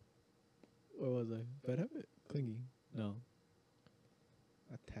 Where was I? Bad habit? Clingy? No.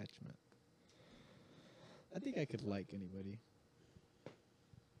 Attachment. I think I could like anybody.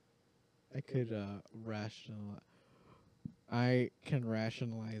 I could rationalize. I can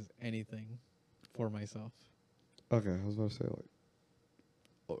rationalize anything for myself. Okay, I was about to say, like...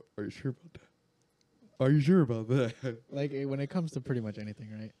 Oh, are you sure about that? Are you sure about that? Like, when it comes to pretty much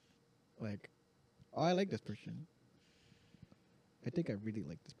anything, right? Like, oh, I like this person. I think I really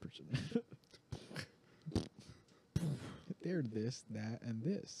like this person. They're this, that, and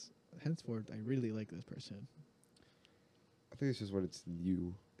this. Henceforth, I really like this person. I think it's just when it's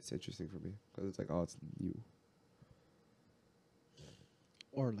new. It's interesting for me. Because it's like, oh, it's new.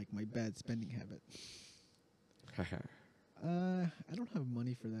 Or like my bad spending habit. I don't have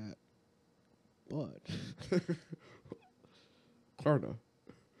money for that. But. Karna.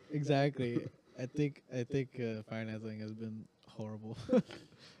 Exactly. I think financing has been horrible.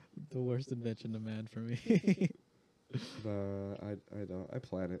 The worst invention of man for me. I don't. I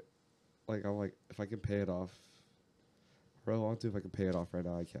plan it. Like, I'm like, if I can pay it off, I really want to. If I can pay it off right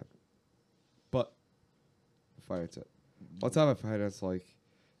now, I can. But, finance it. One time I financed, like,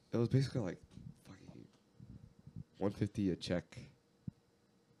 it was basically like fucking $150 a check.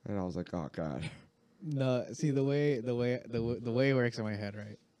 And I was like, oh, God. No, see the way it works in my head,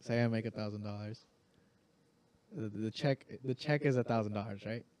 right? Say I make $1,000. The check is $1,000,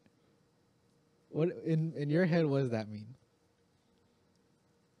 right? What in your head? What does that mean?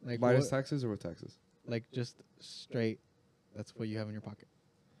 Like minus taxes or with taxes? Like just straight. That's what you have in your pocket.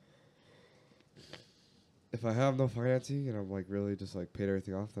 If I have no financing and I'm like really just like paid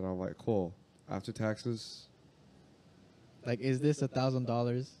everything off, then I'm like, cool. After taxes. Like, is this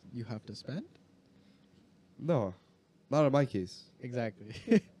 $1,000 you have to spend? No, not in my case.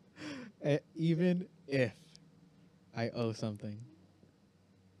 Exactly. Even if I owe something,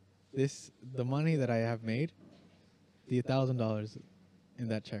 the money that I have made, the $1,000 in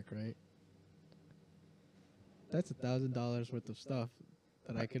that check, right? That's $1,000 worth of stuff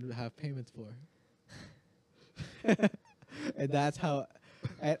that I could have payments for. And that's how,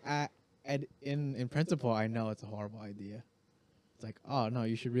 and in principle, I know it's a horrible idea. It's like, oh no,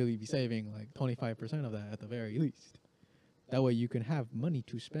 you should really be saving like 25% of that at the very least. That way you can have money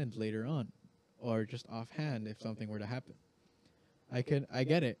to spend later on, or just offhand if something were to happen. I get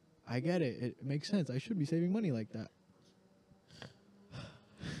it. It makes sense. I should be saving money like that.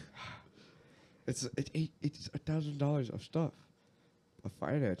 It's $1,000 of stuff. I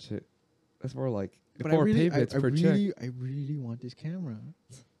finance it. That's more like payments per check. I really want this camera.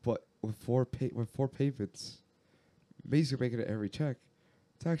 But with four payments, basically making it every check,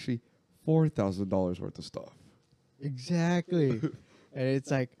 it's actually $4,000 worth of stuff. Exactly. And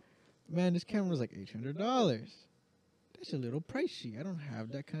it's like, man, this camera's like $800. That's a little pricey. I don't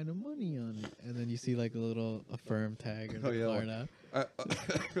have that kind of money on it. And then you see like a little Affirm tag or Klarna.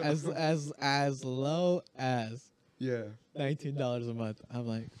 As low as $19 a month. I'm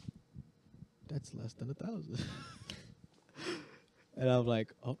like, that's less than $1,000. And I'm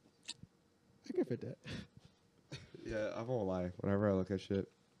like, oh, I can fit that. Yeah, I won't lie. Whenever I look at shit,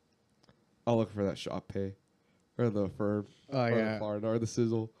 I'll look for that Shop Pay or the Affirm or the Klarna or the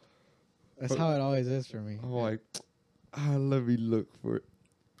Sizzle. That's how it always is for me. I'm like, let me look for it.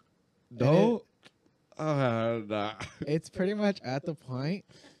 No? Nah. It's pretty much at the point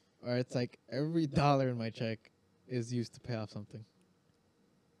where it's like every dollar in my check is used to pay off something.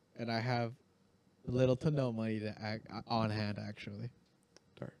 And I have little to no money to act on hand, actually.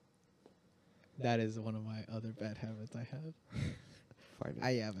 Darn. That is one of my other bad habits I have.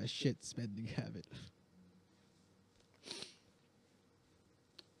 I have a shit spending habit.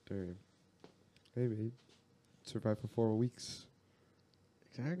 Darn. Maybe. Survive for 4 weeks.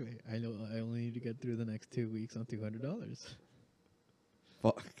 Exactly. I know I only need to get through the next 2 weeks on $200.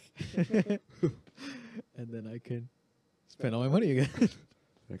 Fuck. And then I can spend all my money again.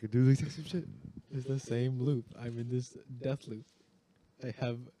 I could do the exact same shit. It's the same loop. I'm in this death loop. I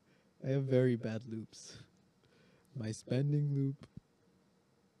have very bad loops. My spending loop.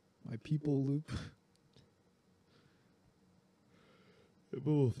 My people loop. Yeah,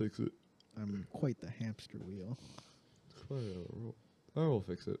 but we'll fix it. I'm quite the hamster wheel. I will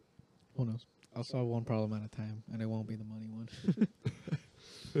fix it. Who knows? I'll solve one problem at a time, and it won't be the money one.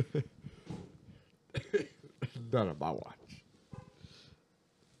 Not on my watch.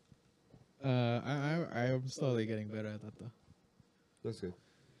 I'm slowly getting better at that though. That's good.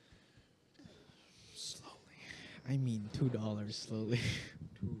 Slowly. I mean $2 slowly.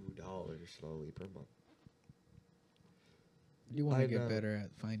 $2 slowly per month. You want I to get know. better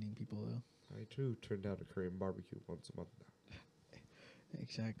at finding people though. I too turn down a Korean barbecue once a month now.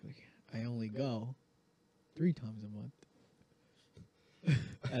 Exactly. I only go 3 times a month,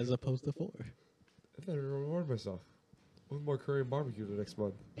 as opposed to 4. I better reward myself. One more Korean barbecue the next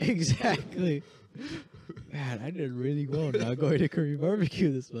month. Exactly. Man, I did really well not going to Korean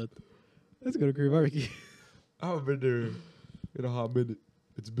barbecue this month. Let's go to Korean barbecue. I haven't been there in a hot minute.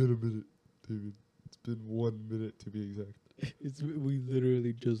 It's been a minute, David. It's been 1 minute to be exact. We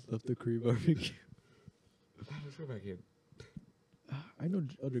literally just left the Korean barbecue. Let's go back in. I know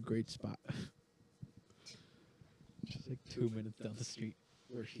other great spot. Just like 2 minutes down the street.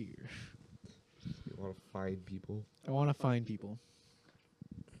 We're here. You want to find people? I want to find people.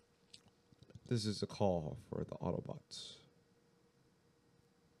 This is a call for the Autobots.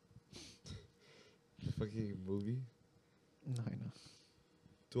 The fucking movie. No, I know.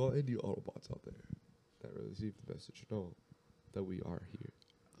 To all indie Autobots out there that receive the message, know that we are here.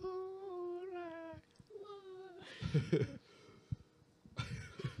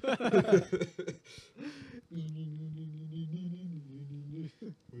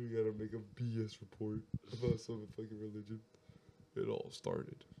 We gotta make a BS report about some fucking religion. It all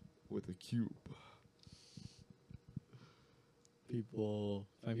started with a cube.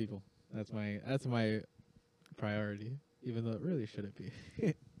 Find people. That's my priority. Even though it really shouldn't be.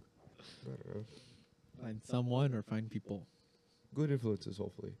 I don't know. Find someone or find people. Good influences,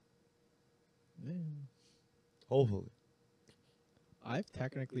 hopefully. Yeah. Hopefully. I've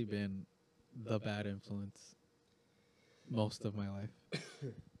technically been the bad influence most of my life.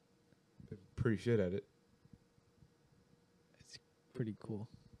 Been pretty shit at it. It's pretty cool.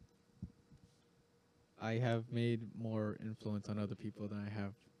 I have made more influence on other people than I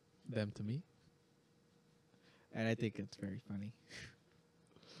have them to me. And I think it's very funny.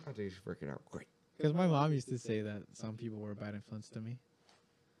 I think it's working out great. Because my mom used to say that some people were a bad influence to me.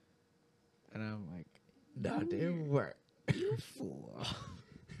 And I'm like, Nah, they weren't. you fool.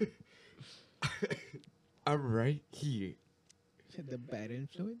 I'm right here. The bad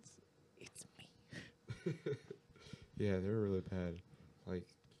influence? It's me. Yeah, they were really bad. Like,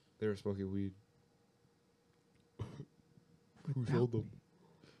 they were smoking weed. Who told them?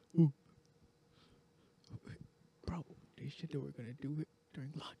 Who? Bro, they said they were going to do it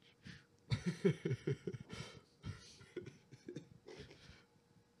during lunch.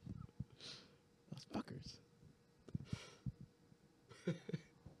 Those fuckers.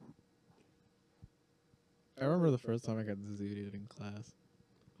 I remember the first time I got zooted in class.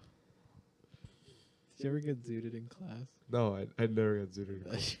 Did you ever get zooted in class? No, I never got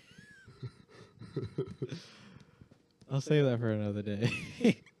zooted. I'll save that for another day.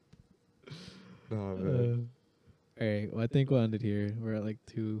 No, man. All right, well, I think we'll end it here. We're at like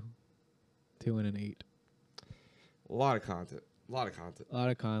 2 and an 8. A lot of content. A lot of content. A lot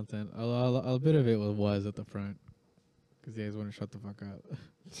of content. A bit of it was at the front. Because you guys want to shut the fuck up.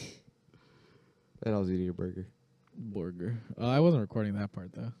 And I was eating a burger. Burger. I wasn't recording that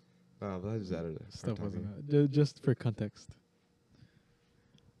part, though. No, but I just added it. Stuff wasn't just for context.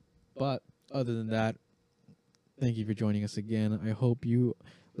 But other than that, thank you for joining us again. I hope you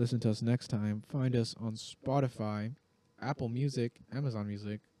listen to us next time. Find us on Spotify, Apple Music, Amazon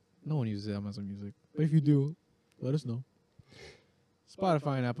Music. No one uses Amazon Music. But if you do, let us know.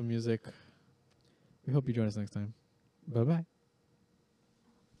 Spotify and Apple Music. We hope you join us next time. Bye-bye.